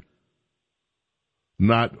board,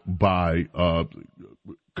 not by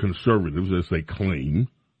conservatives, as they claim.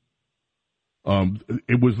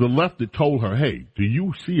 It was the left that told her, hey, do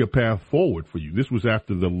you see a path forward for you? This was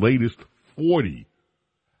after the latest 40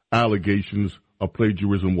 allegations of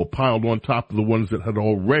plagiarism were piled on top of the ones that had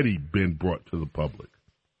already been brought to the public.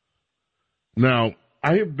 Now,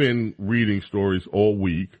 I have been reading stories all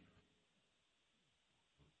week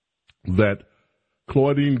that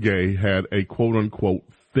Claudine Gay had a quote-unquote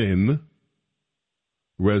thin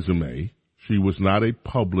resume. She was not a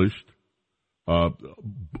published,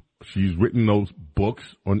 she's written those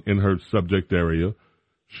books in her subject area.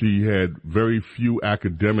 She had very few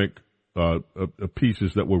academic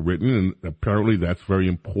pieces that were written, and apparently that's very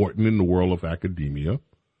important in the world of academia.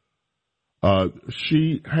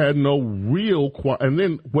 She had no real, and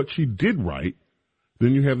then what she did write,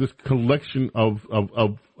 then you have this collection of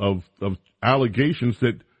allegations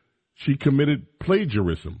that she committed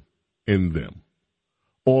plagiarism in them.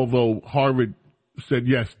 Although Harvard said,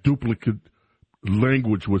 yes, duplicate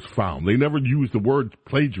language was found. They never used the word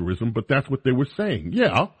plagiarism, but that's what they were saying.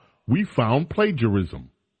 Yeah, we found plagiarism.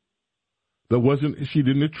 She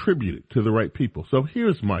didn't attribute it to the right people. So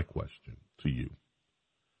here's my question to you,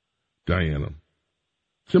 Diana.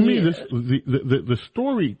 To me, the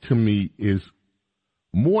story to me is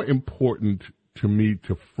more important to me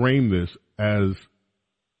to frame this as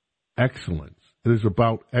excellence. It is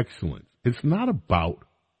about excellence. It's not about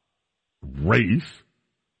race.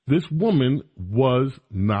 This woman was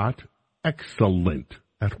not excellent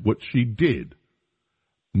at what she did.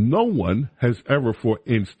 No one has ever, for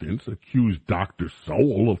instance, accused Dr.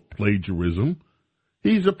 Sowell of plagiarism.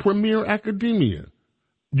 He's a premier academia.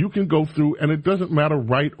 You can go through, and it doesn't matter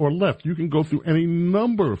right or left, you can go through any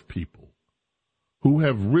number of people who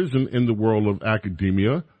have risen in the world of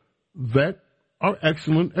academia that are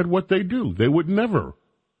excellent at what they do. They would never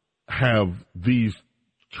have these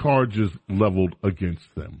charges leveled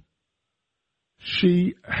against them.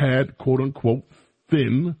 She had, quote unquote,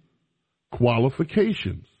 thin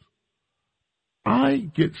qualifications. I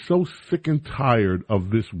get so sick and tired of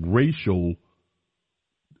this racial,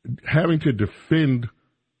 having to defend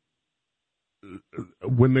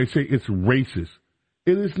when they say it's racist.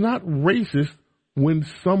 It is not racist when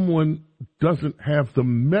someone doesn't have the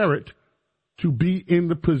merit to be in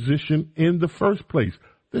the position in the first place.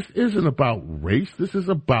 This isn't about race. This is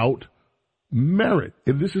about merit.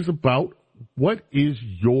 And this is about what is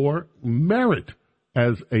your merit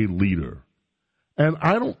as a leader. And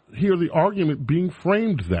I don't hear the argument being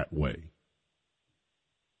framed that way.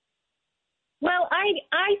 Well,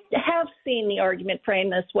 I have seen the argument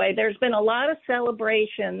framed this way. There's been a lot of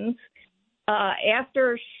celebrations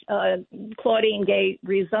after Claudine Gay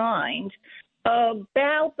resigned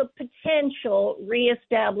about the potential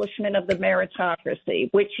reestablishment of the meritocracy,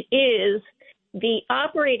 which is the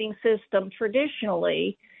operating system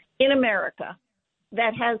traditionally in America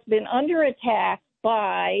that has been under attack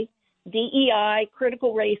by DEI,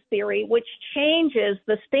 critical race theory, which changes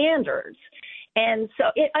the standards. And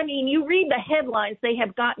so, you read the headlines, they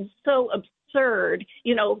have gotten so absurd.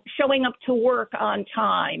 Showing up to work on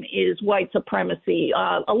time is white supremacy.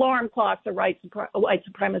 Alarm clocks are white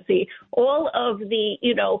supremacy. All of the,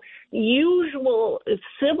 usual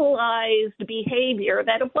civilized behavior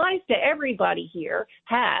that applies to everybody here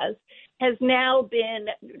has now been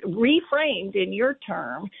reframed in your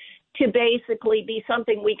term to basically be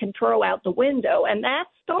something we can throw out the window. And that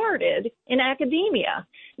started in academia.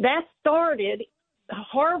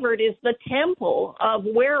 Harvard is the temple of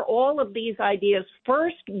where all of these ideas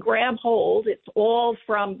first grab hold. It's all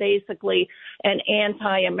from basically an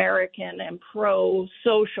anti-American and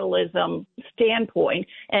pro-socialism standpoint,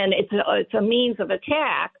 and it's a means of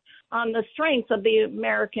attack on the strengths of the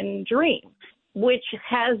American dream, which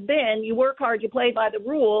has been you work hard, you play by the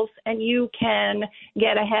rules, and you can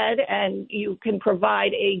get ahead and you can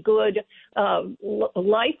provide a good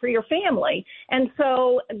life for your family. And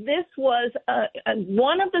so this was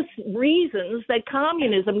one of the reasons that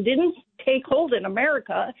communism didn't take hold in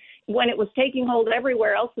America when it was taking hold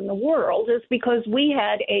everywhere else in the world is because we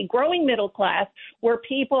had a growing middle class where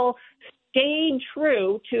people stayed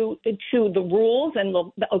true to the rules and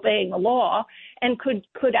obeying the law and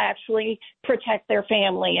could actually protect their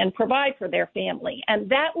family and provide for their family. And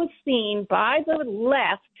that was seen by the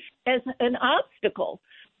left as an obstacle.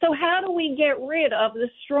 So how do we get rid of the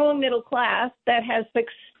strong middle class that has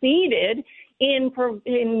succeeded in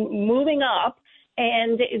moving up?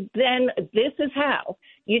 And then this is how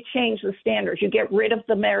you change the standards. You get rid of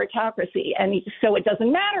the meritocracy. And so it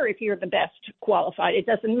doesn't matter if you're the best qualified. It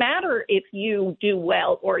doesn't matter if you do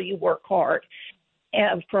well or you work hard.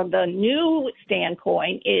 And from the new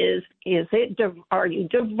standpoint are you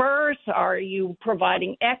diverse? Are you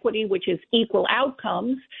providing equity, which is equal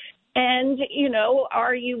outcomes? And,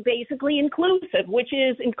 are you basically inclusive, which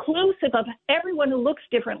is inclusive of everyone who looks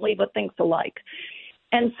differently but thinks alike?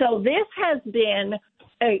 And so this has been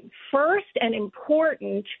a first and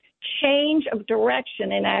important change of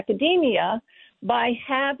direction in academia by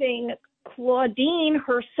having Claudine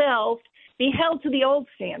herself be held to the old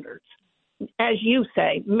standards, as you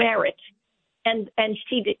say, merit. And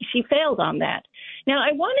she failed on that. Now,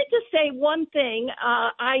 I wanted to say one thing.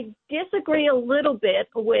 I disagree a little bit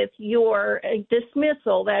with your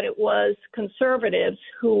dismissal that it was conservatives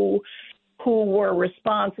who were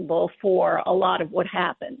responsible for a lot of what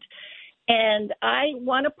happened. And I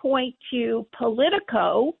want to point to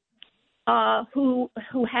Politico, who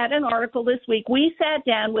had an article this week. We sat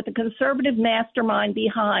down with the conservative mastermind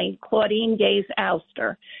behind Claudine Gay's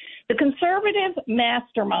ouster. The conservative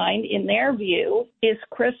mastermind, in their view, is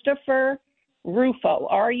Christopher Rufo,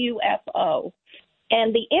 R-U-F-O.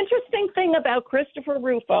 And the interesting thing about Christopher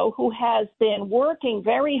Rufo, who has been working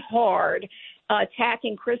very hard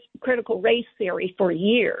attacking critical race theory for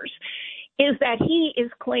years, is that he is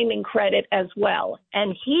claiming credit as well.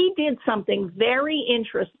 And he did something very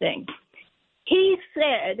interesting. He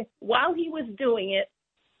said, while he was doing it,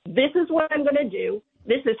 this is what I'm going to do.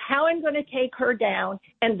 This is how I'm going to take her down,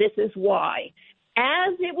 and this is why.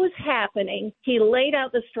 As it was happening, he laid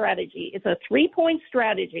out the strategy. It's a 3-point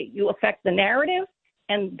strategy. You affect the narrative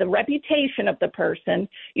and the reputation of the person.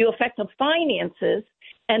 You affect the finances,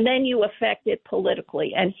 and then you affect it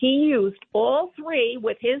politically. And he used all three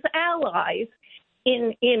with his allies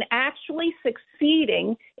in actually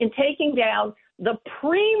succeeding in taking down the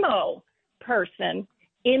primo person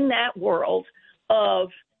in that world of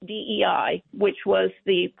DEI, which was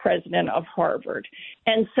the president of Harvard.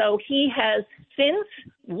 And so he has since,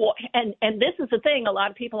 and this is the thing, a lot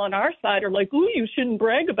of people on our side are like, ooh, you shouldn't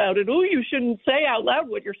brag about it. Ooh, you shouldn't say out loud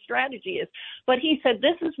what your strategy is. But he said,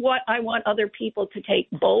 this is what I want other people to take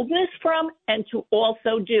boldness from and to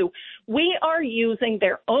also do. We are using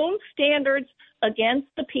their own standards against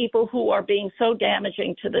the people who are being so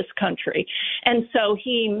damaging to this country. And so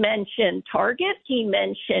he mentioned Target, he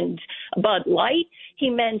mentioned Bud Light, he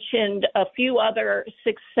mentioned a few other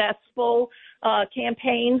successful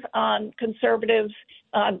campaigns on conservatives'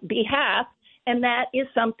 behalf, and that is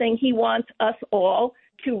something he wants us all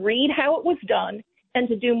to read how it was done and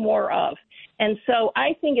to do more of. And so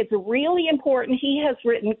I think it's really important. He has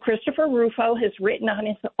written, Christopher Rufo has written on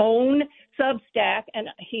his own Substack, and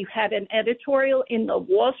he had an editorial in the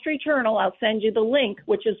Wall Street Journal. I'll send you the link,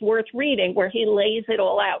 which is worth reading, where he lays it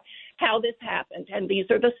all out, how this happened, and these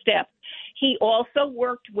are the steps. He also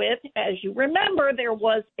worked with, as you remember, there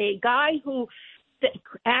was a guy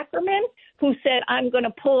Ackerman, who said, I'm going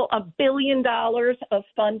to pull $1 billion of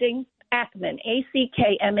funding, Ackman,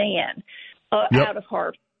 A-C-K-M-A-N, out of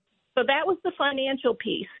Harvard. So that was the financial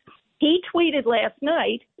piece. He tweeted last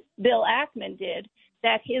night, Bill Ackman did,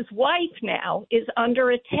 that his wife now is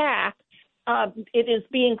under attack it is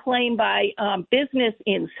being claimed by Business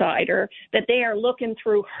Insider that they are looking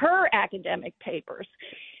through her academic papers.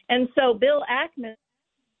 And so Bill Ackman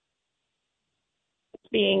is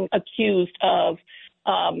being accused of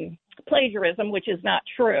plagiarism, which is not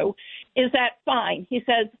true. Is that fine? He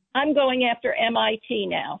says, I'm going after MIT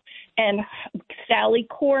now. And Sally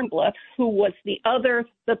Kornbluth, who was the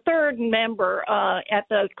third member at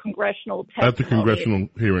the congressional testimony. At the congressional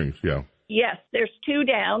hearings, yeah. Yes, there's two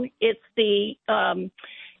down. It's the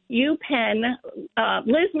UPenn.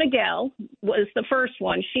 Liz Miguel was the first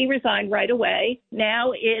one. She resigned right away.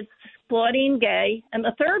 Now it's Claudine Gay. And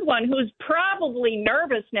the third one, who's probably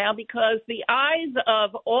nervous now because the eyes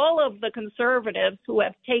of all of the conservatives who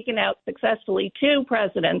have taken out successfully 2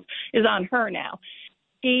 presidents is on her now.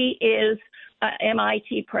 She is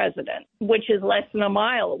MIT president, which is less than a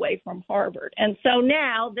mile away from Harvard. And so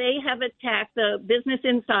now they have attacked the Business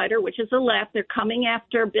Insider, which is the left. They're coming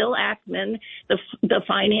after Bill Ackman, the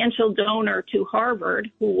financial donor to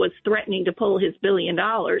Harvard, who was threatening to pull his $1 billion.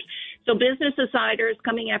 So Business Insider is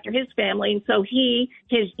coming after his family. And so he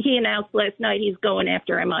announced last night he's going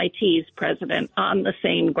after MIT's president on the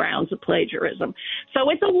same grounds of plagiarism.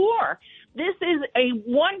 So it's a war. This is a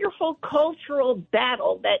wonderful cultural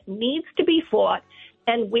battle that needs to be fought,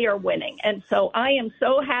 and we are winning. And so I am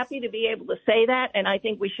so happy to be able to say that, and I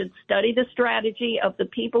think we should study the strategy of the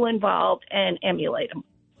people involved and emulate them.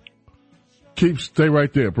 Stay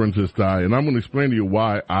right there, Princess Di, and I'm going to explain to you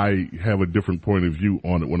why I have a different point of view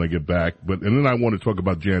on it when I get back. And then I want to talk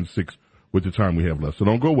about Jan 6 with the time we have left. So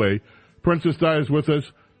don't go away. Princess Di is with us.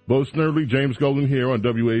 Bo Snerdley, James Golden here on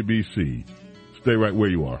WABC. Stay right where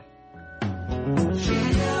you are. She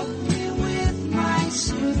helped me with my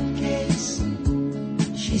suitcase.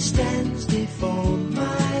 She stands before my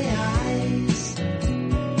eyes.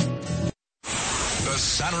 The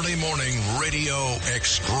Saturday morning radio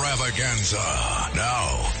extravaganza.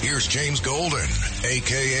 Now, here's James Golden,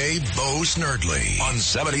 a.k.a. Bo Snerdley, on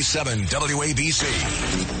 77 WABC.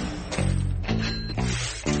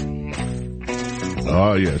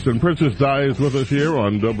 Yes, and Princess Di is with us here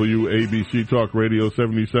on WABC Talk Radio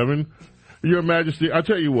 77. Your Majesty, I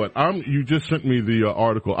tell you what, you just sent me the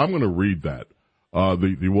article. I'm going to read that,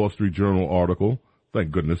 the Wall Street Journal article. Thank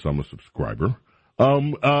goodness I'm a subscriber. So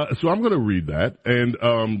I'm going to read that, and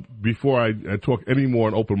before I talk any more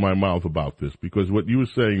and open my mouth about this, because what you were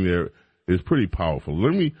saying there is pretty powerful.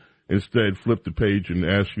 Let me instead flip the page and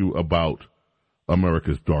ask you about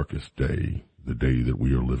America's darkest day, the day that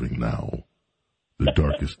we are living now. The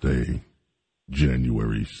darkest day,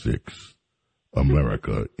 January 6th.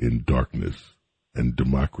 America in darkness, and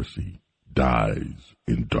democracy dies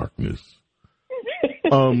in darkness.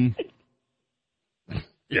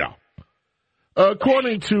 Yeah.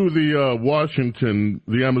 According to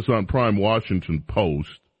the Amazon Prime Washington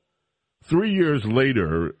Post, 3 years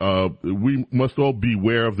later, we must all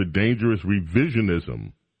beware of the dangerous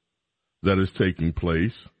revisionism that is taking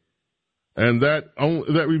place. And that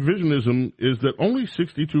revisionism is that only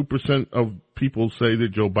 62% of people say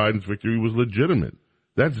that Joe Biden's victory was legitimate.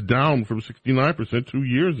 That's down from 69% 2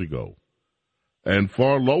 years ago, and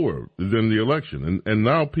far lower than the election. And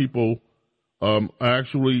now people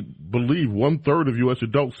actually believe 1/3 of U.S.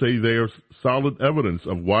 adults say there's solid evidence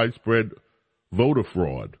of widespread voter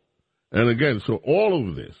fraud. And again, so all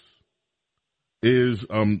of this is,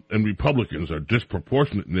 and Republicans are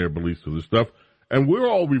disproportionate in their beliefs of this stuff. And we're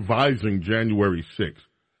all revising January 6th.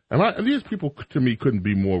 And these people, to me, couldn't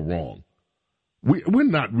be more wrong. We're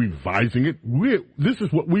not revising it. This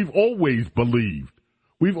is what we've always believed.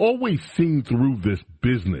 We've always seen through this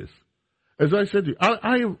business. As I said to you,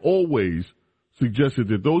 I have always suggested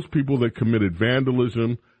that those people that committed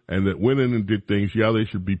vandalism and that went in and did things, yeah, they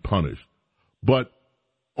should be punished. But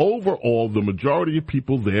overall, the majority of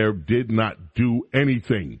people there did not do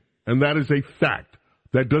anything. And that is a fact.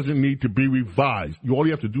 That doesn't need to be revised. All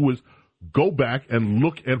you have to do is go back and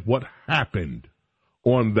look at what happened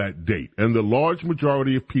on that date. And the large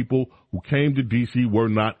majority of people who came to D.C. were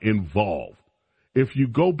not involved. If you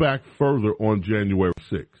go back further on January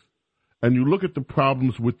 6th and you look at the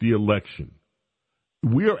problems with the election,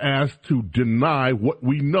 we are asked to deny what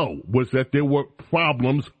we know was that there were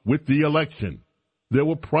problems with the election. There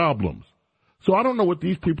were problems. So I don't know what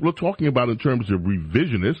these people are talking about in terms of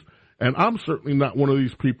revisionists. And I'm certainly not one of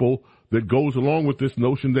these people that goes along with this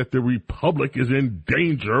notion that the republic is in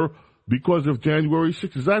danger because of January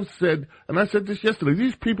 6th. As I've said, and I said this yesterday,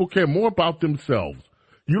 these people care more about themselves.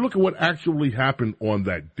 You look at what actually happened on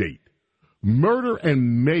that date. Murder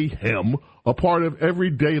and mayhem are part of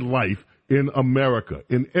everyday life in America,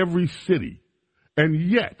 in every city. And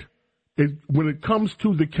yet, when it comes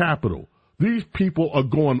to the Capitol, These people are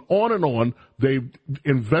going on and on. They've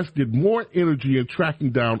invested more energy in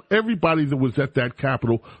tracking down everybody that was at that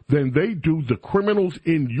Capitol than they do the criminals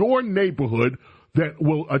in your neighborhood that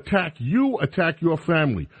will attack you, attack your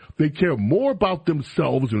family. They care more about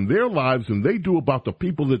themselves and their lives than they do about the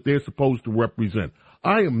people that they're supposed to represent.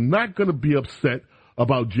 I am not going to be upset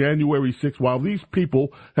about January 6th while these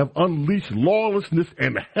people have unleashed lawlessness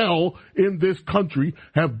and hell in this country,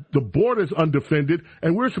 have the borders undefended,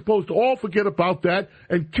 and we're supposed to all forget about that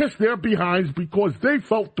and kiss their behinds because they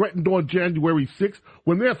felt threatened on January 6th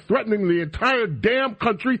when they're threatening the entire damn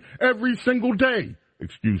country every single day.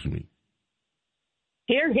 Excuse me.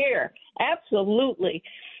 Hear, hear. Absolutely.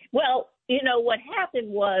 Well, you know, what happened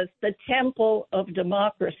was the temple of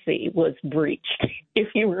democracy was breached, if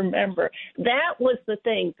you remember. That was the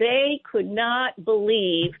thing. They could not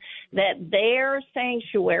believe that their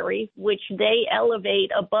sanctuary, which they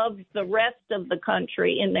elevate above the rest of the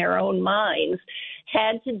country in their own minds,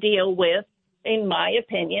 had to deal with, in my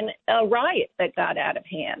opinion, a riot that got out of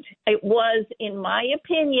hand. It was, in my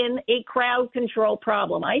opinion, a crowd control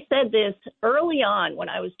problem. I said this early on when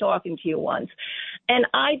I was talking to you once, and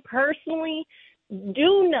I personally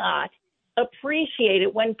do not appreciate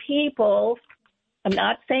it when people, I'm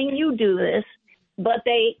not saying you do this, but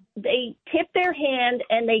they tip their hand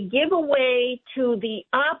and they give away to the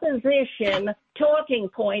opposition talking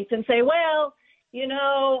points and say, well, you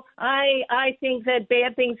know, I think that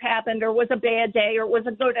bad things happened or was a bad day or was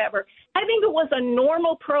a whatever. I think it was a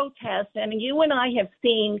normal protest, and you and I have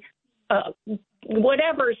seen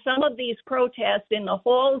some of these protests in the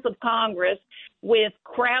halls of Congress with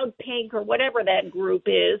Crowd Pink or whatever that group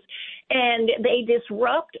is, and they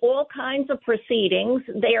disrupt all kinds of proceedings.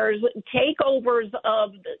 There's takeovers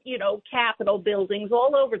of, Capitol buildings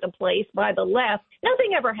all over the place by the left.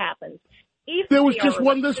 Nothing ever happens. There was just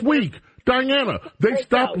one this week. Diana, they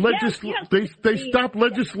stopped stopped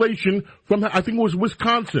legislation from, I think it was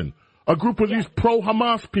Wisconsin. A group of these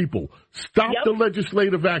pro-Hamas people stopped the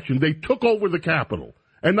legislative action. They took over the Capitol,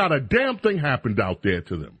 and not a damn thing happened out there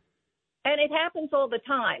to them. And it happens all the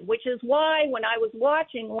time, which is why when I was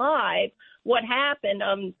watching live what happened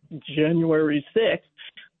on January 6th,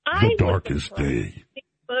 the darkest day.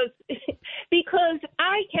 Because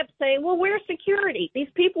I kept saying, well, where's security? These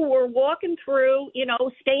people were walking through,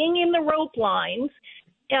 staying in the rope lines,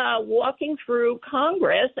 walking through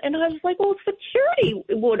Congress. And I was like, well, security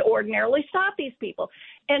would ordinarily stop these people.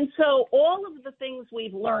 And so all of the things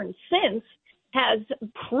we've learned since has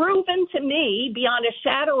proven to me, beyond a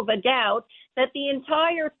shadow of a doubt, that the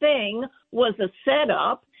entire thing was a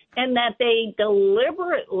setup and that they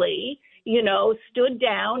deliberately stood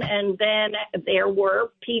down, and then there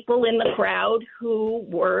were people in the crowd who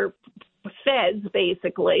were feds,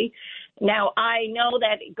 basically. Now, I know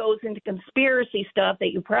that it goes into conspiracy stuff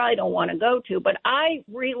that you probably don't want to go to, but I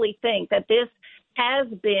really think that this has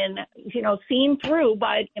been, seen through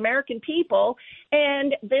by the American people,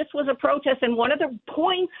 and this was a protest, and one of the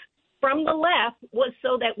points from the left was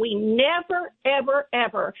so that we never, ever,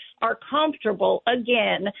 ever are comfortable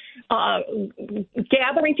again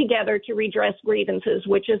gathering together to redress grievances,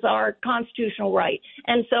 which is our constitutional right.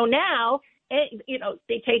 And so now,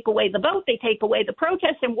 they take away the vote, they take away the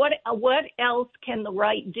protest, and what else can the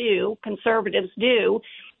right do, conservatives do,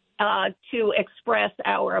 to express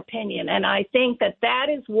our opinion? And I think that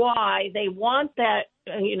is why they want that,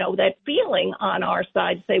 that feeling on our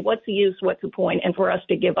side to say, what's the use, what's the point, and for us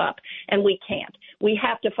to give up. And we can't. We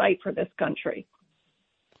have to fight for this country.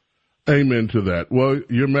 Amen to that. Well,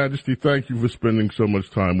 Your Majesty, thank you for spending so much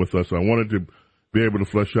time with us. I wanted to be able to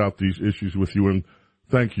flesh out these issues with you, and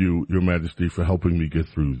thank you, Your Majesty, for helping me get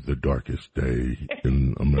through the darkest day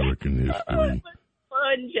in American history.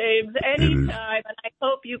 Fun, James, anytime, and I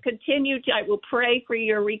hope you continue to. I will pray for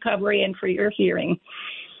your recovery and for your hearing.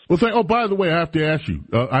 Well, by the way, I have to ask you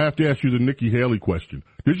the Nikki Haley question.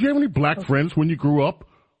 Did you have any black friends when you grew up?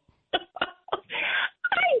 I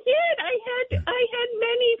did. I had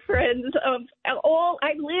many friends of all.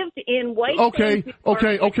 I lived in white. Okay.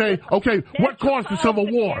 What caused the Civil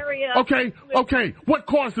War? Okay. What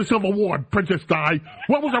caused the Civil War, Princess Di?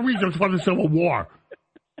 What was the reasons for the Civil War?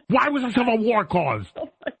 Why was the Civil War caused?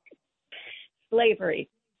 Slavery.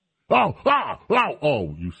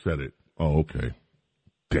 Oh, you said it. Oh, okay.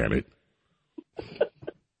 Damn it.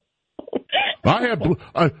 I had,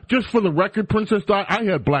 just for the record, Princess Di, I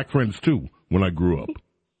had black friends too when I grew up.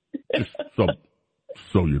 Just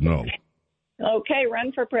so you know. Okay,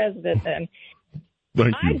 run for president then.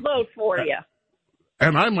 Thank you. I'd vote for you.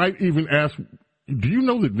 And I might even ask, do you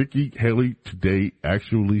know that Nikki Haley today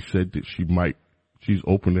actually said that she's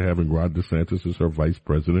open to having Ron DeSantis as her vice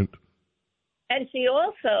president? And she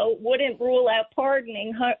also wouldn't rule out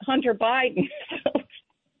pardoning Hunter Biden.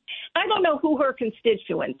 I don't know who her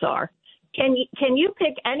constituents are. Can you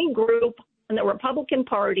pick any group in the Republican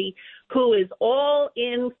Party who is all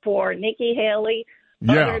in for Nikki Haley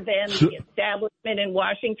other than the establishment in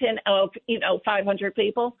Washington of, 500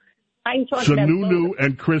 people? I'm talking about Sununu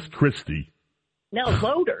and Chris Christie. No,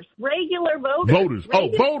 voters. Regular voters.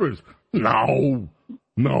 Voters. No.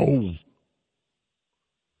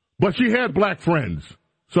 But she had black friends.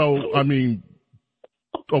 So, I mean,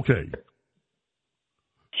 okay.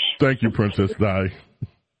 Thank you, Princess Di.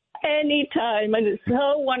 Anytime. And it's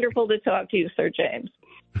so wonderful to talk to you, Sir James.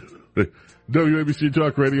 WABC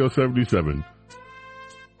Talk Radio 77.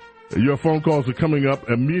 Your phone calls are coming up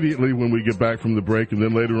immediately when we get back from the break, and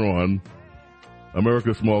then later on,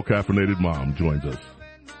 America's Small Caffeinated Mom joins us.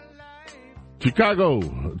 Chicago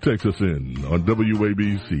takes us in on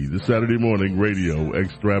WABC, the Saturday morning radio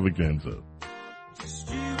extravaganza.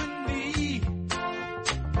 Just you and me,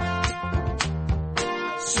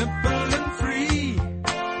 simple and free.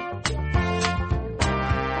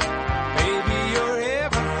 Baby, you're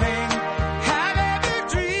everything I've ever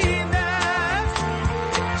dreamed of.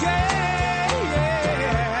 Yeah.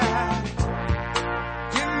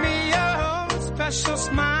 Give me your special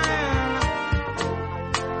smile.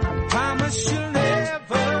 I promise you'll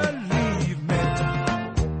never leave me.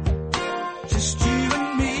 Just you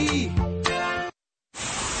and me.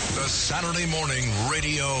 The Saturday morning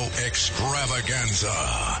radio extravaganza.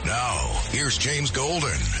 Now, here's James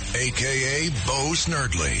Golden, a.k.a. Bo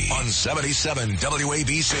Snerdley, on 77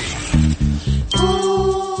 WABC.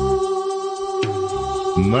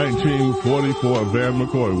 1944, Van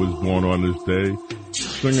McCoy was born on this day.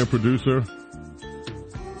 Singer-producer.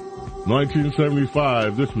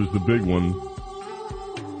 1975, this was the big one.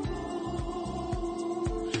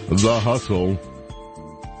 The Hustle.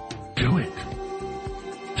 Do it.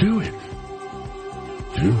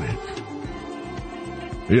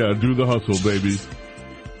 Yeah, do the hustle, baby.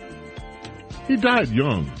 He died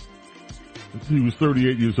young. He was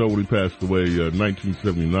 38 years old when he passed away,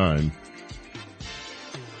 1979.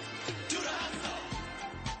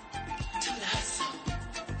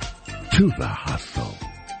 To the hustle.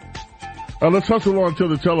 Let's hustle on to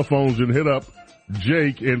the telephones and hit up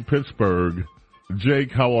Jake in Pittsburgh.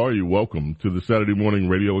 Jake, how are you? Welcome to the Saturday morning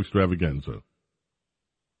radio extravaganza.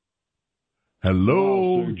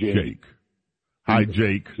 Hello, Jake. Hi,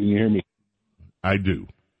 Jake. Can you hear me? I do.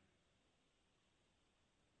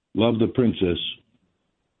 Love the princess.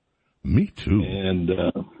 Me too. And,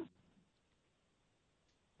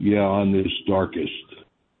 on this darkest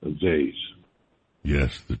of days.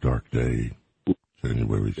 Yes, the dark day,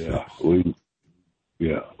 January 6th. We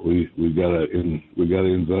gotta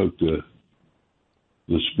invoke the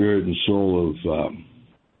spirit and soul of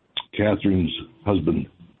Catherine's husband,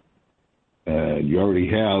 and you already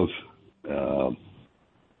have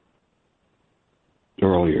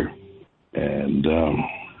earlier, and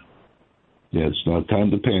it's not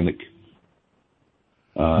time to panic.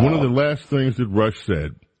 One of the last things that Rush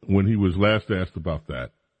said when he was last asked about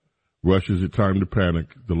that. Rush, is it time to panic?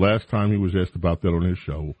 The last time he was asked about that on his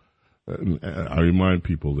show, I remind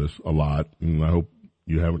people this a lot, and I hope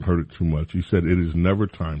you haven't heard it too much. He said, it is never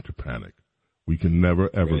time to panic. We can never,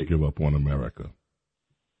 ever give up on America.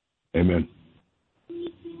 Amen.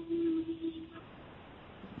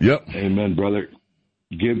 Yep. Amen, brother.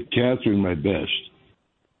 Give Catherine my best.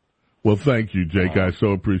 Well, thank you, Jake. I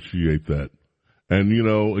so appreciate that. And,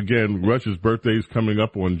 again, Rush's birthday is coming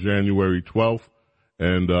up on January 12th.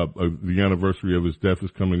 And the anniversary of his death is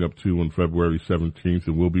coming up, too, on February 17th,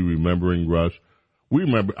 and we'll be remembering Rush.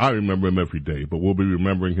 I remember him every day, but we'll be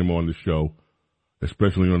remembering him on the show,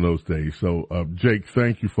 especially on those days. So, Jake,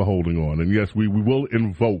 thank you for holding on. And, yes, we will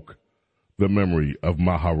invoke the memory of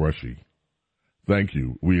Maharishi. Thank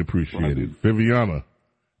you. We appreciate it. Viviana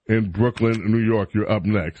in Brooklyn, New York, you're up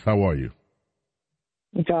next. How are you?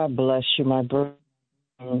 God bless you, my brother.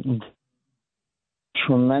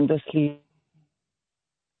 Tremendously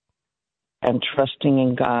and trusting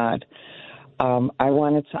in God. I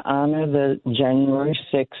wanted to honor the January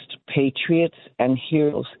 6th patriots and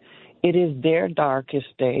heroes. It is their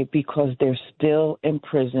darkest day because they're still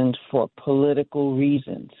imprisoned for political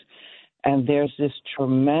reasons. And there's this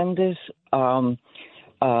tremendous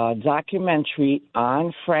documentary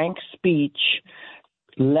on Frank's speech,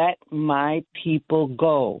 Let My People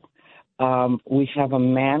Go. We have a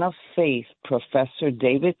man of faith, Professor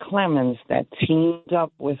David Clemens, that teamed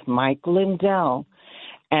up with Mike Lindell,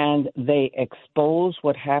 and they expose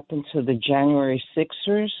what happened to the January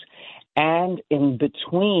 6ers, and in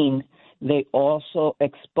between, they also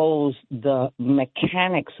exposed the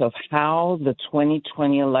mechanics of how the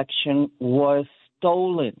 2020 election was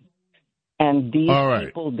stolen. And these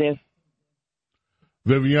people,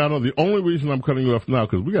 Viviano, the only reason I'm cutting you off now,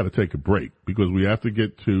 because we got to take a break, because we have to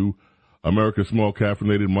get to America's Small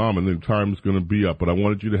Caffeinated Mom, and then time's going to be up. But I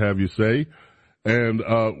wanted you to have your say, and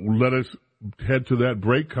let us head to that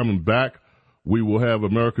break. Coming back, we will have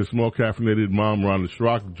America's Small Caffeinated Mom, Rhonda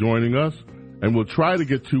Schrock, joining us, and we'll try to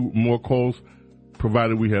get to more calls,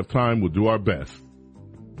 provided we have time. We'll do our best.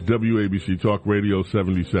 WABC Talk Radio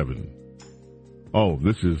 77. Oh,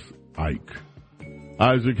 this is Ike.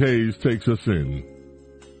 Isaac Hayes takes us in.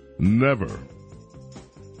 Never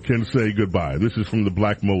can say goodbye. This is from the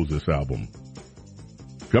Black Moses album.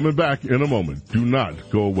 Coming back in a moment. Do not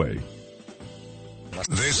go away.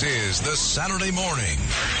 This is the Saturday morning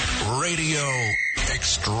radio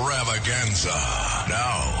extravaganza.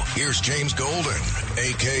 Now, here's James Golden,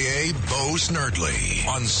 a.k.a. Bo Snerdley,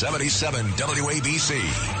 on 77 WABC.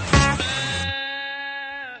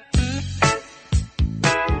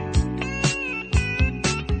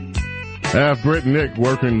 Half Brit Nick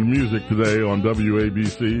working music today on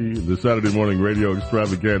WABC, the Saturday morning radio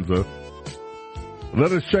extravaganza.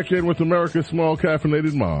 Let us check in with America's Small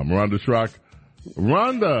Caffeinated Mom, Rhonda Schrock.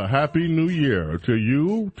 Rhonda, Happy New Year to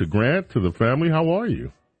you, to Grant, to the family. How are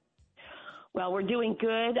you? Well, we're doing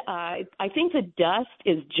good. I think the dust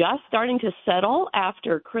is just starting to settle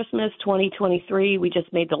after Christmas 2023. We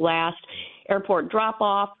just made the last airport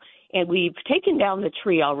drop-off, and we've taken down the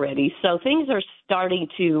tree already. So things are starting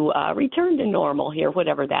to return to normal here,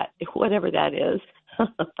 whatever that is.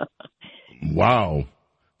 Wow.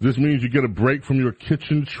 This means you get a break from your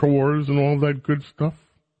kitchen chores and all that good stuff?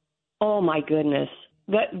 Oh, my goodness.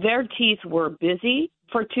 Their teeth were busy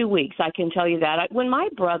for 2 weeks, I can tell you that. When my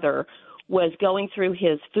brother was going through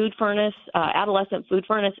his adolescent food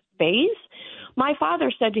furnace phase, my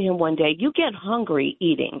father said to him one day, "You get hungry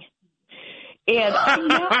eating." And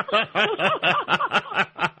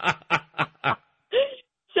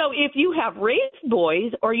so if you have raised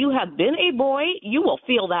boys or you have been a boy, you will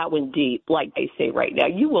feel that one deep, like they say right now.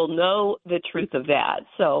 You will know the truth of that.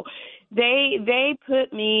 So they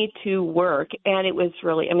put me to work, and it was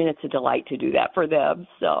really, it's a delight to do that for them.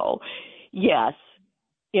 So, yes,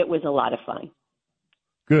 it was a lot of fun.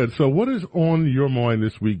 Good. So what is on your mind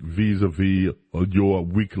this week vis-a-vis your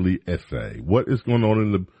weekly essay? What is going on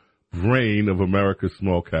in the brain of America's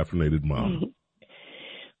Small Caffeinated Mom?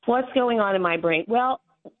 What's going on in my brain? Well,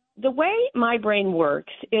 the way my brain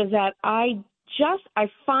works is that I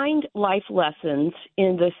find life lessons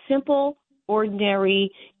in the simple,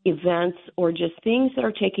 ordinary events or just things that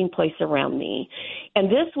are taking place around me. And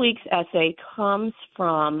this week's essay comes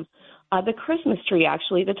from the Christmas tree,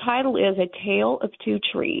 actually. The title is A Tale of Two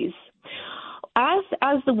Trees. As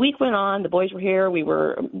the week went on, the boys were here, we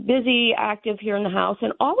were busy, active here in the house,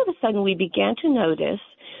 and all of a sudden we began to notice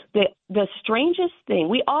the strangest thing.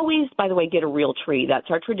 We always, by the way, get a real tree. That's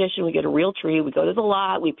our tradition. We get a real tree. We go to the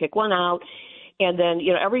lot. We pick one out. And then,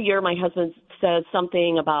 every year my husband says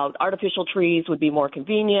something about artificial trees would be more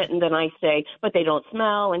convenient. And then I say, but they don't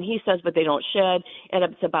smell. And he says, but they don't shed. And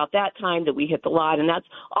it's about that time that we hit the lot. And that's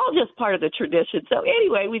all just part of the tradition. So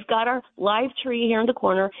anyway, we've got our live tree here in the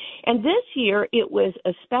corner. And this year it was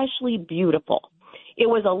especially beautiful. It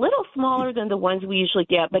was a little smaller than the ones we usually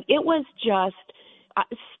get, but it was just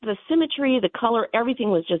the symmetry, the color, everything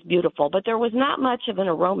was just beautiful. But there was not much of an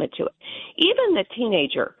aroma to it. Even the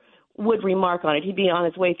teenager would remark on it. He'd be on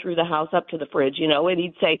his way through the house up to the fridge, and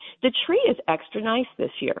he'd say, the tree is extra nice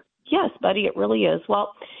this year. Yes, buddy, it really is.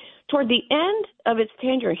 Well, toward the end of its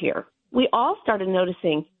tenure here, we all started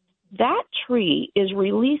noticing that tree is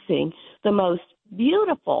releasing the most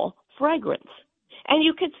beautiful fragrance. And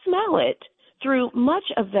you could smell it through much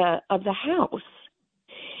of the house.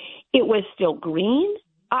 It was still green.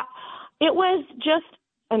 It was just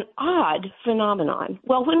an odd phenomenon.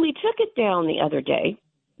 Well, when we took it down the other day,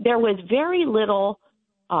 there was very little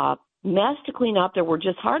mess to clean up. There were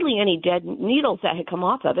just hardly any dead needles that had come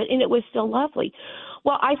off of it, and it was still lovely.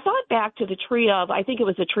 Well, I thought back to the tree of, I think it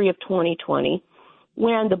was the tree of 2020,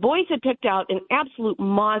 when the boys had picked out an absolute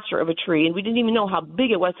monster of a tree, and we didn't even know how big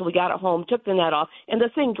it was, so we got it home, took the net off, and the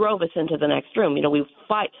thing drove us into the next room. We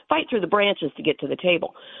fight through the branches to get to the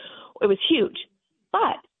table. It was huge,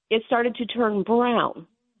 but it started to turn brown.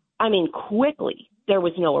 Quickly. There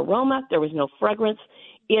was no aroma. There was no fragrance.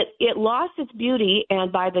 It lost its beauty,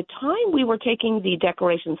 and by the time we were taking the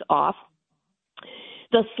decorations off,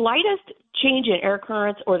 the slightest change in air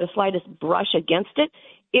currents or the slightest brush against it,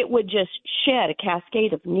 it would just shed a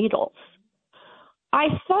cascade of needles. I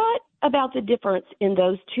thought about the difference in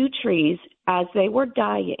those two trees as they were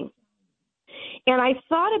dying. And I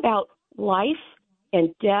thought about life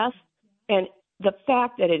and death and the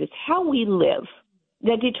fact that it is how we live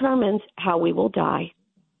that determines how we will die.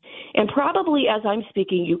 And probably as I'm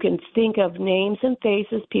speaking, you can think of names and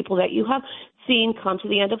faces, people that you have seen come to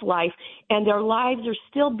the end of life, and their lives are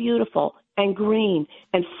still beautiful and green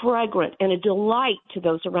and fragrant and a delight to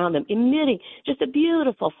those around them, emitting just a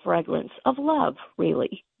beautiful fragrance of love,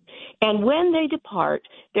 really. And when they depart,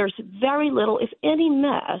 there's very little, if any,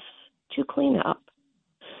 mess to clean up.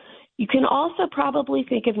 You can also probably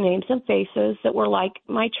think of names and faces that were like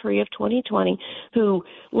my tree of 2020, who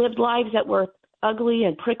lived lives that were ugly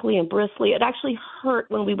and prickly and bristly. It actually hurt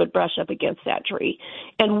when we would brush up against that tree.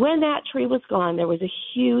 And when that tree was gone, there was a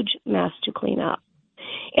huge mess to clean up.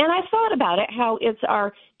 And I thought about it, how it's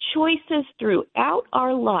our choices throughout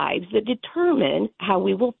our lives that determine how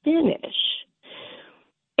we will finish.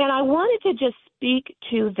 And I wanted to just speak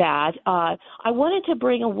to that. I wanted to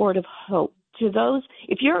bring a word of hope to those.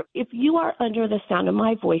 If you are under the sound of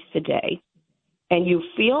my voice today and you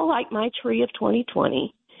feel like my tree of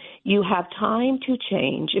 2020, you have time to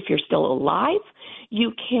change. If you're still alive,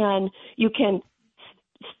 you can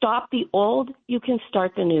stop the old, you can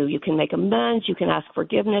start the new. You can make amends, you can ask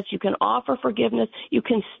forgiveness, you can offer forgiveness, you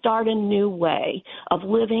can start a new way of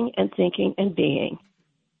living and thinking and being.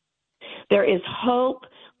 There is hope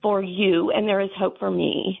for you and there is hope for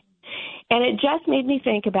me. And it just made me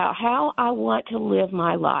think about how I want to live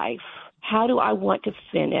my life. How do I want to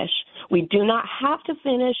finish? We do not have to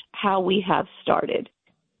finish how we have started.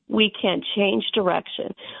 We can change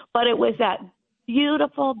direction. But it was that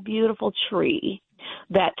beautiful, beautiful tree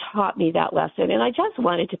that taught me that lesson. And I just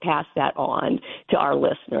wanted to pass that on to our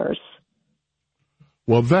listeners.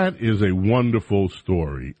 Well, that is a wonderful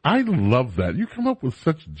story. I love that. You come up with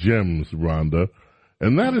such gems, Rhonda,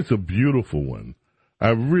 and that is a beautiful one. I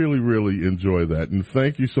really, really enjoy that. And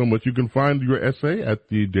thank you so much. You can find your essay at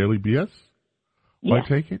the Daily BS. Yes. I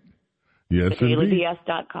take it? Yes, indeed.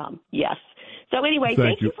 DailyBS.com. Yes. So anyway,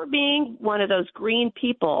 thank you for being one of those green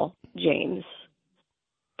people, James.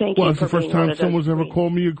 Thank you. Well, it's for the first being one time of those someone's ever green. call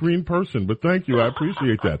me a green person, but thank you. I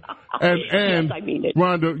appreciate that. And Yes, I mean it.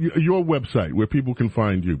 Rhonda, your website where people can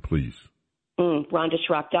find you, please.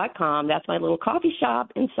 RhondaSchrock.com. That's my little coffee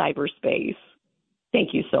shop in cyberspace.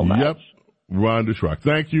 Thank you so much. Yep. Rhonda Schrock.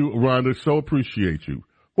 Thank you, Rhonda. So appreciate you.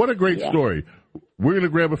 What a great story. We're going to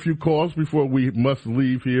grab a few calls before we must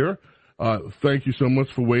leave here. Thank you so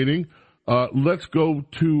much for waiting. Let's go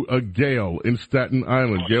to Gail in Staten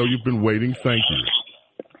Island. Gail, you've been waiting. Thank you.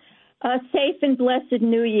 Safe and blessed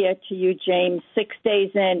New Year to you, James. 6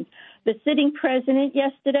 days in. The sitting president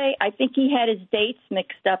yesterday, I think he had his dates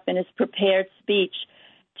mixed up in his prepared speech.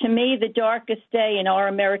 To me, the darkest day in our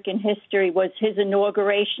American history was his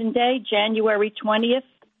inauguration day, January 20th,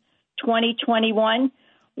 2021,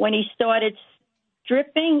 when he started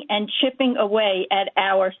stripping and chipping away at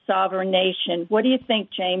our sovereign nation. What do you think,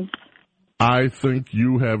 James? I think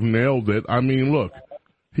you have nailed it. I mean, look,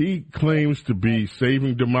 he claims to be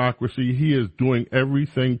saving democracy. He is doing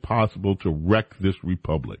everything possible to wreck this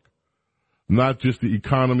republic. Not just the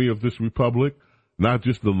economy of this republic, not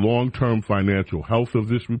just the long-term financial health of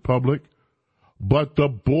this republic, but the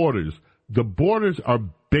borders. The borders are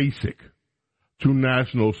basic to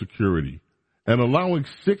national security. And allowing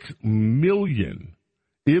 6 million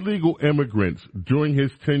illegal immigrants during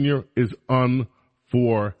his tenure is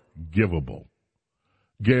unforgivable.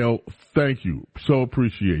 Gail, thank you. So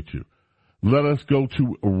appreciate you. Let us go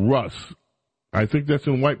to Russ. I think that's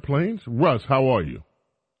in White Plains. Russ, how are you?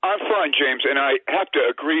 I'm fine, James, and I have to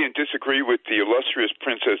agree and disagree with the illustrious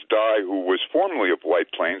Princess Di, who was formerly of White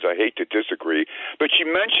Plains. I hate to disagree, but she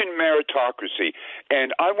mentioned meritocracy,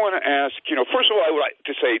 and I want to ask, first of all, I would like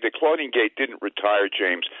to say that Claudine Gate didn't retire,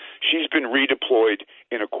 James. She's been redeployed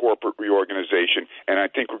in a corporate reorganization, and I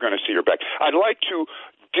think we're going to see her back. I'd like to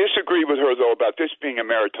disagree with her, though, about this being a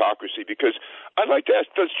meritocracy, because I'd like to ask,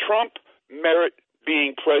 does Trump merit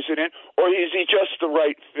being president, or is he just the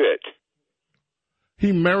right fit?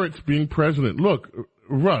 He merits being president. Look,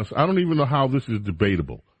 Russ, I don't even know how this is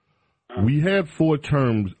debatable. We had 4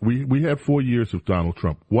 terms. We had 4 years of Donald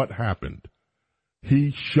Trump. What happened? He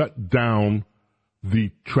shut down the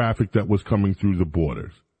traffic that was coming through the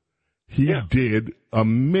borders. He did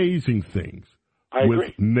amazing things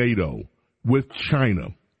with NATO, with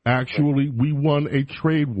China. Actually, we won a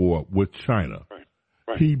trade war with China.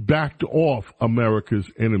 He backed off America's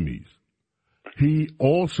enemies. He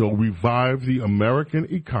also revived the American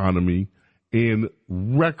economy in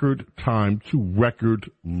record time to record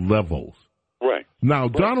levels. Right. Now,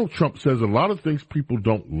 Donald Trump says a lot of things people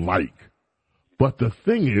don't like, but the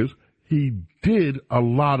thing is, he did a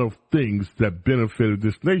lot of things that benefited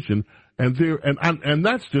this nation, and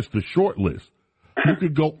that's just a short list. You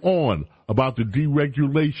could go on about the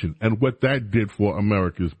deregulation and what that did for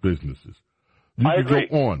America's businesses. You could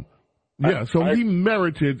go on. Yeah, so he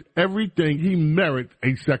merited everything. He merits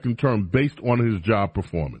a second term based on his job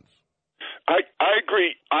performance. I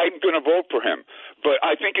agree. I'm going to vote for him, but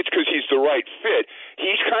I think it's because he's the right fit.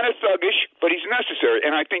 He's kind of thuggish, but he's necessary,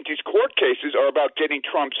 and I think these court cases are about getting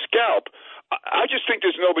Trump's scalp. I just think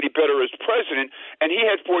there's nobody better as president, and he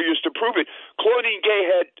had 4 years to prove it. Claudine Gay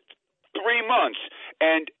had 3 months,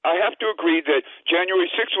 and I have to agree that January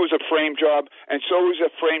 6th was a frame job, and so was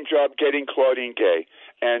a frame job getting Claudine Gay.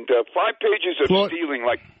 And 5 pages of stealing,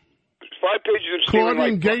 like 5 pages of stealing.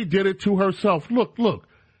 Claudine Gay did it to herself. Look.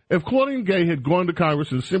 If Claudine Gay had gone to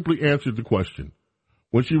Congress and simply answered the question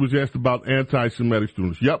when she was asked about anti-Semitic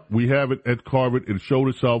students, yep, we have it at Harvard. It showed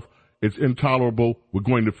itself. It's intolerable. We're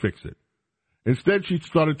going to fix it. Instead, she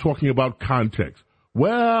started talking about context.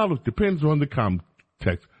 Well, it depends on the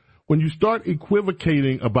context. When you start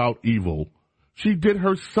equivocating about evil, she did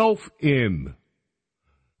herself in.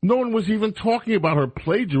 No one was even talking about her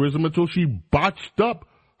plagiarism until she botched up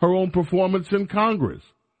her own performance in Congress.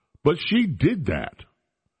 But she did that.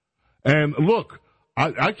 And look,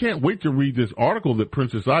 I can't wait to read this article that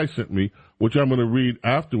Princess I sent me, which I'm going to read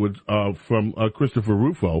afterwards from Christopher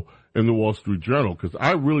Rufo in the Wall Street Journal, because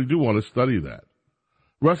I really do want to study that.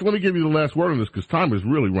 Russ, let me give you the last word on this, because time is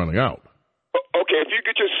really running out. Okay, if you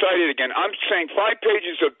could just cite it again. I'm saying 5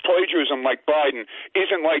 pages of plagiarism like Biden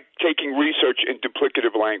isn't like taking research in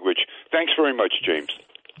duplicative language. Thanks very much, James.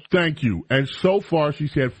 Thank you. And so far,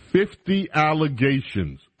 she's had 50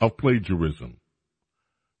 allegations of plagiarism.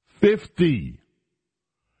 50.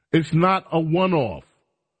 It's not a one-off.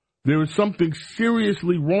 There is something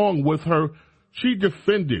seriously wrong with her. She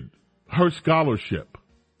defended her scholarship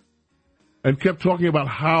and kept talking about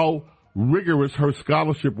how rigorous her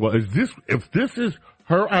scholarship was. If this is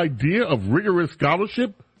her idea of rigorous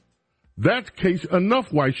scholarship, that's case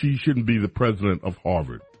enough why she shouldn't be the president of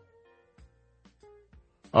Harvard.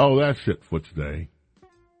 Oh, that's it for today.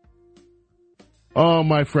 Oh,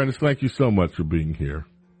 my friends, thank you so much for being here.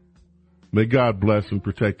 May God bless and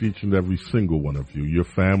protect each and every single one of you, your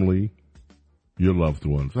family, your loved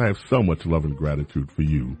ones. I have so much love and gratitude for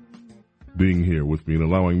you being here with me and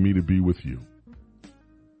allowing me to be with you.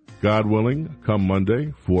 God willing, come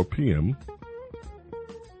Monday, 4 p.m.,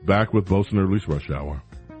 back with Bo Snerdley's Rush Hour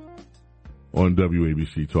on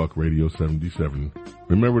WABC Talk Radio 77.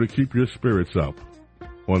 Remember to keep your spirits up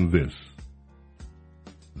on this,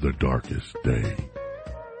 the darkest day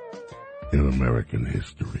in American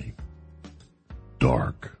history.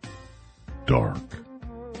 Dark, dark,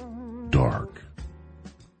 dark,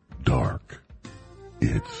 dark.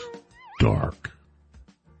 It's dark.